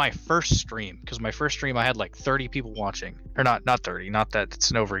since my first stream, because my first stream I had like 30 people watching, or not 30, not that, it's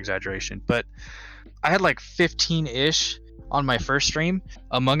an over exaggeration, but I had like 15-ish on my first stream.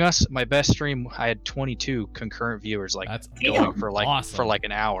 Among Us, my best stream, I had 22 concurrent viewers, like That's going for like awesome.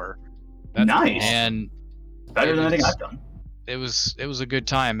 an hour, That's Nice. awesome. and better than it anything was- I've done. it was a good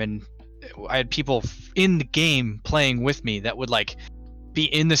time, and I had people in the game playing with me that would like be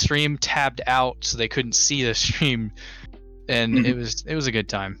in the stream tabbed out so they couldn't see the stream, and it was a good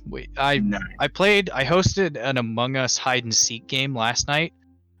time. I hosted an Among Us hide and seek game last night,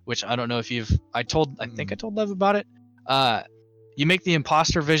 which I don't know if I think I told Lev about it. You make the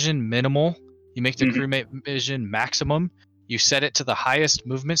imposter vision minimal, you make the crewmate vision maximum, you set it to the highest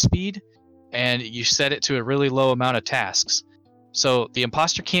movement speed, and you set it to a really low amount of tasks. So the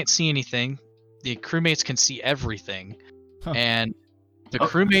imposter can't see anything, the crewmates can see everything, and the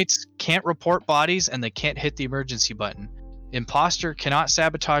crewmates can't report bodies, and they can't hit the emergency button. Imposter cannot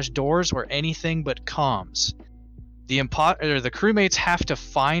sabotage doors or anything but comms. The crewmates have to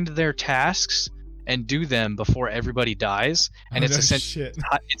find their tasks and do them before everybody dies, and it's essentially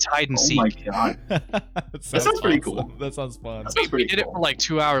it's hide and seek. Oh my god, that sounds pretty cool. That sounds fun. We did it for like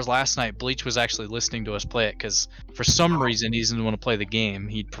 2 hours last night. Bleach was actually listening to us play it because for some reason he doesn't want to play the game.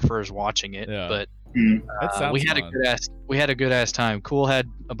 He prefers watching it. Yeah. But we had a good ass time. Cool had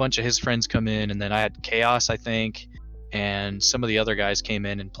a bunch of his friends come in, and then I had Chaos, I think, and some of the other guys came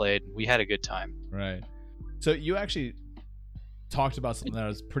in and played. We had a good time. Right. So you actually talked about something that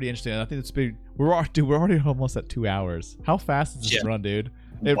was pretty interesting. I think it's big. We're already almost at 2 hours. How fast does this run, dude?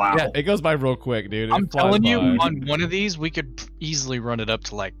 It goes by real quick, dude. I'm telling you, on one of these, we could easily run it up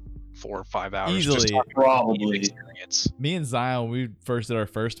to like 4 or 5 hours. Easily, probably. Experience. Me and Zion, when we first did our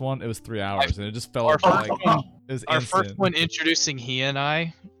first one, it was 3 hours, and it just felt like it was our instant. first one introducing he and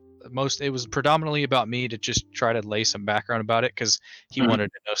I. It was predominantly about me to just try to lay some background about it because he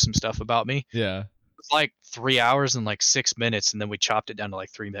wanted to know some stuff about me. Yeah. It's like 3 hours and like 6 minutes, and then we chopped it down to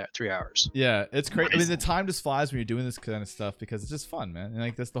like 3 hours. Yeah, it's crazy. I mean, the time just flies when you're doing this kind of stuff because it's just fun, man. And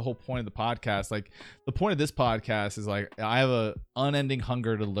like that's the whole point of the podcast. Like the point of this podcast is like I have a unending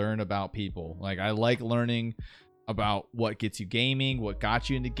hunger to learn about people. Like I like learning about what gets you gaming, what got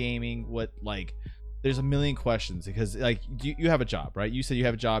you into gaming, what like. There's a million questions because like you have a job, right? You said you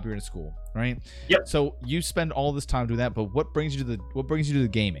have a job, you're in school, right? Yep. So you spend all this time doing that, but what brings you to the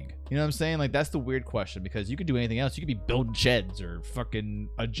gaming? You know what I'm saying? Like that's the weird question because you could do anything else. You could be building sheds or fucking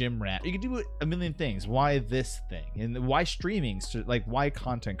a gym rat. You could do a million things. Why this thing? And why streaming? Like why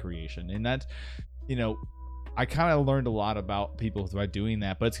content creation? And that's, you know, I kind of learned a lot about people by doing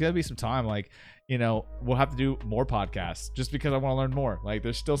that, but it's gonna be some time. Like, you know, we'll have to do more podcasts just because I want to learn more. Like,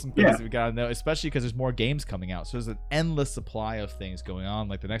 there's still some things that we gotta know, especially because there's more games coming out. So there's an endless supply of things going on.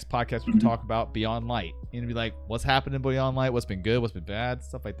 Like the next podcast we can talk about Beyond Light. You know, be like, what's happened in Beyond Light? What's been good? What's been bad?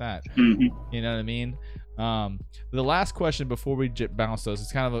 Stuff like that. You know what I mean? The last question before we bounce those,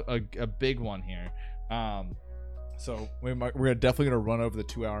 it's kind of a big one here. So we're definitely gonna run over the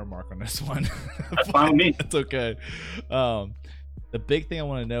 2 hour mark on this one. That's fine with me. That's okay. The big thing I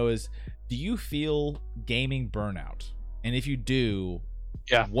want to know is, do you feel gaming burnout? And if you do,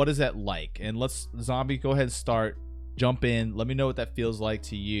 what is that like? And let's Zombie go ahead and start. Jump in. Let me know what that feels like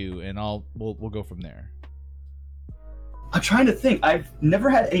to you, and we'll go from there. I'm trying to think. I've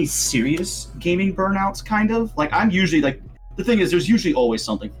never had any serious gaming burnouts. Kind of like I'm usually like the thing is there's usually always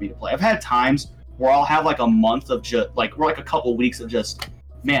something for me to play. I've had times where I'll have like a month of just like a couple weeks of just,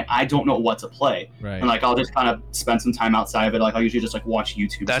 man, I don't know what to play. Right. And like I'll just kind of spend some time outside of it. Like I'll usually just like watch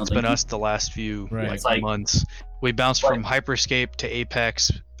YouTube. That's been us the last few months. We bounced from Hyperscape to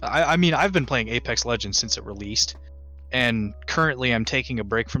Apex. I mean, I've been playing Apex Legends since it released, and currently I'm taking a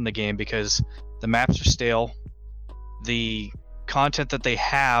break from the game because the maps are stale. The content that they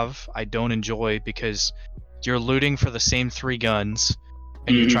have, I don't enjoy because you're looting for the same 3 guns.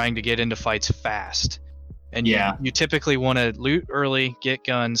 And you're trying to get into fights fast. And you typically want to loot early, get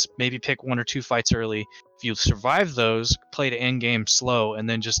guns, maybe pick 1 or 2 fights early. If you survive those, play to end game slow, and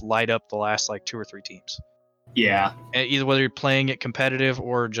then just light up the last like 2 or 3 teams. Yeah. And either whether you're playing it competitive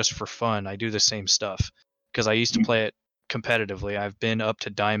or just for fun, I do the same stuff. Because I used to play it competitively. I've been up to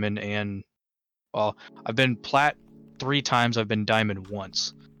Diamond and... Well, I've been Plat 3 times, I've been Diamond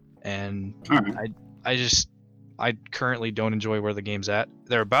once. And I currently don't enjoy where the game's at.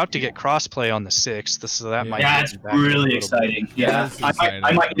 They're about to get crossplay on the 6th, so that might. Yeah, it's really exciting. Yeah,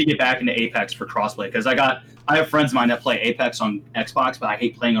 I might need to get back into Apex for crossplay because I have friends of mine that play Apex on Xbox, but I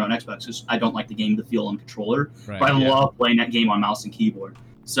hate playing it on Xbox because I don't like the game to feel on controller. Right, but I love playing that game on mouse and keyboard.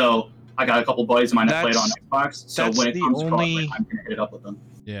 So I got a couple buddies of mine that play it on Xbox. So when it comes to crossplay, I'm gonna hit it up with them.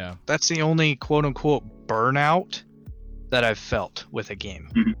 Yeah, that's the only quote unquote burnout that I've felt with a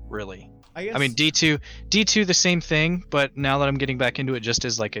game. Really. I mean, D2 the same thing, but now that I'm getting back into it just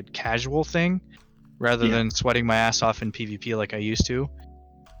as like a casual thing rather than sweating my ass off in PvP like I used to,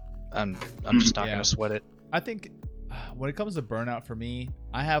 I'm just not gonna sweat it. I think when it comes to burnout for me,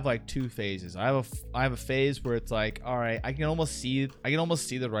 I have like 2 phases. I have a phase where it's like, all right, I can almost see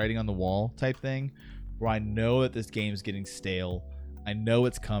the writing on the wall type thing, where I know that this game's getting stale. I know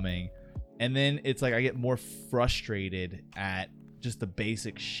it's coming. And then it's like I get more frustrated at just the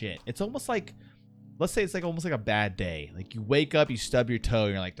basic shit. It's almost like, let's say it's like almost like a bad day. Like you wake up, you stub your toe,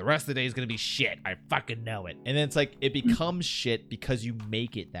 and you're like, the rest of the day is going to be shit. I fucking know it. And then it's like it becomes shit because you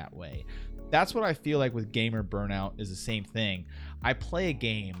make it that way. That's what I feel like with gamer burnout is the same thing. I play a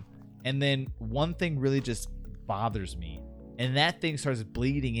game and then one thing really just bothers me. And that thing starts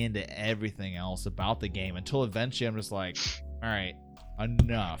bleeding into everything else about the game until eventually I'm just like, all right,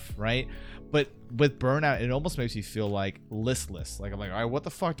 enough, right? But with burnout, it almost makes you feel like listless. Like I'm like, all right, what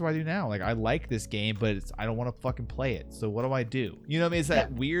the fuck do I do now? Like I like this game, but I don't want to fucking play it. So what do I do? You know what I mean? It's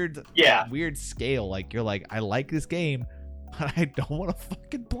that weird scale. Like you're like, I like this game, but I don't want to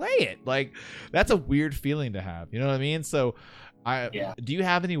fucking play it. Like that's a weird feeling to have. You know what I mean? So do you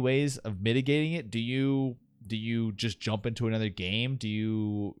have any ways of mitigating it? Do you just jump into another game? Do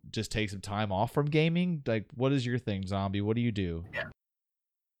you just take some time off from gaming? Like, what is your thing, Zombie? What do you do? Yeah.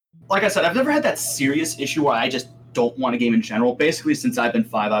 Like I said, I've never had that serious issue where I just don't want to game in general. Basically, since I've been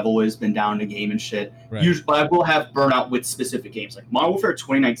 5, I've always been down to game and shit. Right. Usually, but I will have burnout with specific games. Like Modern Warfare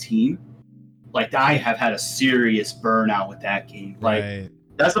 2019, like I have had a serious burnout with that game. Like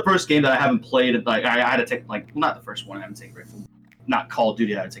that's the first game that I haven't played. Like I had to take not the first one I haven't taken a break from. Not Call of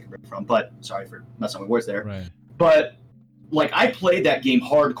Duty I had to take a break from, but sorry for messing up my words there. Right. But like I played that game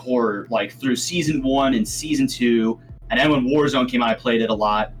hardcore like through season 1 and season 2, and then when Warzone came out, I played it a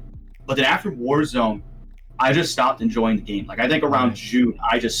lot. But then after Warzone, I just stopped enjoying the game. Like I think around June,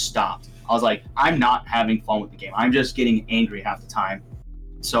 I just stopped. I was like, I'm not having fun with the game. I'm just getting angry half the time.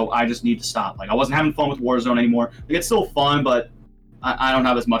 So I just need to stop. Like I wasn't having fun with Warzone anymore. Like it's still fun, but I don't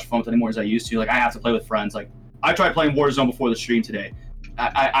have as much fun with it anymore as I used to. Like I have to play with friends. Like I tried playing Warzone before the stream today.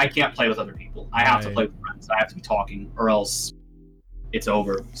 I can't play with other people. I have to play with friends. I have to be talking or else it's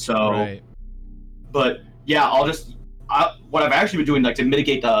over. So, but yeah, what I've actually been doing like to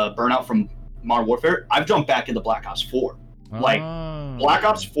mitigate the burnout from Modern Warfare, I've jumped back into Black Ops 4. Like Black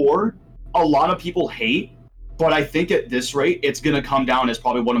Ops 4, a lot of people hate, but I think at this rate, it's going to come down as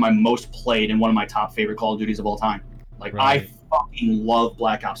probably one of my most played and one of my top favorite Call of Duties of all time. Like I fucking love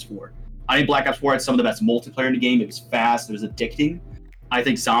Black Ops 4. I think Black Ops 4 had some of the best multiplayer in the game. It was fast. It was addicting. I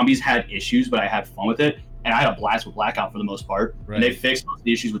think Zombies had issues, but I had fun with it. And I had a blast with Blackout for the most part. And they fixed most of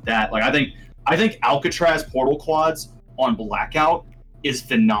the issues with that. Like I think Alcatraz portal quads on Blackout is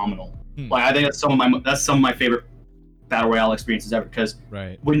phenomenal. Like I think that's some of my favorite battle royale experiences ever. Because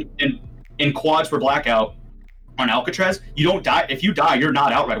when in quads for Blackout on Alcatraz, you don't die. If you die, you're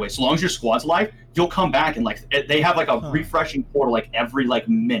not out right away. So long as your squad's alive, you'll come back and like they have like a refreshing portal like every like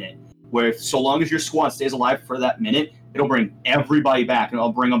minute. Where so long as your squad stays alive for that minute, it'll bring everybody back, and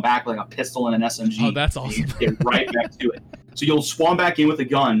it'll bring them back like a pistol and an SMG. Oh, that's awesome. Get right back to it. So you'll spawn back in with a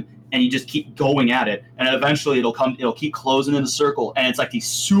gun, and you just keep going at it, and eventually it'll keep closing in a circle, and it's like these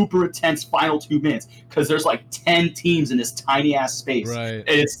super intense final 2 minutes because there's like 10 teams in this tiny ass space. And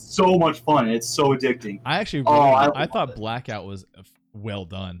it's so much fun, and it's so addicting. I actually I thought Blackout was well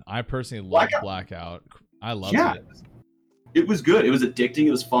done. I personally loved Blackout. I loved it. It was good. It was addicting.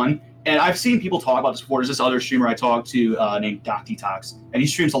 It was fun. And I've seen people talk about this before. There's this other streamer I talked to named Doc Detox, and he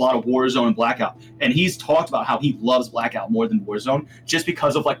streams a lot of Warzone and Blackout. And he's talked about how he loves Blackout more than Warzone just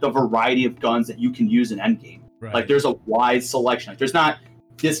because of like the variety of guns that you can use in endgame. Like there's a wide selection. Like there's not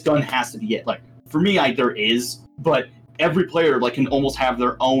this gun has to be it. Like for me, there is, but every player like can almost have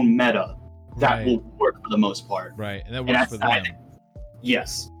their own meta that will work for the most part. And that works for them.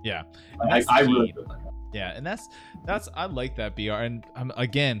 Yes. Yeah. I really do like that. Yeah, and that's I like that, BR. And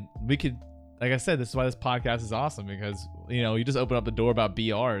again, we could, like I said, this is why this podcast is awesome, because you just open up the door about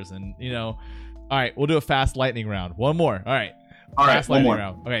BRs, and all right, we'll do a fast lightning round. One more. All right, fast lightning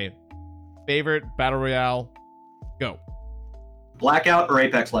round. Okay, favorite battle royale, go. Blackout or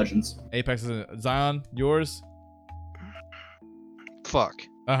Apex Legends? Apex is Zion. Yours? Fuck.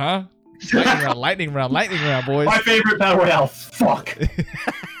 Lightning round, boys. My favorite battle royale. Fuck.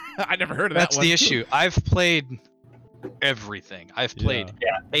 I never heard of that. That's the issue. I've played everything. I've played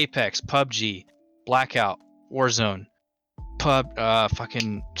Apex, PUBG, Blackout, Warzone,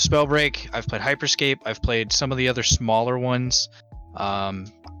 fucking Spellbreak. I've played Hyperscape. I've played some of the other smaller ones. I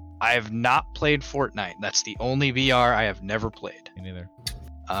have not played Fortnite. That's the only VR I have never played. Me neither.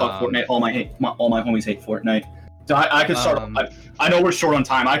 Fuck Fortnite. All my homies hate Fortnite. So I could start. I know we're short on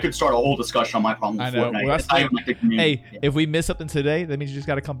time. I could start a whole discussion on my problem with Fortnite. Well, if we miss something today, that means you just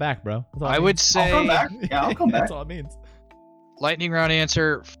got to come back, bro. I would say I'll come back. Yeah, I'll come back. That's all it means. Lightning round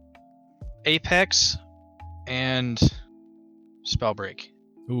answer: Apex and Spellbreak.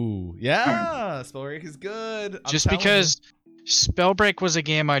 Ooh, yeah, Spellbreak is good. Just because Spellbreak was a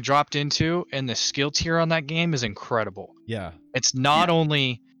game I dropped into, and the skill tier on that game is incredible. Yeah. It's not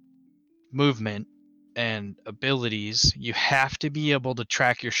only movement and abilities, you have to be able to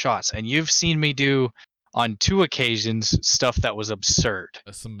track your shots. And you've seen me do, on 2 occasions, stuff that was absurd.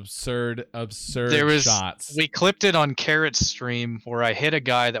 Some absurd shots. We clipped it on Carrot's stream where I hit a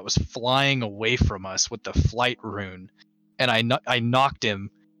guy that was flying away from us with the flight rune, and I knocked him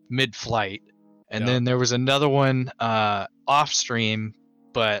mid-flight. And then there was another one off stream,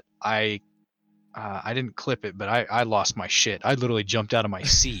 but I didn't clip it, but I lost my shit. I literally jumped out of my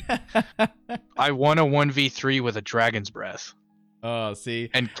seat. I won a 1v3 with a dragon's breath. Oh, see.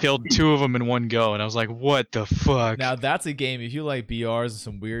 And killed 2 of them in one go, and I was like, what the fuck? Now, that's a game. If you like BRs and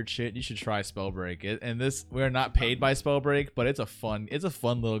some weird shit, you should try Spellbreak. We're not paid by Spellbreak, but it's a fun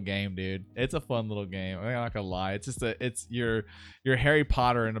little game, dude. It's a fun little game. I'm not gonna lie. It's just it's your Harry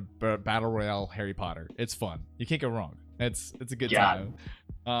Potter in a battle royale Harry Potter. It's fun. You can't go wrong. It's a good time.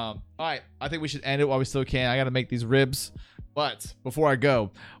 All right, I think we should end it while we still can. I gotta make these ribs. But before I go,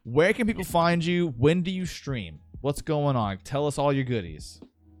 where can people find you? When do you stream? What's going on? Tell us all your goodies.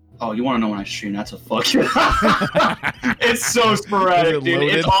 Oh, you want to know when I stream? That's a fuck. It's so sporadic, dude.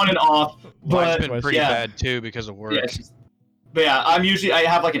 It's on and off. But it's been pretty bad too because of work. Yeah, but yeah, I usually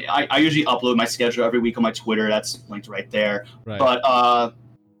upload my schedule every week on my Twitter. That's linked right there. Right. But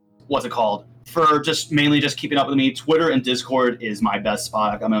what's it called? For just mainly just keeping up with me, Twitter and Discord is my best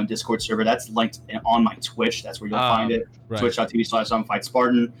spot. I've got my own Discord server. That's linked on my Twitch. That's where you'll find it. Right.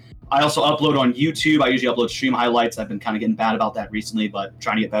 Twitch.tv/ZombifiedSpartan. I also upload on YouTube. I usually upload stream highlights. I've been kind of getting bad about that recently, but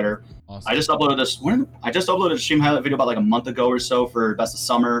trying to get better. Awesome. I just uploaded a stream highlight video about like a month ago or so for Best of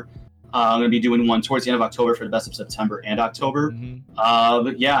Summer. I'm going to be doing one towards the end of October for the Best of September and October. Mm-hmm.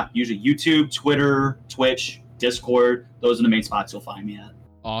 But yeah, usually YouTube, Twitter, Twitch, Discord. Those are the main spots you'll find me at.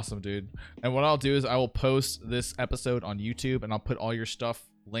 Awesome, dude. And what I'll do is I will post this episode on YouTube, and I'll put all your stuff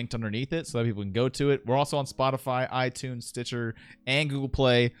linked underneath it so that people can go to it. We're also on Spotify, iTunes, Stitcher, and Google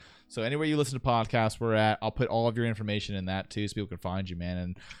Play. So anywhere you listen to podcasts, we're at. I'll put all of your information in that too, so people can find you, man.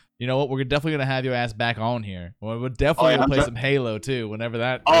 And you know what? We're definitely gonna have your ass back on here. We're definitely gonna play some Halo too. Whenever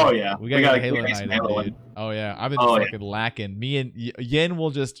that. Oh yeah, we gotta get Halo night, dude. Oh yeah, I've been fucking lacking. Me and Yin will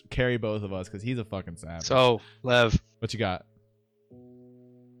just carry both of us because he's a fucking savage. So Lev, what you got?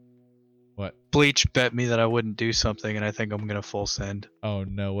 What? Bleach bet me that I wouldn't do something, and I think I'm gonna full send. Oh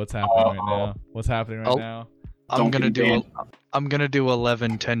no, what's happening right now? What's happening right now? I'm gonna do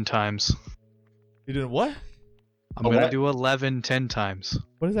 11 10 times. You're doing what? I'm gonna do 11 10 times.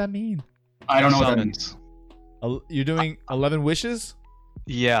 What does that mean? I don't know Summons. what that means. You're doing 11 wishes?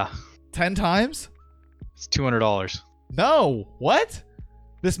 Yeah. 10 times? It's $200. No. What?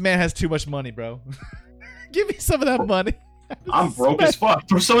 This man has too much money, bro. Give me some of that money. I'm broke as fuck.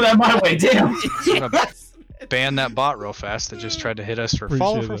 Throw some of that my way. Damn. Ban that bot real fast that just tried to hit us for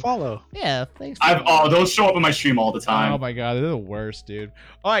follow. Yeah, thanks. Those show up in my stream all the time. Oh my god, they're the worst, dude.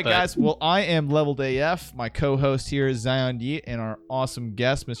 All right, guys. Well, I am Leveled AF. My co-host here is Zion Yeet, and our awesome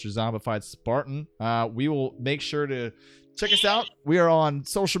guest, Mr. Zombified Spartan. We will make sure to check us out. We are on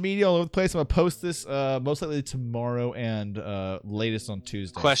social media all over the place. I'm gonna post this most likely tomorrow and latest on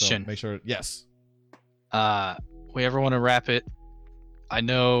Tuesday. Question. So make sure. Yes. We ever want to wrap it?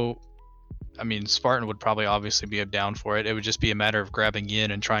 I mean, Spartan would probably obviously be down for it. It would just be a matter of grabbing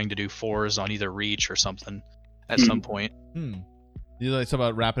Yin and trying to do 4s on either Reach or something at some point. You like talk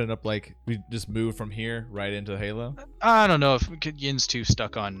about wrapping it up like we just move from here right into Halo? I don't know if Yin's too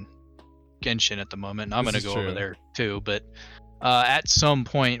stuck on Genshin at the moment. I'm going to go over there too, but at some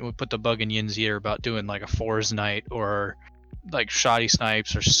point we put the bug in Yin's ear about doing like a 4s night or like shoddy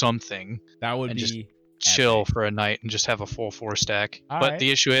snipes or something. That would be chill for a night and just have a full 4 stack. But the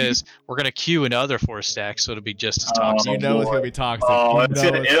issue is we're gonna queue into other 4 stacks, so it'll be just as toxic. You know it's gonna be toxic.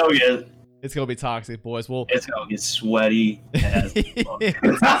 It's gonna be toxic, boys. Well, it's gonna get sweaty as fuck.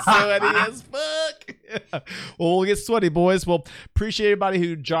 Sweaty as fuck. Well, we'll get sweaty, boys. Well, appreciate everybody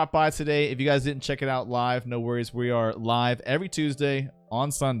who dropped by today. If you guys didn't check it out live, no worries. We are live every Tuesday,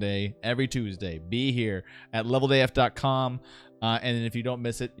 on Sunday, every Tuesday. Be here at leveledaf.com. And then if you don't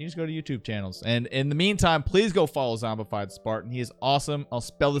miss it, you just go to YouTube channels. And in the meantime, please go follow Zombified Spartan. He is awesome. I'll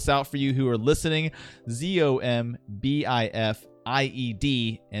spell this out for you who are listening. ZOMBIFIED.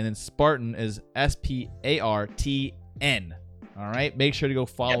 And then Spartan is SPARTN. All right? Make sure to go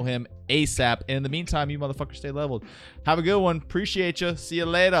follow him ASAP. And in the meantime, you motherfuckers stay leveled. Have a good one. Appreciate you. See you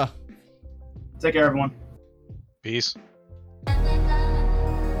later. Take care, everyone. Peace.